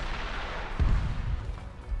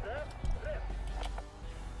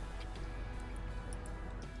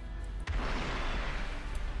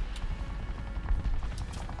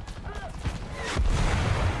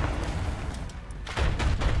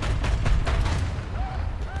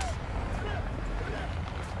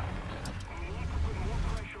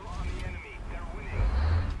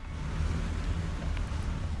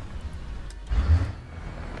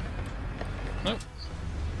 Nope.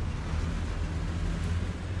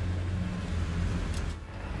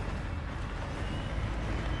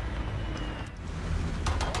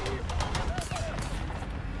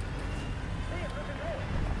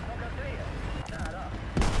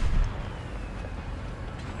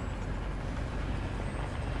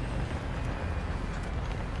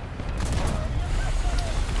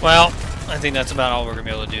 Well, I think that's about all we're gonna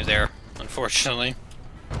be able to do there, unfortunately.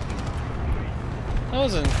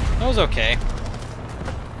 That was okay.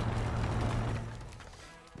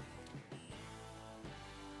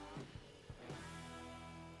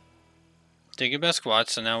 Did get best squad,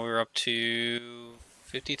 so now we're up to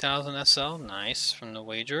 50,000 SL. Nice from the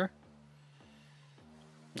wager.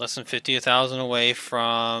 Less than 50,000 away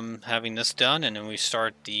from having this done, and then we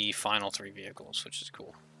start the final 3 vehicles, which is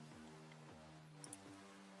cool.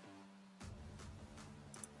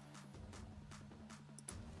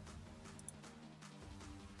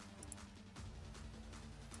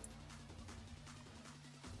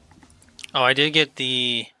 Oh, I did get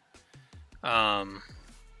the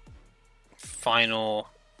final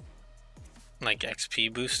like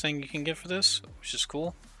XP boost thing you can get for this, which is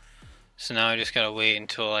cool. So now I just gotta wait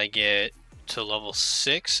until I get to level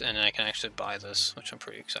 6 and then I can actually buy this, which I'm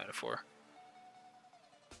pretty excited for.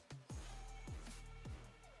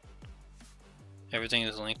 Everything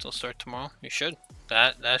is linked. Will start tomorrow. You should.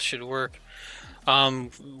 That should work.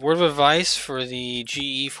 Word of advice for the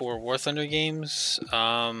GE for War Thunder games.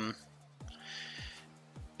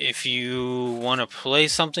 If you want to play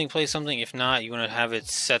something, play something. If not, you want to have it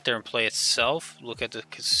set there and play itself. Look at the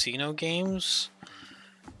casino games.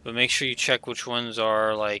 But make sure you check which ones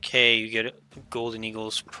are like, hey, you get golden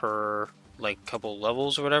eagles per like couple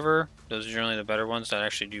levels or whatever. Those are generally the better ones that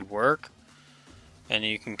actually do work. And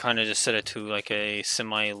you can kind of just set it to like a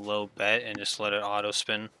semi-low bet and just let it auto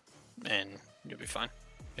spin and you'll be fine.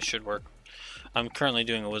 It should work. I'm currently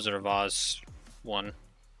doing a Wizard of Oz one.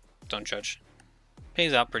 Don't judge.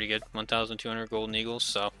 Pays out pretty good. 1,200 golden eagles,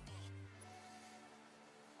 so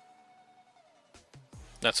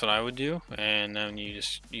that's what I would do, and then you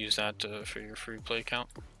just use that for your free play account.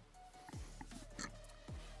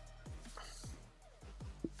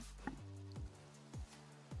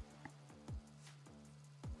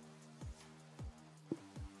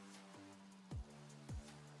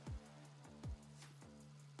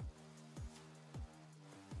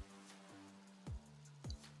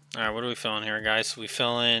 Alright, what are we filling here, guys? We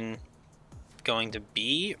fill in going to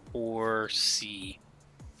B or C?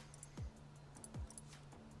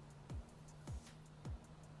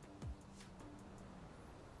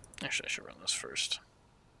 Actually, I should run this first.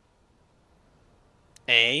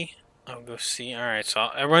 A. I'll go C. Alright, so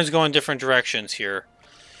everyone's going different directions here.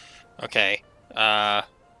 Okay. I'm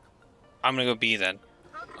gonna go B then.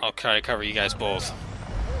 I'll try to cover you guys both.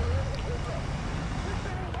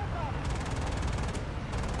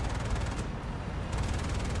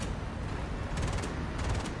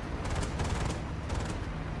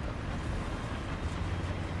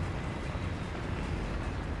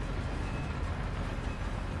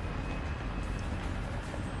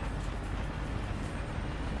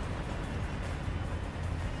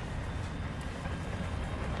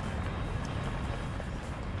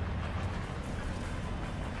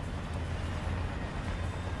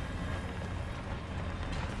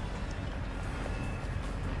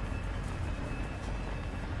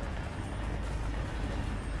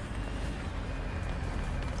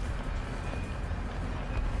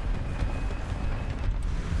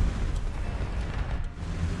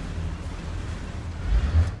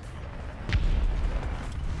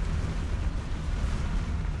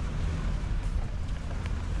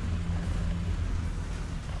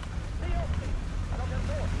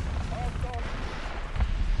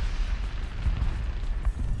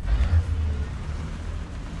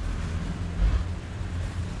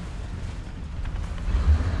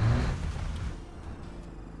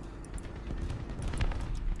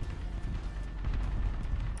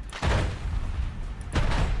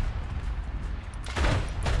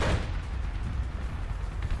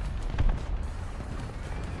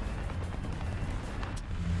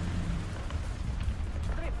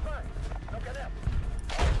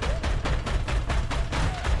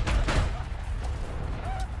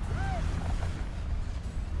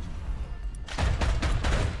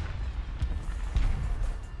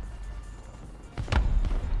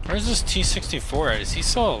 Where's this T-64 at? Is he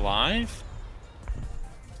still alive?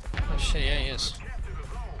 Oh shit, yeah he is.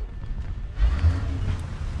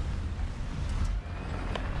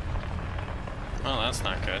 Well, that's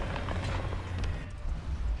not good.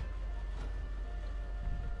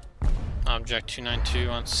 Object 292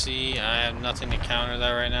 on C. I have nothing to counter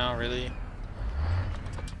that right now, really.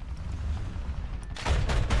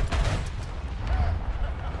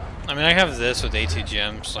 I mean, I have this with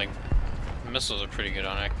ATGMs, like, missiles are pretty good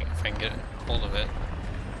on it, if I can get hold of it.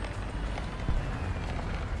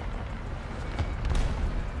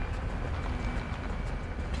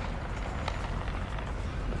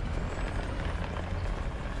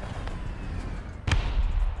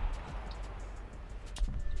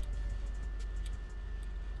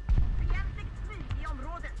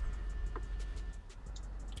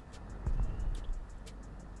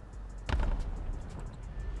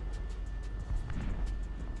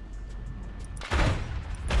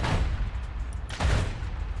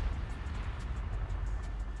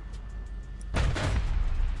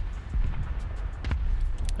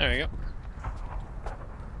 There we go.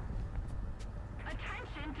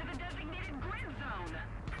 Attention to the designated grid zone.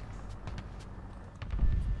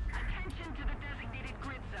 Attention to the designated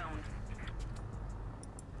grid zone.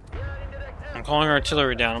 I'm calling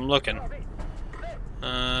artillery down. I'm looking.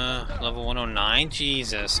 Level 109?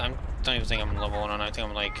 Jesus. I don't even think I'm level 109. I think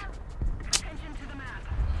I'm like... Attention to the map.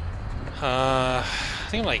 I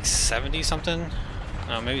think I'm like 70 something.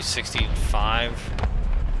 No, maybe 65.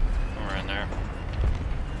 Somewhere in there.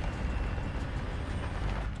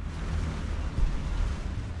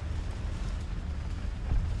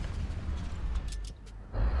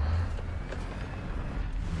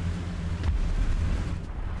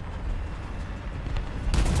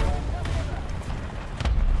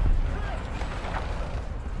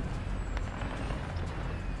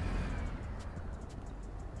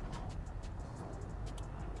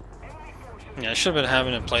 Yeah, I should have been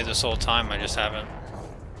having it play this whole time, I just haven't.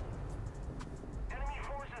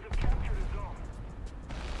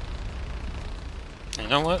 You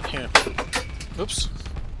know what? Here. Oops.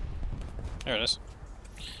 There it is.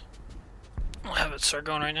 I'll have it start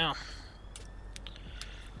going right now.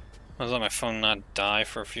 I'll let my phone not die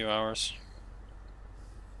for a few hours.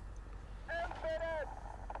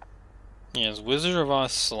 Yeah, it's Wizard of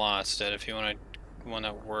Oz slots that if you want one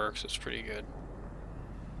that works, it's pretty good.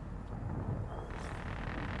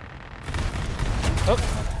 Oh.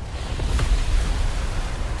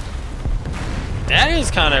 That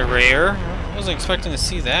is kind of rare. I wasn't expecting to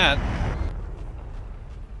see that.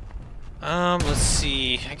 Let's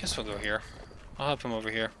see. I guess we'll go here. I'll help him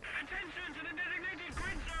over here. Attention to the designated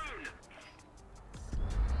grid zone.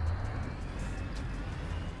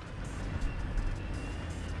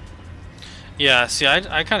 Yeah, see,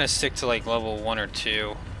 I kind of stick to like level 1 or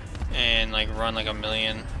 2 and like run like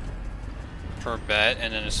 1,000,000 per bet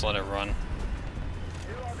and then just let it run.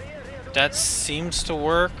 That seems to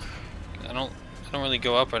work. I don't really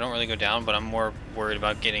go up, I don't really go down, but I'm more worried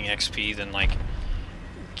about getting XP than like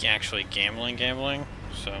actually gambling,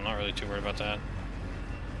 so I'm not really too worried about that.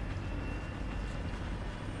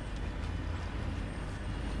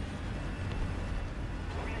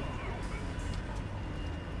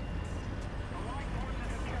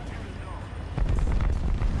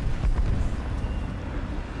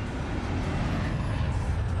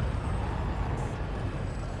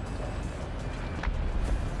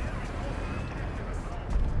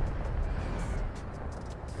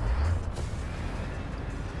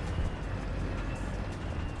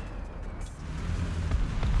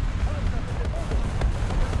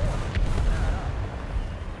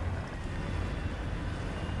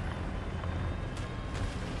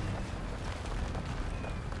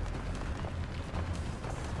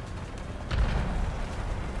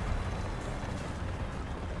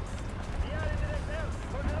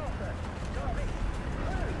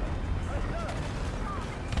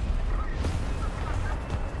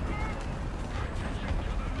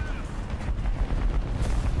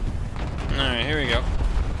 Alright, here we go.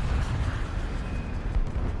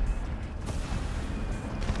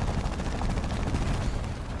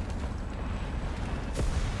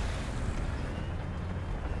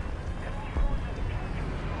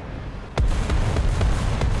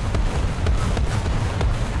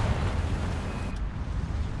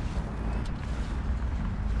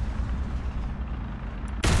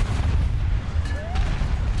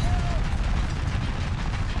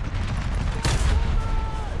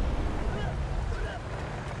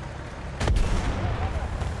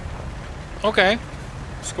 Okay.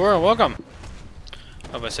 Squirrel, welcome.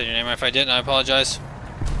 Hope I said your name. If I didn't, I apologize.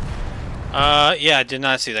 Yeah, I did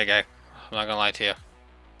not see that guy. I'm not gonna lie to you.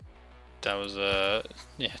 that was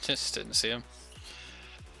yeah, just didn't see him.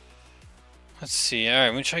 Let's see. All right,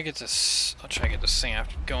 let me try to get this. I'll try to get this thing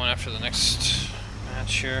going after the next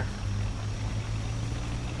match here.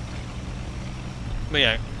 But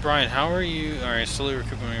yeah, Brian, how are you? All right, slowly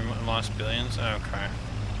recouping your lost billions. Okay.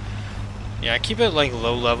 Yeah, I keep it like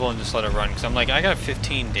low level and just let it run because I'm like I got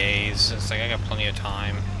 15 days. It's like I got plenty of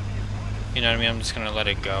time. You know what I mean? I'm just gonna let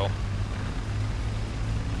it go.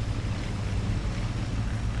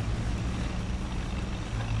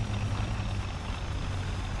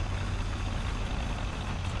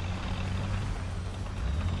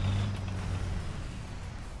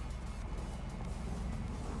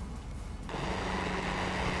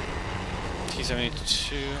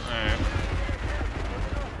 T-72, alright.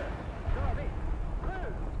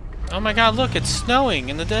 Oh my god, look, it's snowing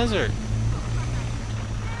in the desert.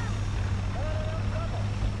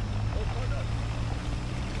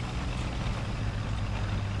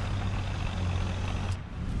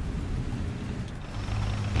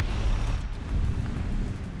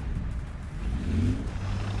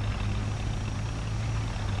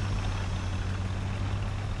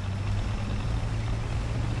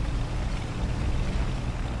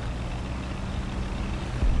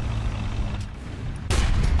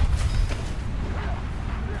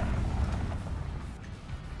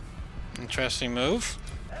 Interesting move.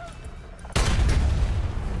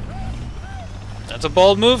 That's a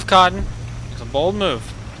bold move, Cotton. It's a bold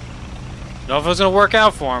move. Don't know if it was gonna work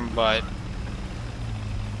out for him, but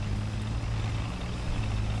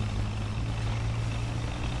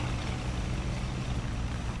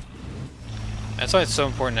that's why it's so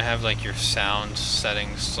important to have like your sound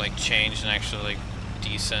settings like changed and actually like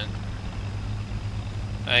decent.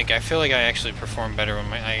 Like I feel like I actually perform better when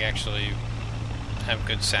I actually have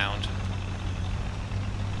good sound.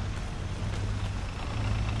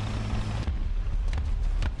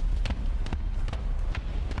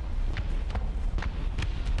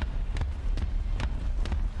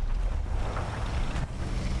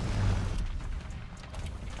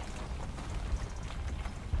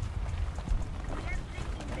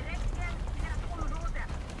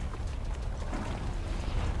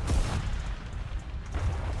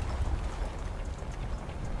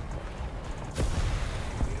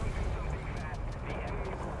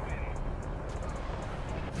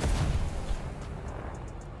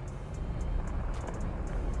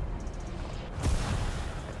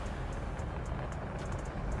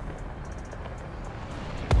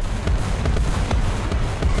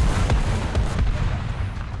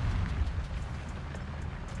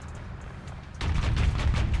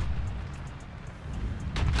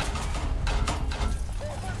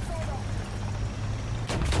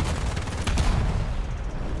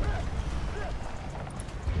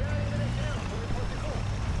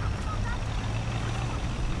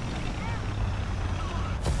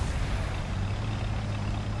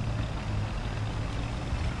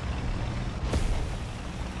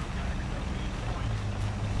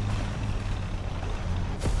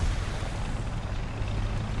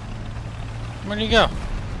 Where'd he go?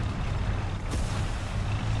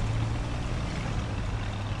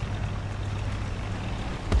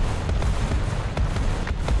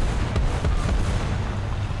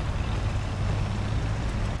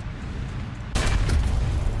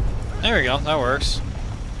 There we go, that works.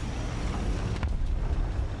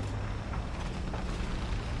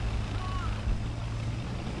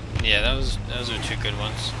 Yeah, those are two good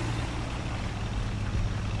ones.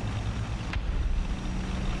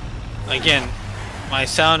 Again, my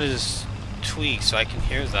sound is tweaked so I can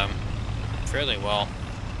hear them fairly well.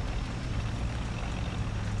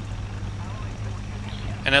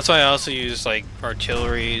 And that's why I also use like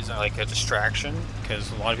artillery as like a distraction,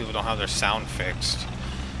 because a lot of people don't have their sound fixed.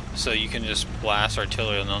 So you can just blast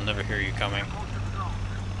artillery and they'll never hear you coming.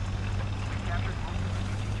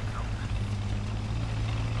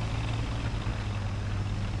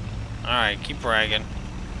 Alright, keep bragging.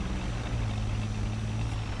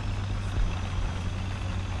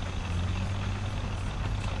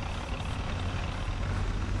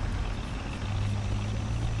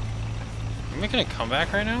 Are we making a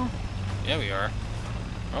comeback right now? Yeah, we are.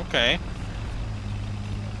 Okay.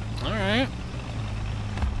 Alright.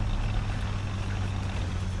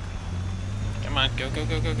 Come on, go, go,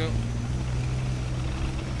 go, go, go.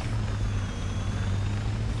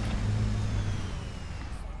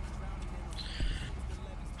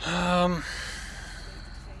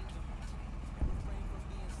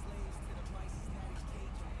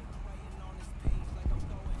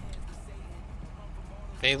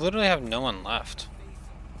 They literally have no one left.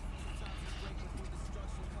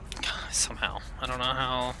 Somehow. I don't know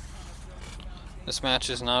how. This match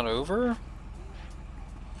is not over?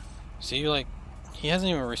 See, like, he hasn't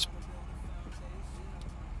even hasn't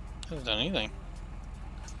done anything.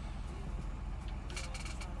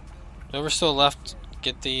 Whoever's still left,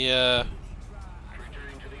 get the,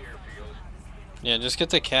 yeah, just get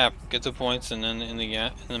the cap, get the points, and then in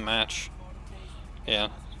the match. Yeah,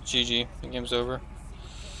 GG, the game's over.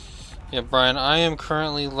 Yeah, Brian, I am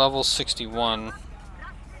currently level 61.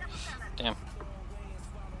 Damn.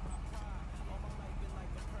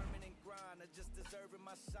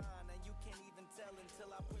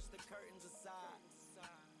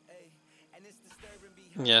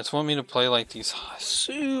 Yeah, it's want me to play like these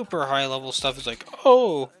super high level stuff. It's like,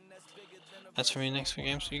 oh, that's for me next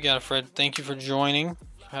game. So you got it, Fred. Thank you for joining.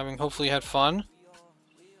 Hopefully you had fun.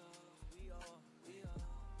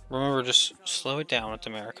 Remember, just slow it down with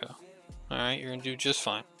America. Alright, you're gonna do just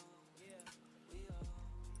fine.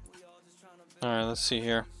 Alright, let's see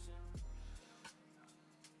here.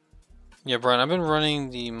 Yeah, Brian, I've been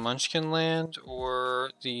running the Munchkin Land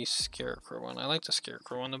or the Scarecrow one. I like the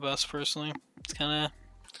Scarecrow one the best, personally. It's kind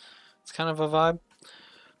of a vibe.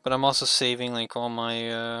 But I'm also saving like all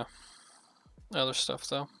my other stuff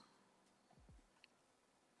though.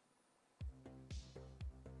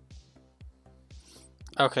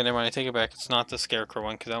 Okay, never mind. I take it back. It's not the Scarecrow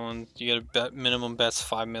one, because that one you get a bet minimum bets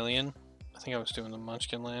 5 million. I think I was doing the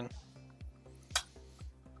Munchkin Land.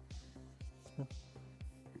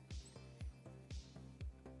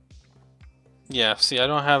 Yeah, see, I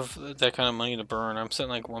don't have that kind of money to burn. I'm sitting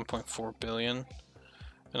like 1.4 billion,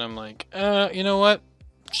 and I'm like, you know what?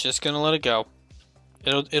 Just gonna let it go.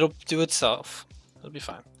 It'll do itself. It'll be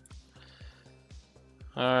fine.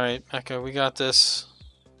 All right, Echo, we got this.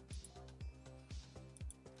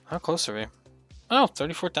 How close are we? Oh,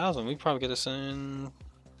 34,000. We probably get this in.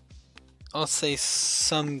 I'll say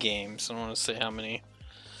some games. I don't want to say how many.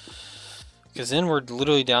 Because then we're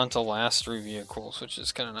literally down to last 3 vehicles, which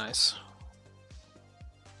is kind of nice.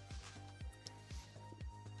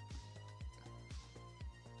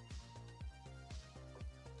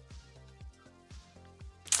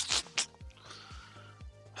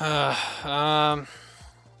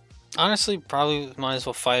 Honestly, probably might as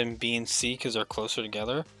well fight in B and C because they're closer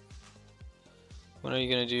together. When are you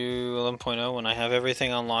going to do 11.0? When I have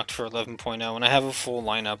everything unlocked for 11.0, when I have a full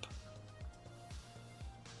lineup.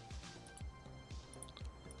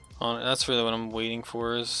 That's really what I'm waiting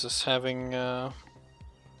for, is just having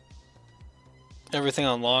everything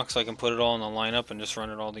unlocked so I can put it all in the lineup and just run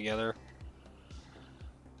it all together.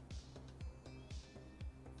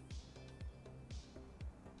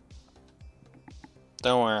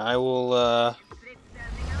 Don't worry, I will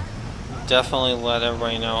definitely let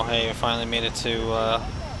everybody know, hey, I finally made it to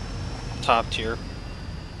top tier.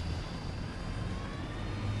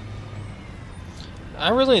 I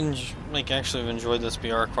really actually have enjoyed this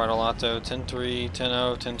BR quite a lot though. 10.3,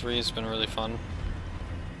 10.0, 10.3 has been really fun.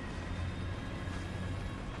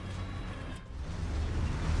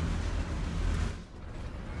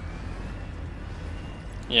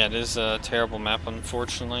 Yeah, it is a terrible map,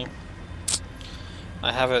 unfortunately.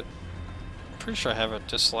 I have it, I'm pretty sure I have it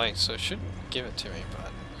disliked, so it shouldn't give it to me,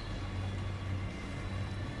 but...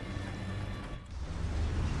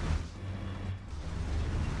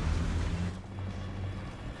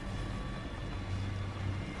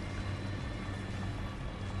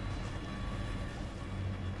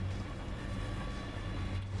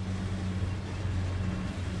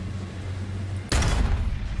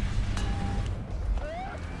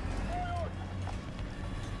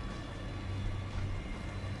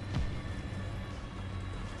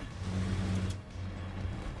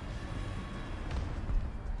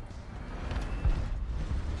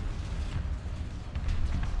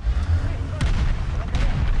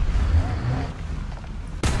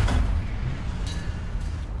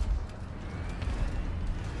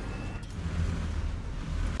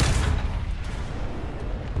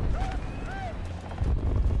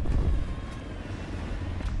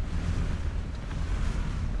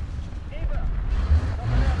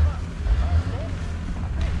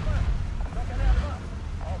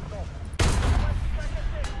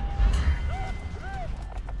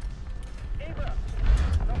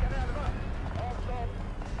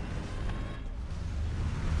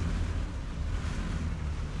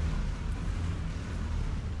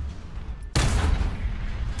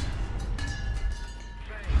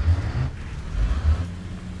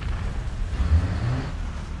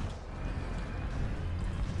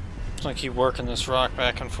 So I keep working this rock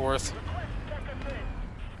back and forth.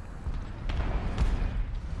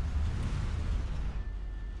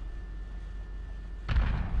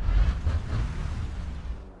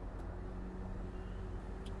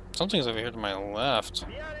 Something's over here to my left.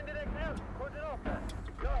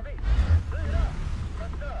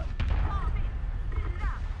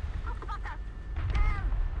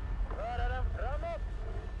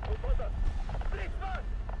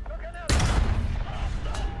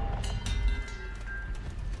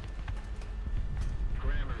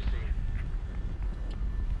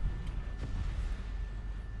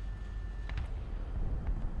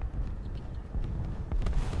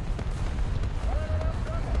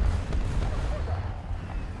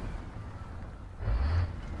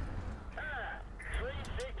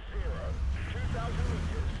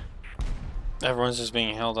 Everyone's just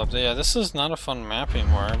being held up. Yeah, this is not a fun map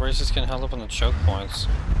anymore. Everybody's just getting held up on the choke points.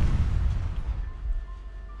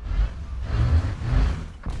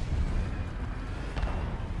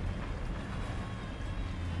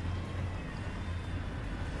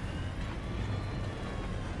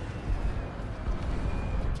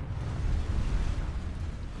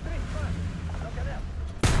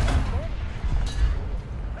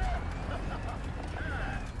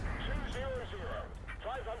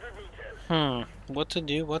 What to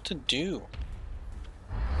do, what to do?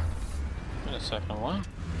 Wait a second, what?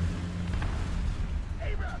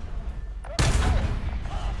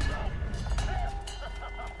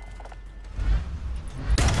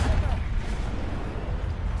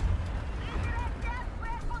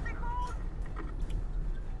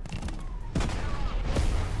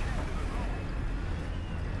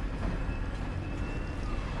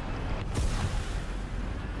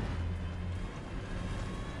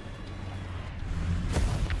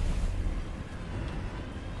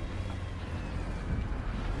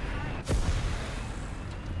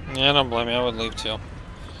 Yeah, don't blame me, I would leave too.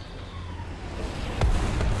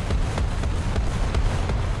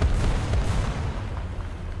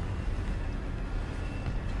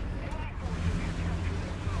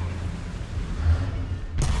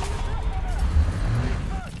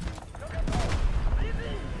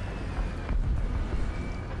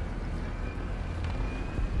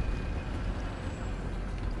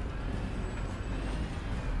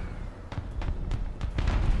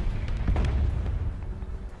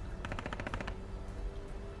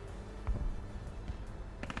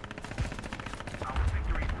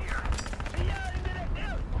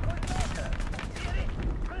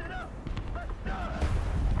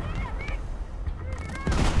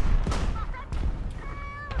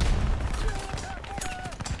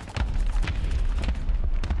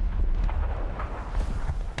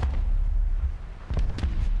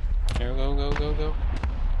 Go.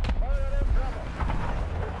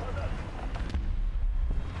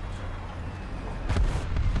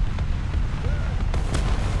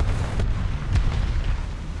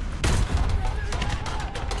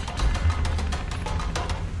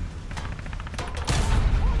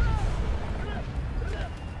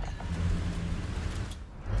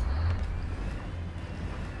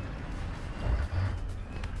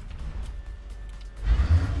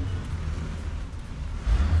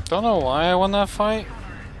 Don't know why I won that fight,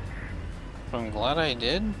 but I'm glad I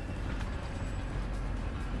did.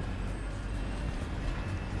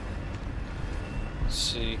 Let's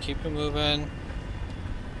see, keep it moving.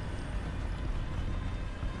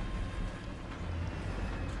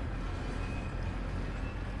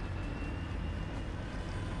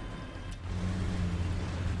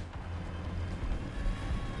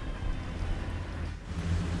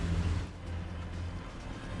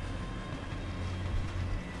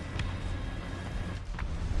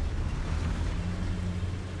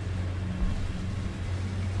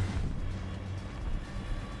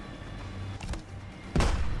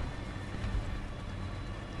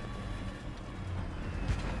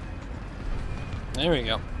 There we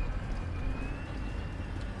go.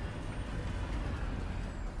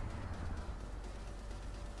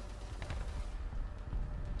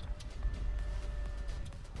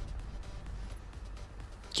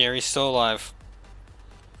 Gary's still alive.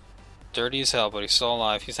 Dirty as hell, but he's still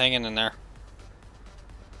alive. He's hanging in there.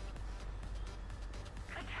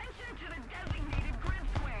 Attention to the designated grid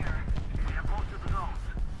square. Get close to the zones.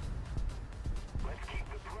 Let's keep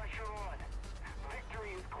the pressure on.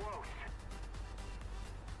 Victory is close.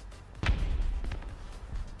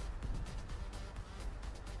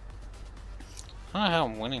 I don't know how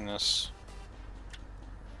I'm winning this.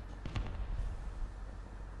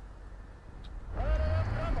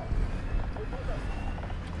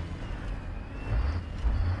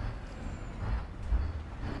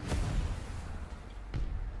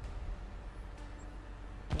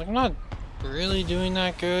 Like, I'm not really doing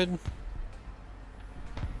that good.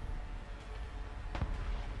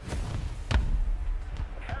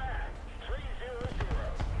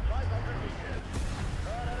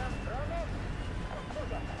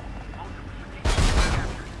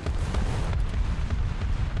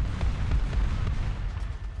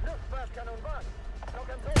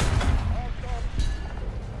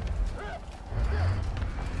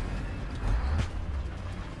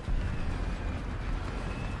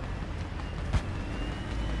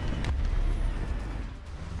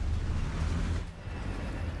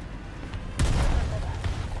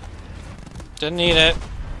 Didn't need it.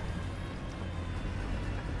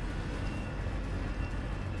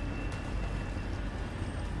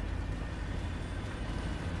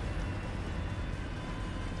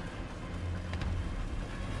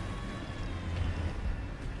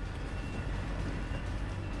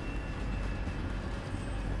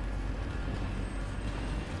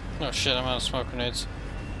 Oh shit, I'm out of smoke grenades.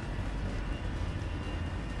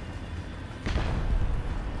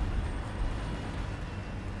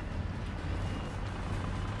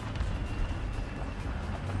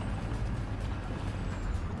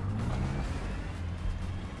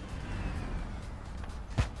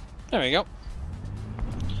 There we go.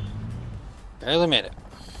 Barely made it.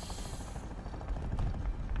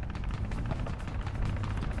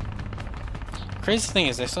 Crazy thing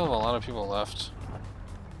is they still have a lot of people left.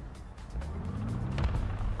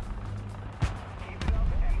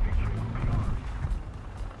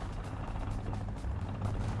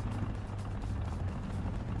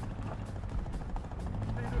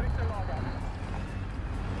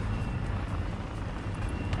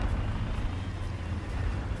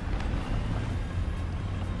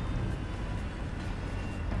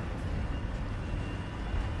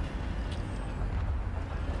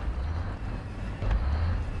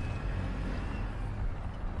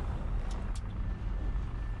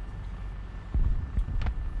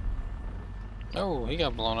 Oh, he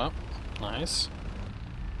got blown up. Nice.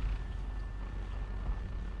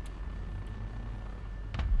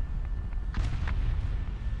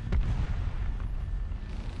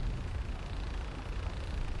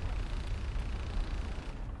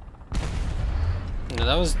 Yeah,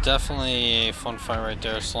 that was definitely a fun fight right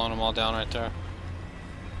there, slowing them all down right there.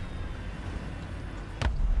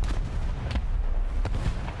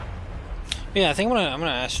 Yeah, I think I'm gonna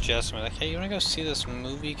ask Jess, like, hey, you wanna go see this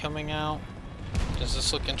movie coming out? Does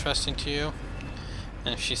this look interesting to you?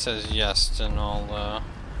 And if she says yes, then I'll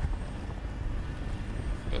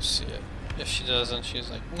go see it. If she doesn't,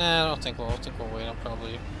 she's like, nah, I don't think we'll wait.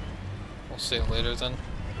 We'll see it later then.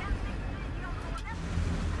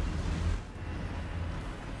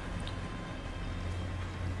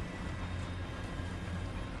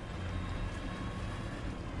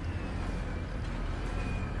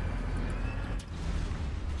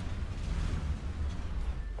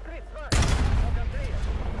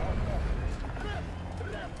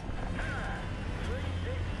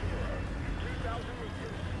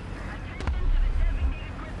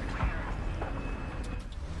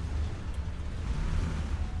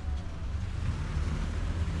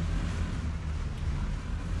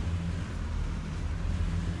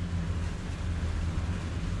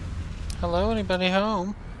 Hello, anybody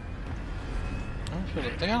home?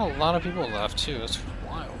 They got a lot of people left too. That's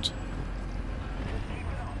wild.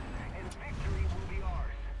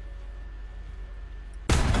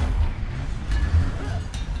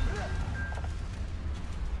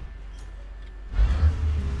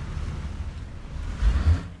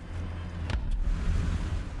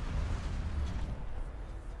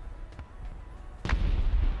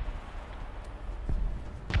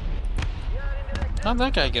 How'd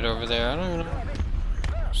that guy get over there? I don't even know.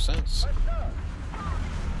 No sense.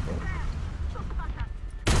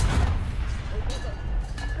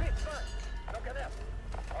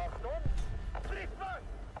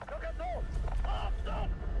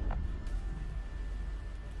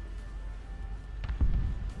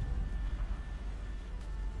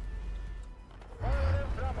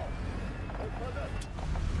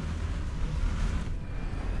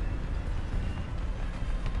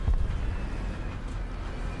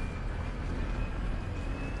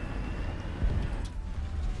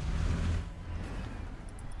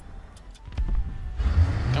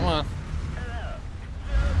 Come on.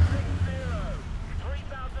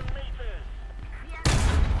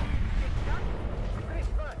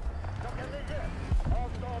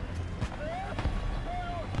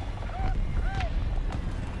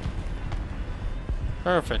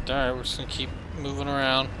 Perfect. Alright, we're just gonna keep moving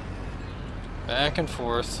around. Back and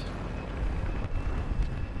forth.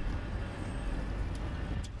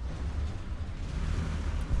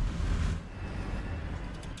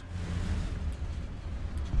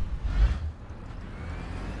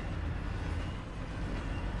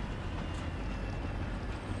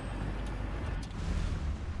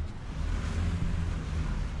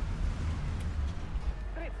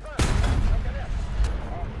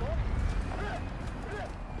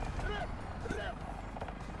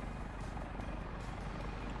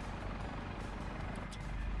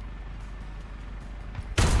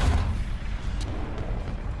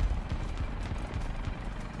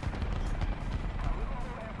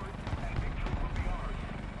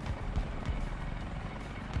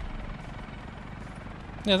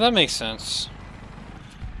 Yeah, that makes sense.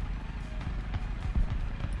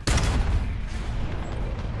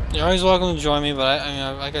 You're always welcome to join me, but I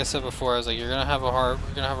mean, like I said before, I was like, you're gonna have a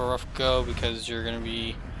rough go because you're gonna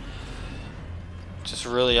be just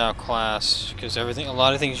really outclassed. Because a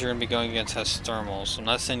lot of things you're gonna be going against has thermals. I'm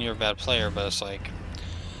not saying you're a bad player, but it's like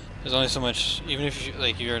there's only so much. Even if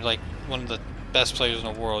you're like one of the best players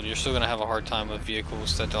in the world, you're still gonna have a hard time with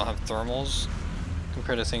vehicles that don't have thermals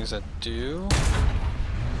compared to things that do.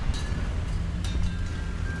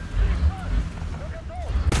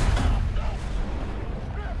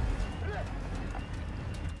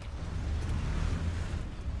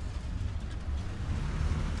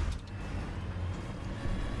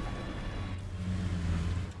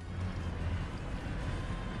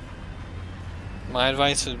 My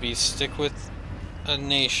advice would be stick with a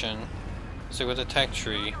nation, stick with a tech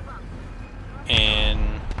tree,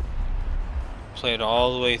 and play it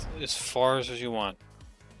all the way as far as you want.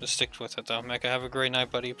 Just stick with it though. Mecca, have a great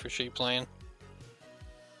night, buddy. Appreciate you playing.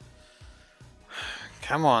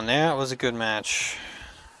 Come on, that was a good match.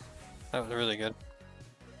 That was really good.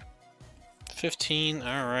 15,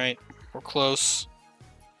 alright. We're close.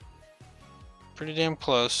 Pretty damn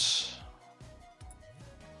close.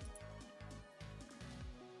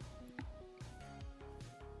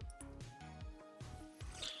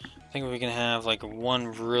 I think we can have like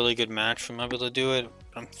one really good match. I'm able to do it.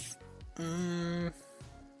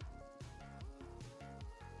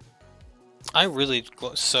 I'm really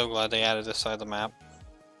so glad they added this side of the map.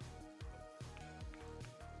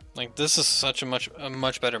 Like, this is such a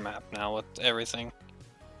much better map now with everything.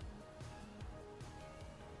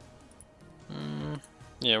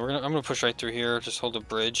 Yeah, I'm gonna push right through here. Just hold a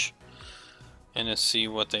bridge and just see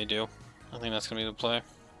what they do. I think that's gonna be the play.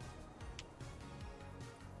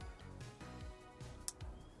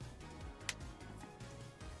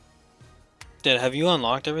 Have you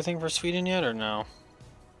unlocked everything for Sweden yet, or no?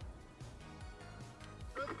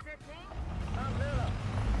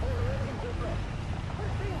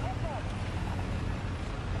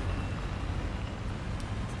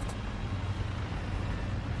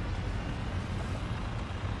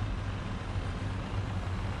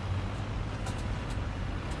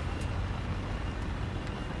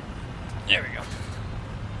 There we go.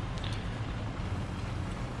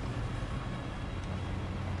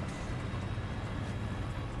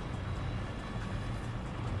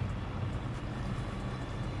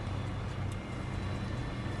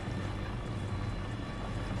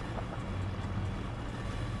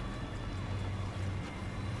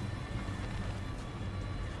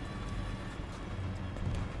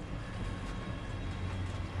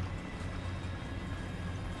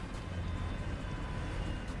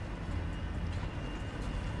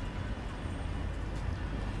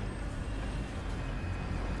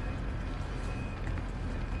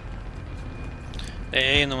 The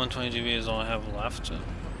A and the 120GB is all I have left.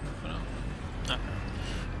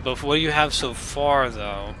 But what you have so far,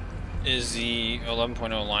 though, is the 11.0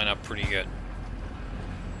 lineup pretty good.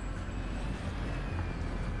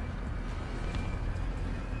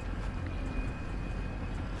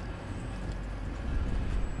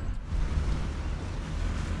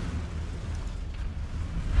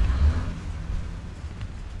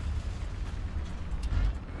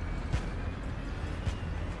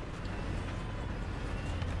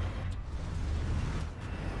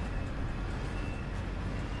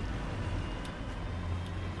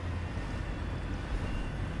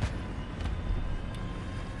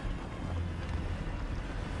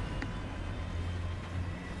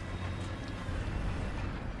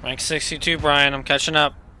 Rank 62, Brian. I'm catching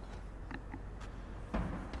up.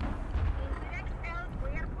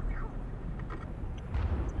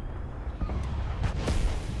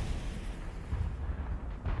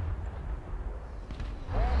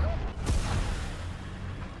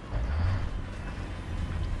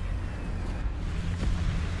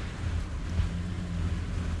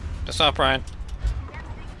 What's up, Brian?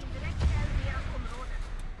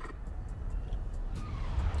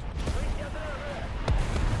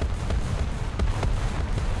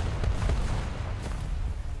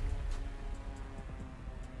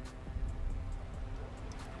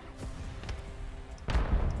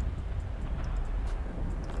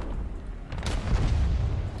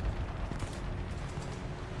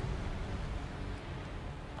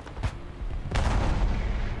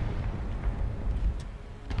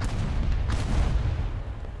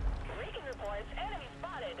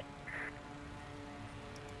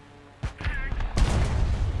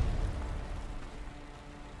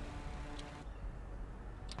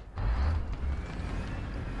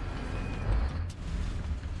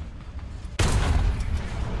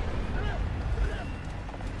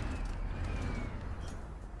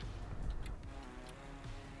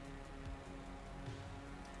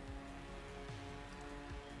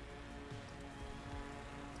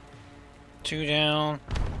 Two down.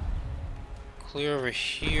 Clear over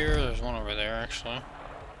here. There's one over there, actually.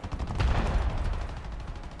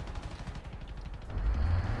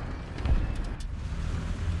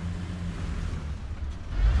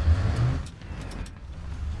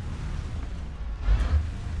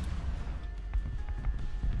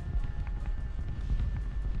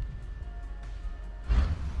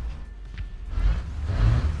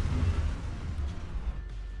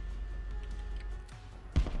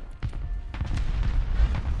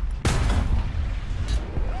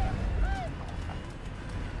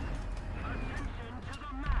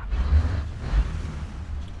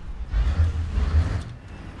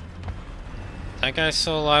 That guy's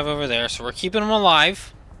still alive over there, so we're keeping him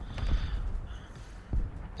alive.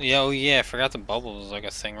 Yeah, oh yeah, I forgot the bubble is like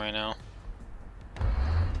a thing right now.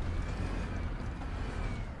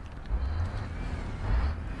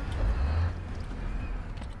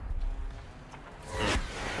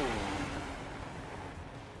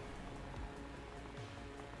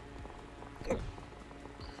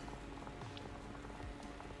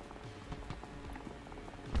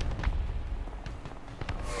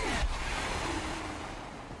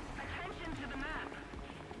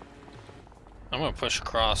 I'm gonna push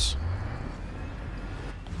across.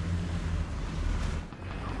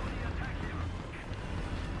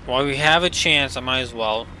 While we have a chance, I might as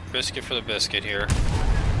well risk it for the biscuit here.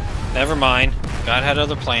 Never mind. God had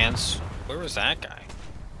other plans. Where was that guy?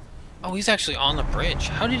 Oh, he's actually on the bridge.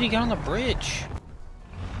 How did he get on the bridge?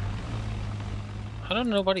 How did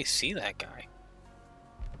nobody see that guy?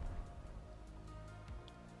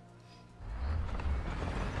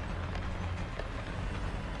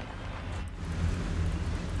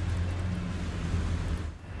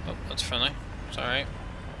 Oh, that's friendly. It's alright.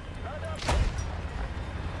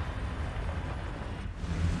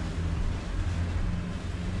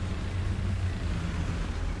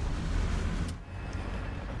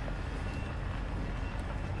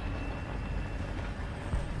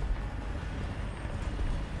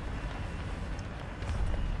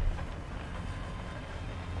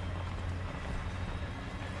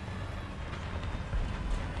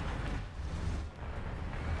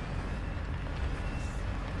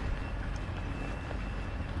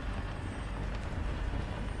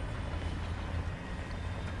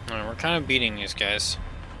 Alright, we're kind of beating these guys,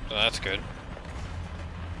 so that's good.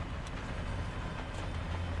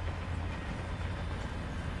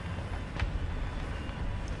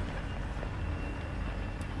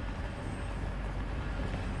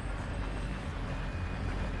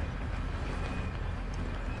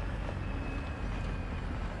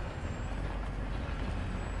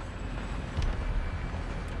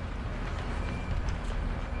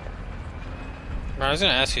 I was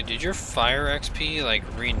gonna ask you, did your fire XP like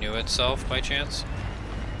renew itself by chance?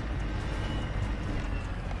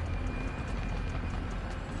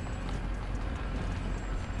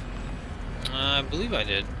 I believe I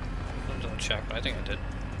did. I'll double check, but I think I did.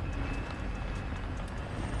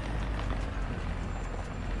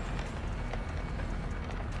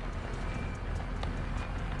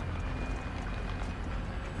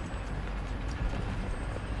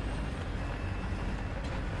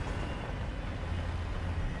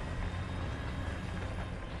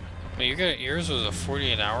 But you got yours was a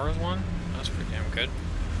 48 hours one? That's pretty damn good.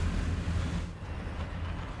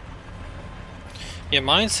 Yeah,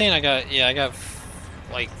 mine's saying I got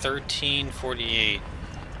like 13:48.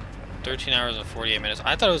 13 hours and 48 minutes.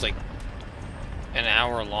 I thought it was like an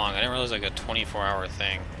hour long. I didn't realize it was like a 24-hour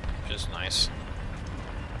thing, which is nice.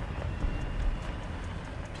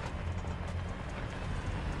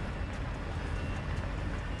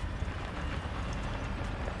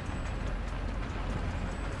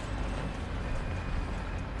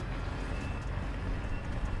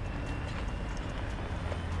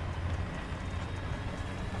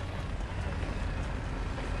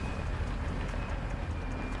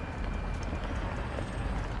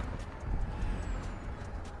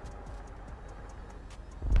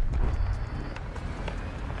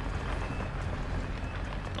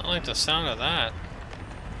 I like the sound of that.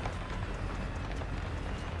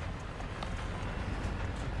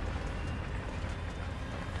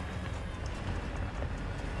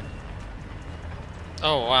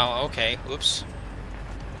 Oh wow, okay, whoops.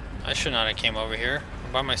 I should not have came over here.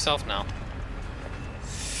 I'm by myself now.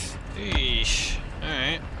 Eesh.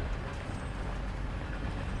 Alright.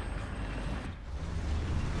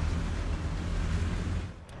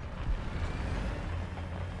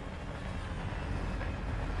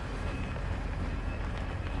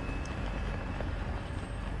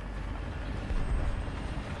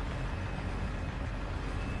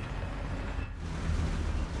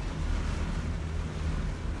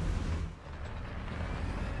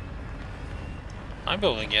 I'll be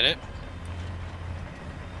able to get it.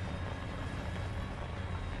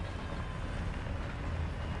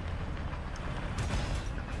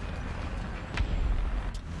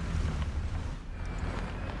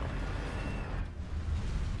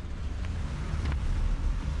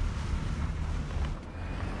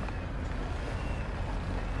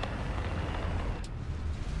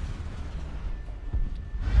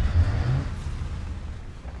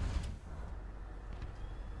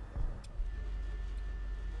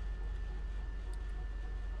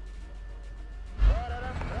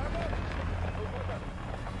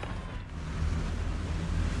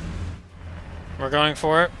 We're going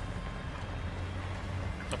for it.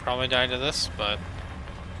 I'll probably die to this, but...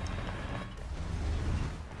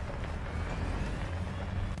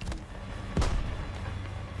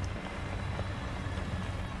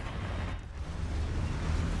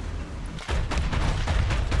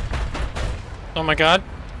 Oh my god.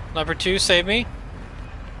 Leopard 2, save me.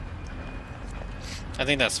 I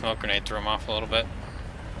think that smoke grenade threw him off a little bit.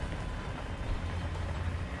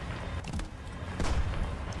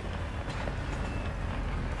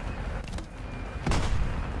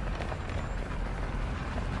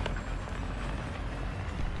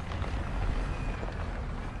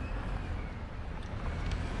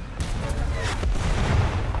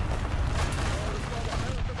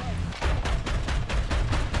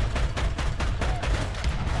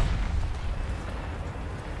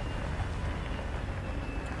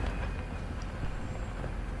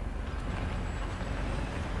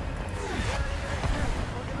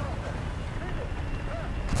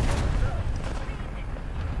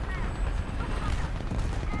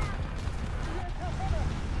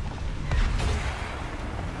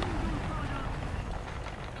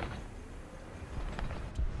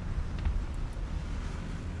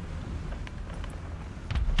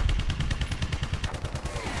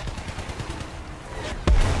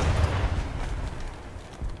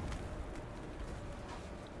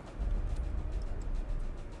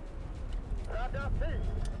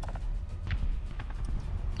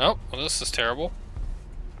 Oh, well, this is terrible.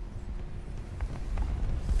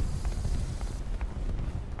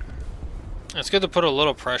 It's good to put a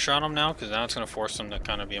little pressure on them now, because now it's going to force them to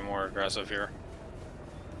kind of be more aggressive here.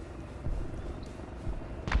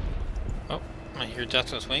 Oh, I hear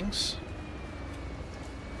death with wings.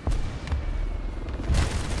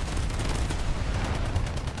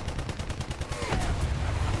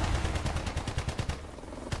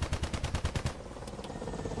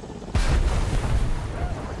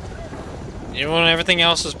 Even when everything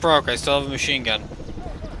else is broke, I still have a machine gun.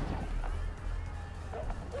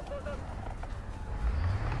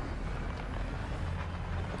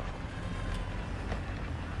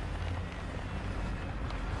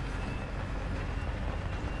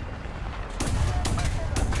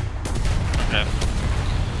 Okay.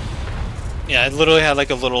 Yeah, I literally had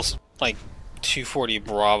like a little, like, 240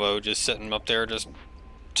 Bravo just sitting up there, just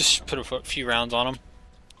put a few rounds on him.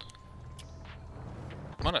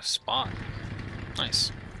 What a spot.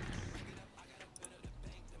 Nice.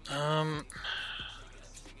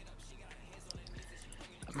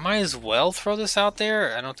 Might as well throw this out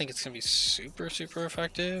there. I don't think it's gonna be super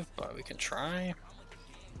effective, but we can try.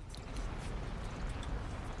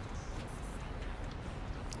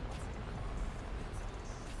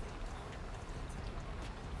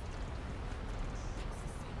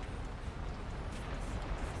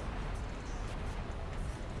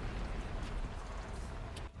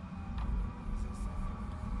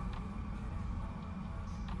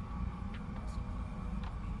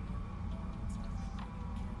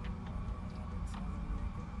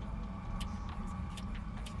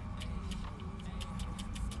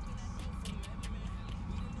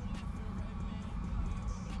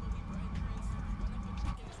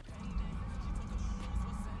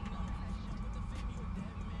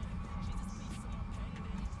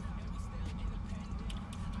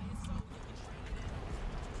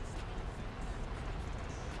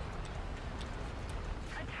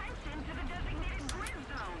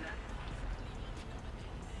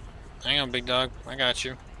 Hang on, big dog. I got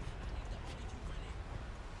you.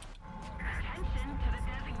 Attention to the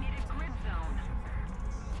designated grid zone.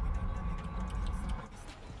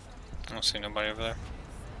 I don't see nobody over there.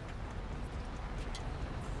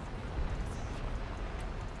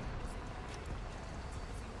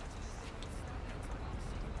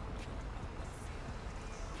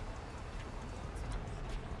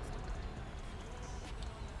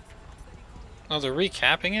 Oh, they're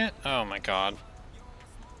recapping it? Oh my god.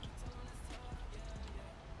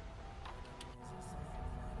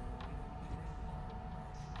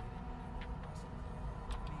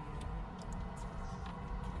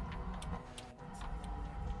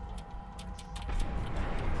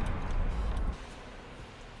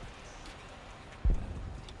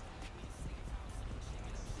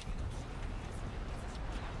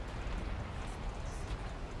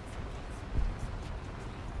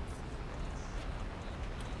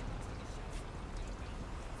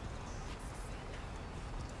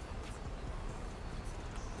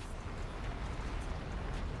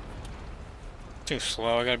 Too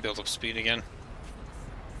slow, I gotta build up speed again.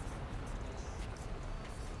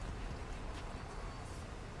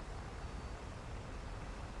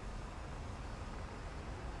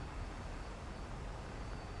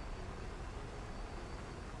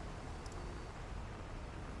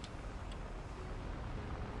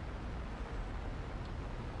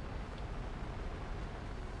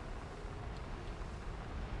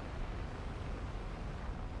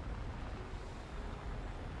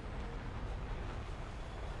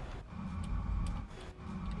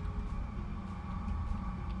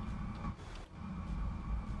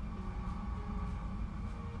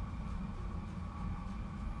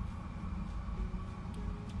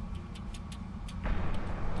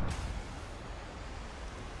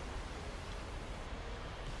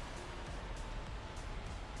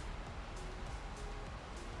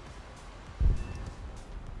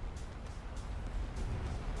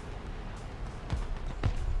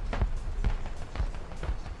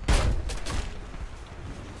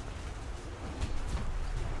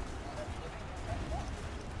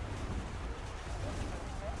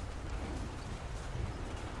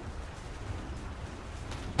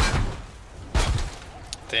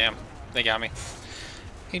 Damn, they got me.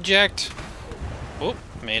 Eject. Oop,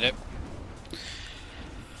 made it.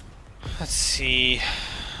 Let's see.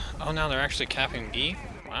 Oh, now they're actually capping B?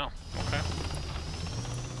 Wow, okay.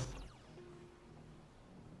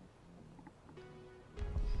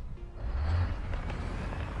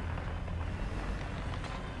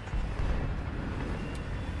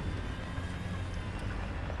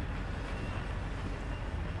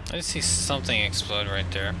 I just see something explode right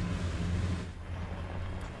there.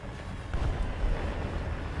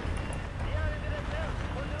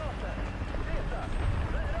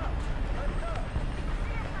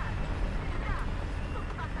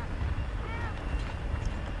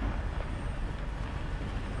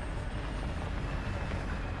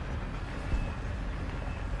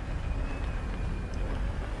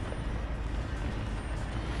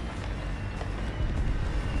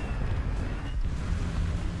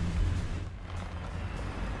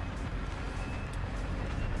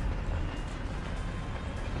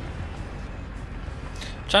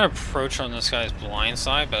 Trying to approach on this guy's blind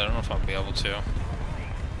side, but I don't know if I'll be able to.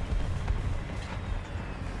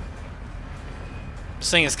 This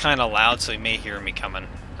thing is kind of loud, so he may hear me coming.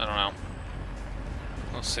 I don't know.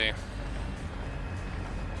 We'll see.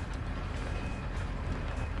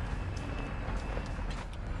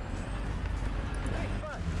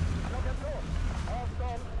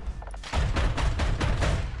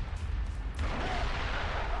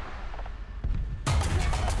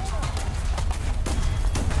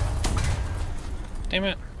 Damn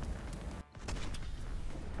it.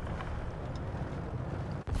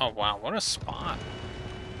 Oh wow, what a spot.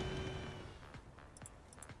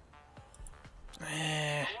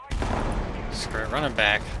 Screw it, run it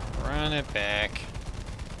back. Run it back.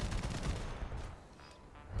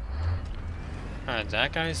 Alright,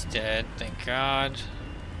 that guy's dead, thank God.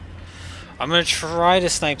 I'm gonna try to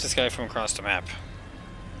snipe this guy from across the map.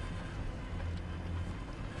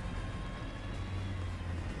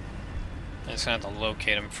 I'm just gonna have to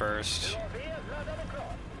locate him first.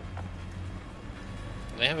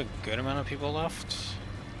 Do they have a good amount of people left?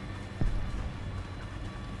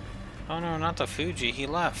 Oh no, not the Fuji, he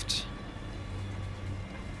left.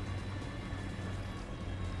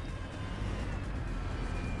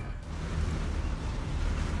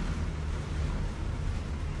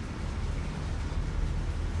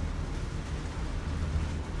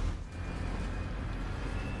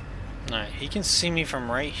 Alright, he can see me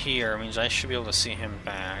from right here, means I should be able to see him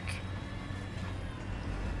back.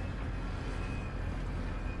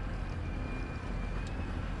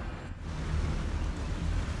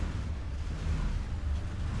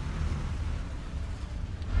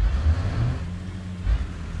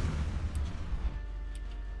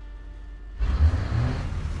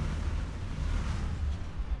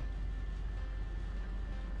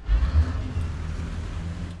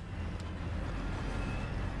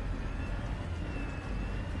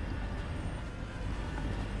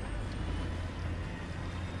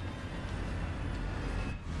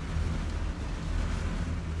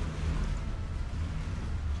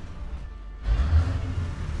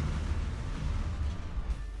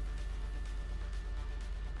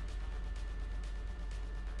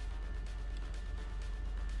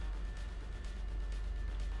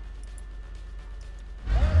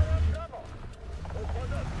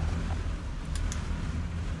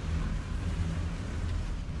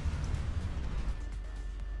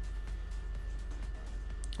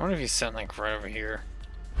 I wonder if he's sitting like right over here.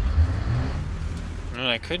 You know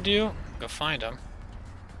what I could do? Go find him.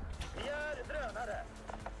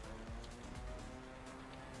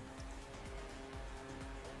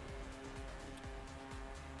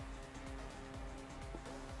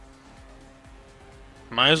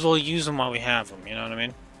 Might as well use them while we have them, you know what I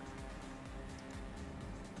mean?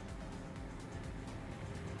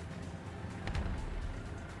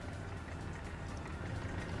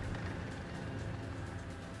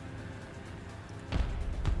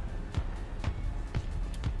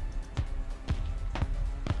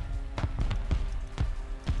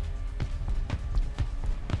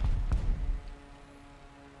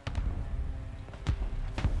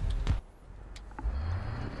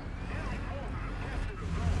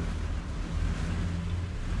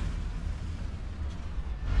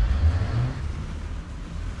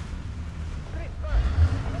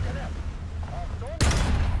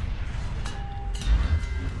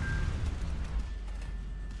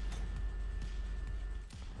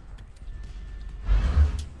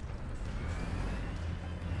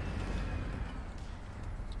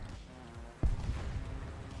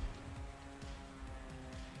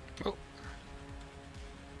 Oh.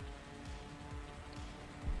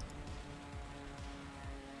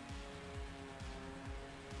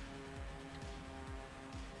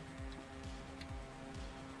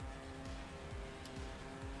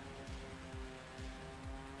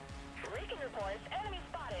 Leaking reports, enemy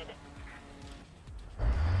spotted.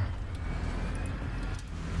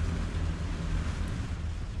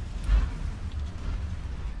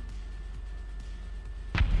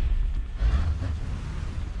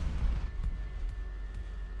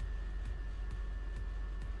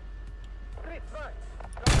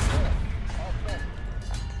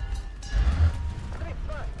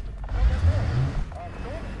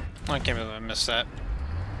 I can't believe I missed that.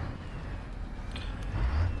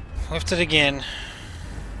 Lift it again.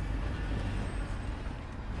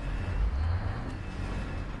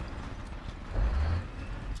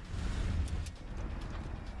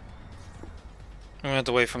 I'm gonna have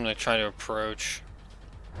to wait for him to try to approach.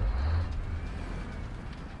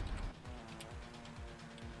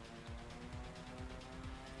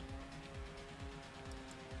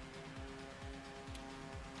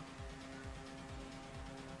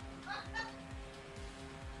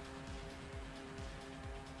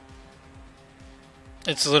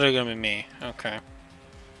 It's literally gonna be me. Okay.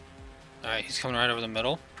 Alright, he's coming right over the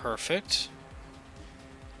middle. Perfect.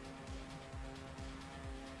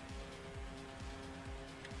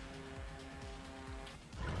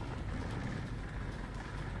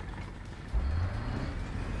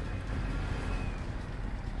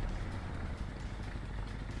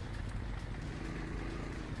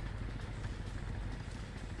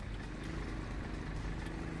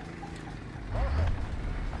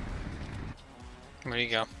 Where do you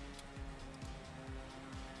go?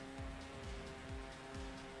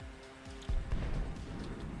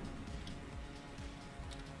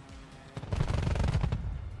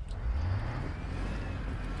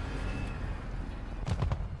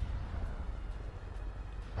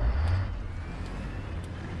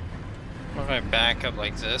 What if I back up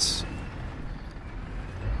like this?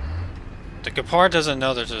 The Gepard doesn't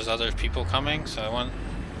know that there's other people coming, so I want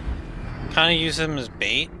kind of use him as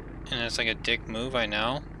bait. And it's like a dick move, I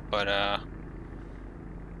know, but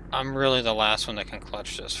I'm really the last one that can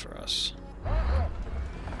clutch this for us. The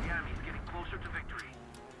enemy's getting closer to victory.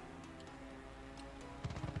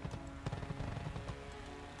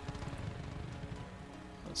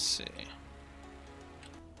 Let's see.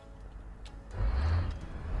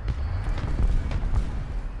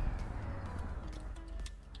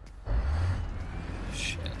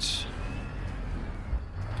 Shit.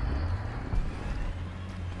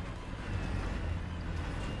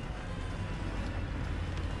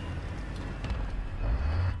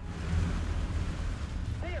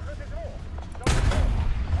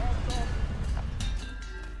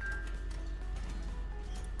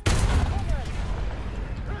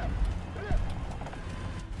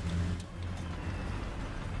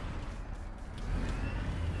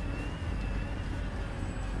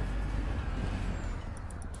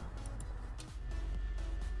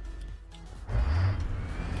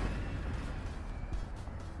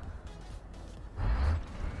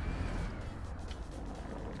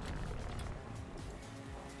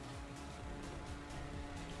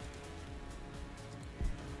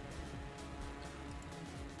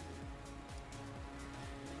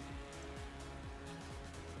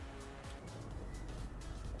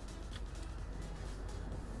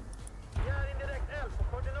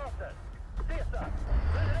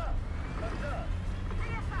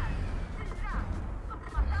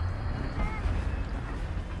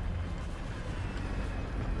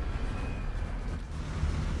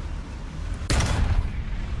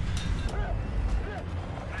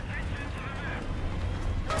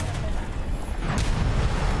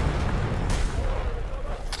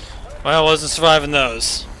 Well, I wasn't surviving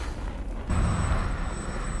those.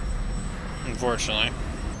 Unfortunately.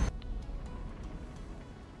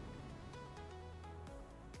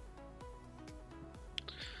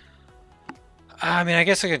 I mean, I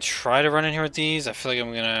guess I could try to run in here with these. I feel like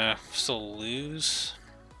I'm gonna still lose.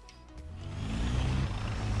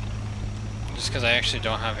 Just because I actually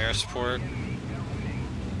don't have air support.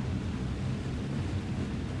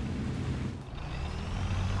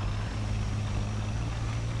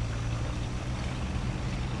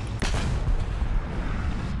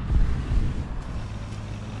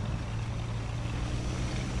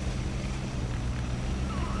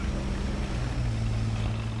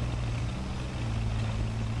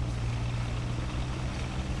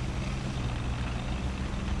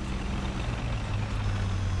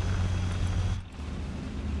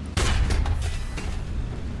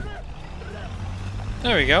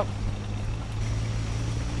 There we go.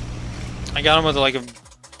 I got him with like a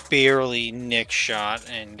barely nick shot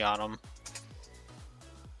and got him.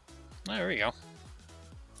 There we go.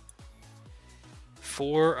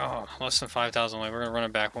 Less than 5,000 away. We're gonna run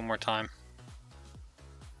it back one more time.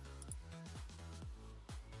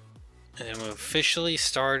 And then we officially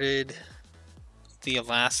started the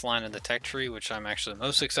last line of the tech tree, which I'm actually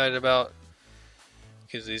most excited about.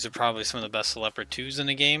 Because these are probably some of the best Leopard 2s in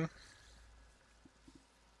the game.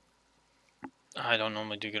 I don't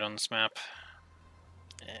normally do good on this map.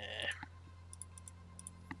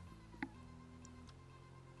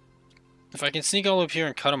 If I can sneak all up here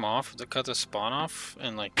and cut them off, to cut the spawn off,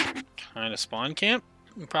 and like kind of spawn camp,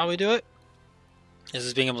 we'll probably do it. Is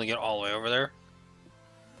this being able to get all the way over there?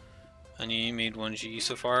 And you made 1 GE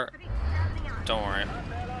so far. Don't worry.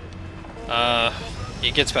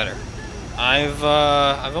 It gets better. I've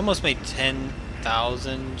almost made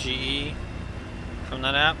 10,000 GE from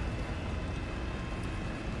that app.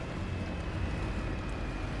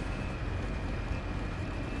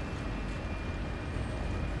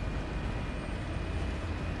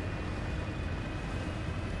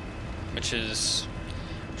 Which is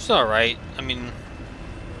alright. I mean,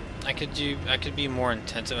 I could be more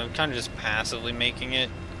intensive. I'm kind of just passively making it.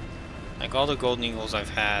 Like all the golden eagles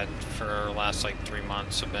I've had for the last like 3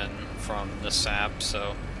 months have been from the sap,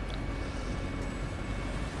 so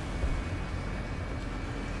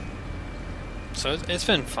it's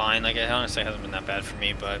been fine. Like it honestly hasn't been that bad for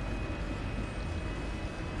me, but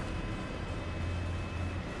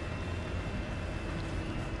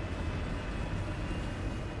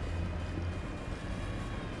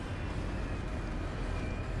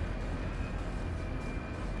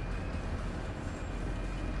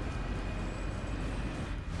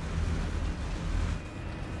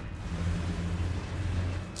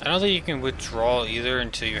I don't think you can withdraw either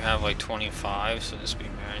until you have like 25, so just be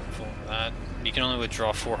mindful of that. You can only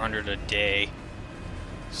withdraw 400 a day,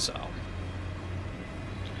 so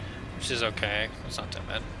which is okay. It's not that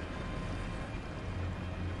bad.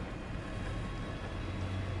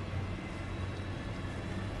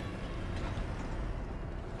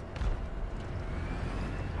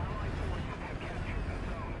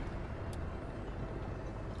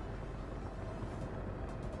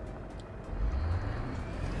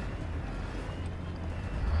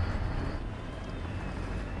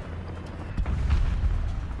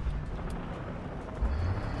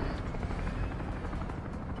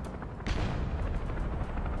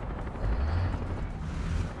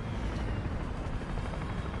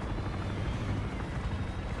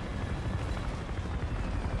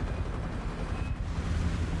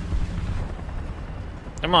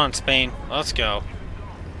 Come on, Spain. Let's go.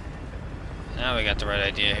 Now we got the right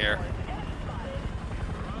idea here.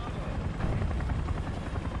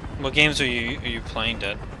 What games are you playing,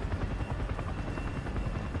 Dad?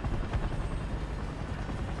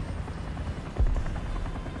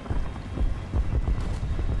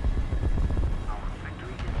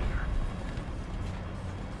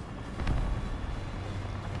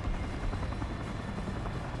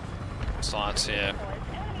 Slots, yeah.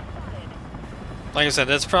 Like I said,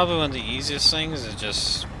 that's probably one of the easiest things, is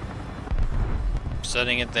just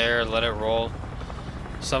setting it there, let it roll.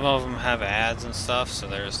 Some of them have ads and stuff, so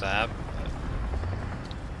there's that.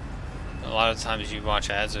 But a lot of times you watch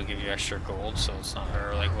ads, they'll give you extra gold, so it's not,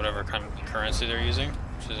 or like whatever kind of currency they're using,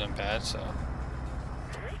 which isn't bad, so.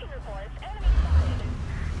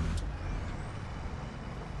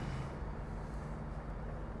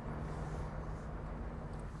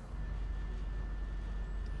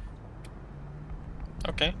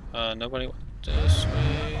 Okay, nobody went this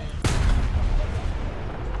way.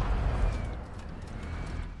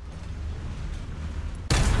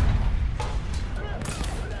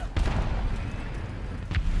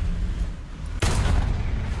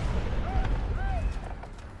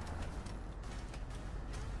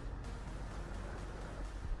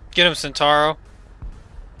 Get him, Centauro.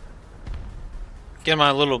 Get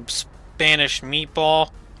my little Spanish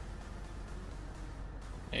meatball.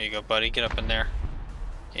 There you go, buddy. Get up in there.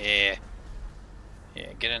 Yeah.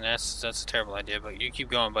 Yeah, get in. That's a terrible idea, but you keep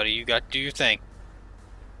going, buddy. You got do your thing.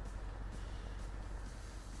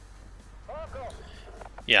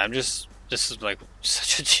 Yeah, this is like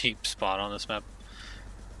such a cheap spot on this map.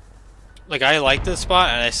 Like, I like this spot,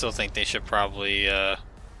 and I still think they should probably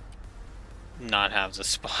not have this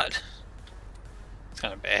spot. It's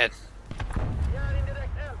kind of bad.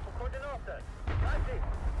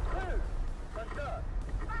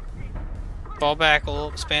 Ball back, a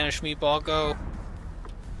little Spanish meatball, go.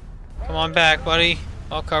 Come on back, buddy.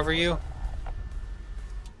 I'll cover you.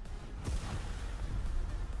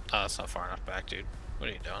 Oh, that's not far enough back, dude. What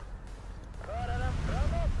are you doing?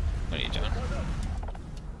 What are you doing?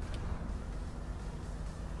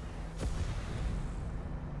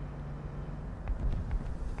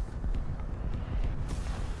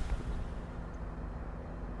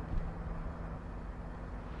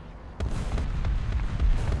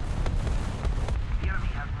 The enemy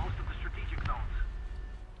has most of the strategic zones.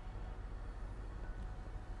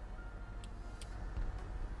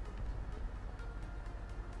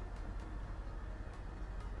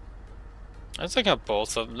 That's like how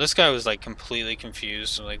both of them. This guy was like completely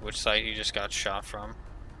confused, like which side he just got shot from.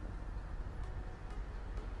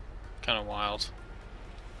 Kind of wild.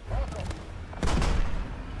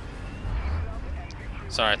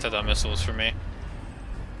 Sorry, I thought that missile was for me.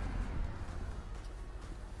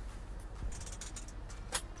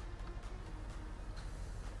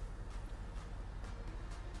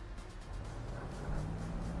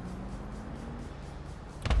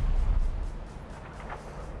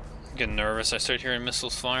 Getting nervous. I start hearing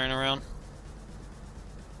missiles flying around.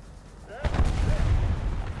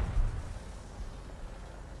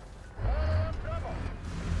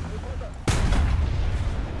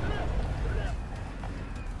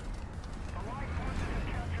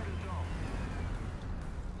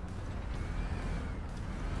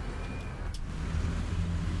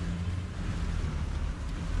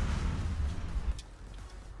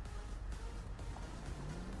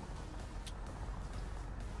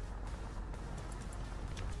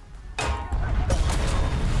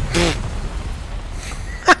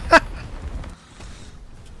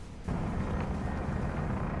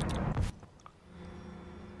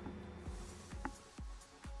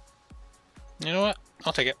 You know what?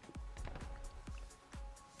 I'll take it.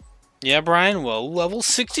 Yeah, Brian? Well, level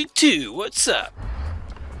 62. What's up?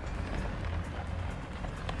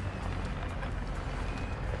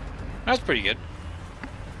 That's pretty good.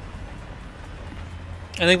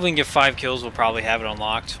 I think we can get 5 kills. We'll probably have it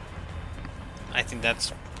unlocked. I think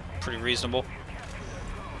that's pretty reasonable.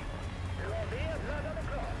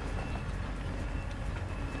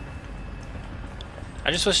 I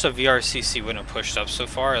just wish the VRCC wouldn't have pushed up so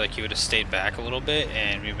far. Like, he would have stayed back a little bit,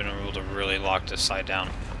 and we've been able to really lock this side down.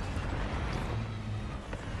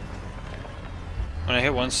 When I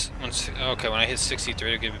hit okay, when I hit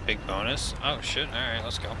 63, it'll give me a big bonus. Oh shit! All right,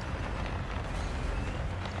 let's go.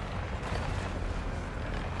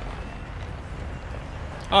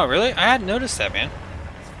 Oh really? I hadn't noticed that, man.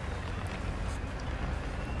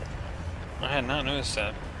 I had not noticed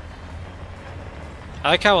that. I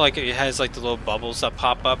like how like it has like the little bubbles that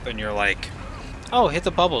pop up, and you're like, oh, hit the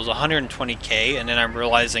bubbles, 120k, and then I'm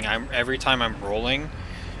realizing every time I'm rolling,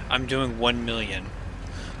 I'm doing 1 million.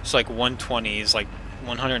 So like 120 is like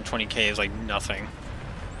 120k is like nothing.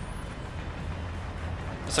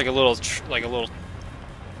 It's like a little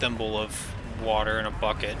thimble of water in a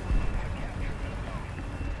bucket.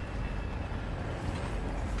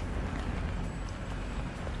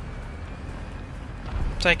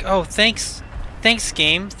 It's like, oh, thanks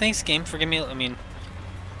game for giving me.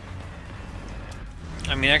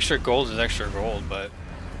 I mean, extra gold is extra gold, but.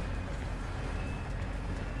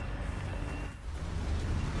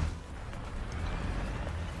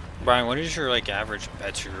 Brian, what is your like average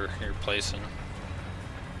bet you're placing?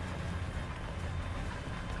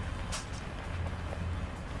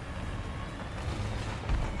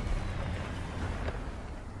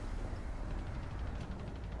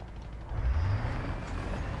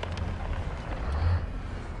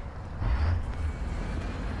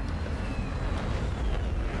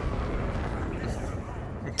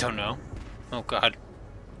 Don't know. Oh god.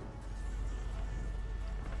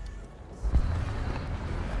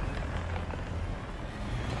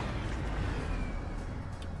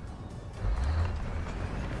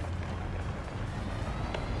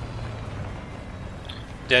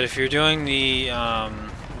 Dad, if you're doing the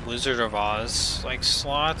Wizard of Oz like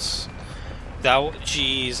slots, that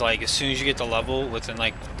geez, like as soon as you get the level, within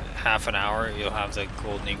like half an hour, you'll have the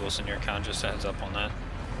golden eagles in your account. Just a heads up on that.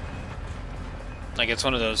 Like, it's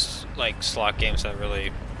one of those like slot games that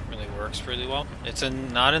really works really well. It's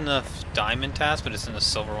not in the diamond task, but it's in the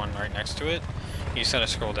silver one right next to it. You just gotta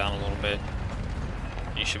scroll down a little bit.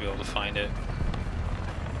 You should be able to find it.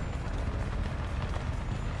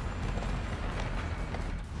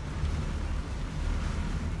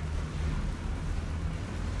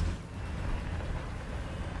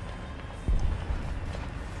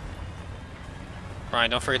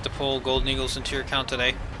 Ryan, don't forget to pull golden eagles into your account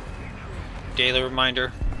today. Daily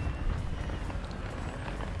reminder.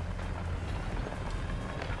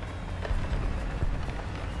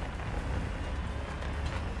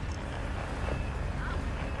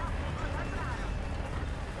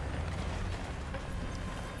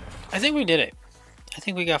 I think we did it. I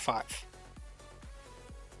think we got 5.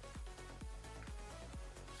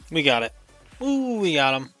 We got it. Ooh, we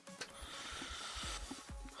got him.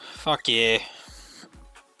 Fuck yeah.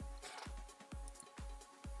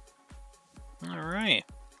 Alright.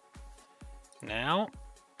 Now,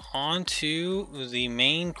 on to the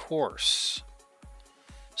main course.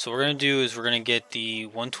 So what we're going to do is we're going to get the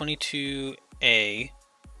 122A,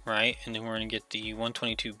 right? And then we're going to get the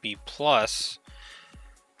 122B plus,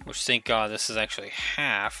 which thank God this is actually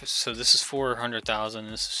half. So this is 400,000.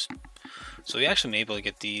 This is, so we actually may be able to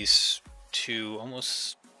get these two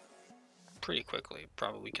almost pretty quickly,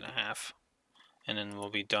 probably a week and a half. And then we'll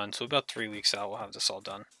be done. So about 3 weeks out, we'll have this all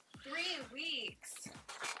done. 3 weeks.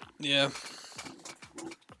 Yeah.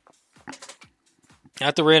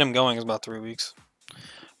 At the rate I'm going is about 3 weeks.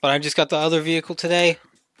 But I just got the other vehicle today.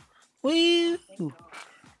 Woo!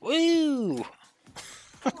 Woo!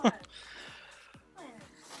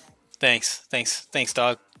 Thanks,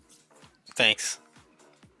 dog. Thanks.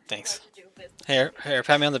 Here,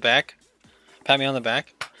 pat me on the back. Pat me on the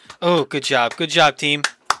back. Oh, good job, team.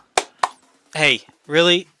 Hey,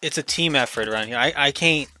 really, it's a team effort around here. I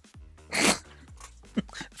can't.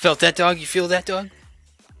 Felt that, dog? You feel that, dog?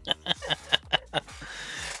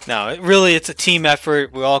 No, it's a team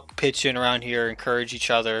effort. We all pitch in around here, encourage each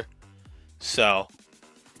other. So,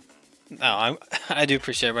 no, I do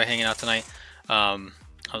appreciate everybody hanging out tonight.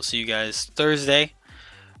 I'll see you guys Thursday.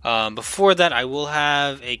 Before that, I will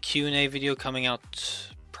have a Q&A video coming out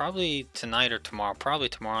probably tonight or tomorrow. Probably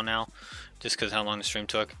tomorrow now, just because how long the stream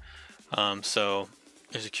took. So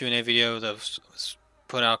there's a Q&A video that was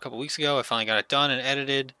put out a couple weeks ago. I finally got it done and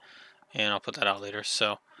edited, and I'll put that out later.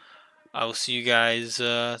 So I will see you guys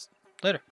later.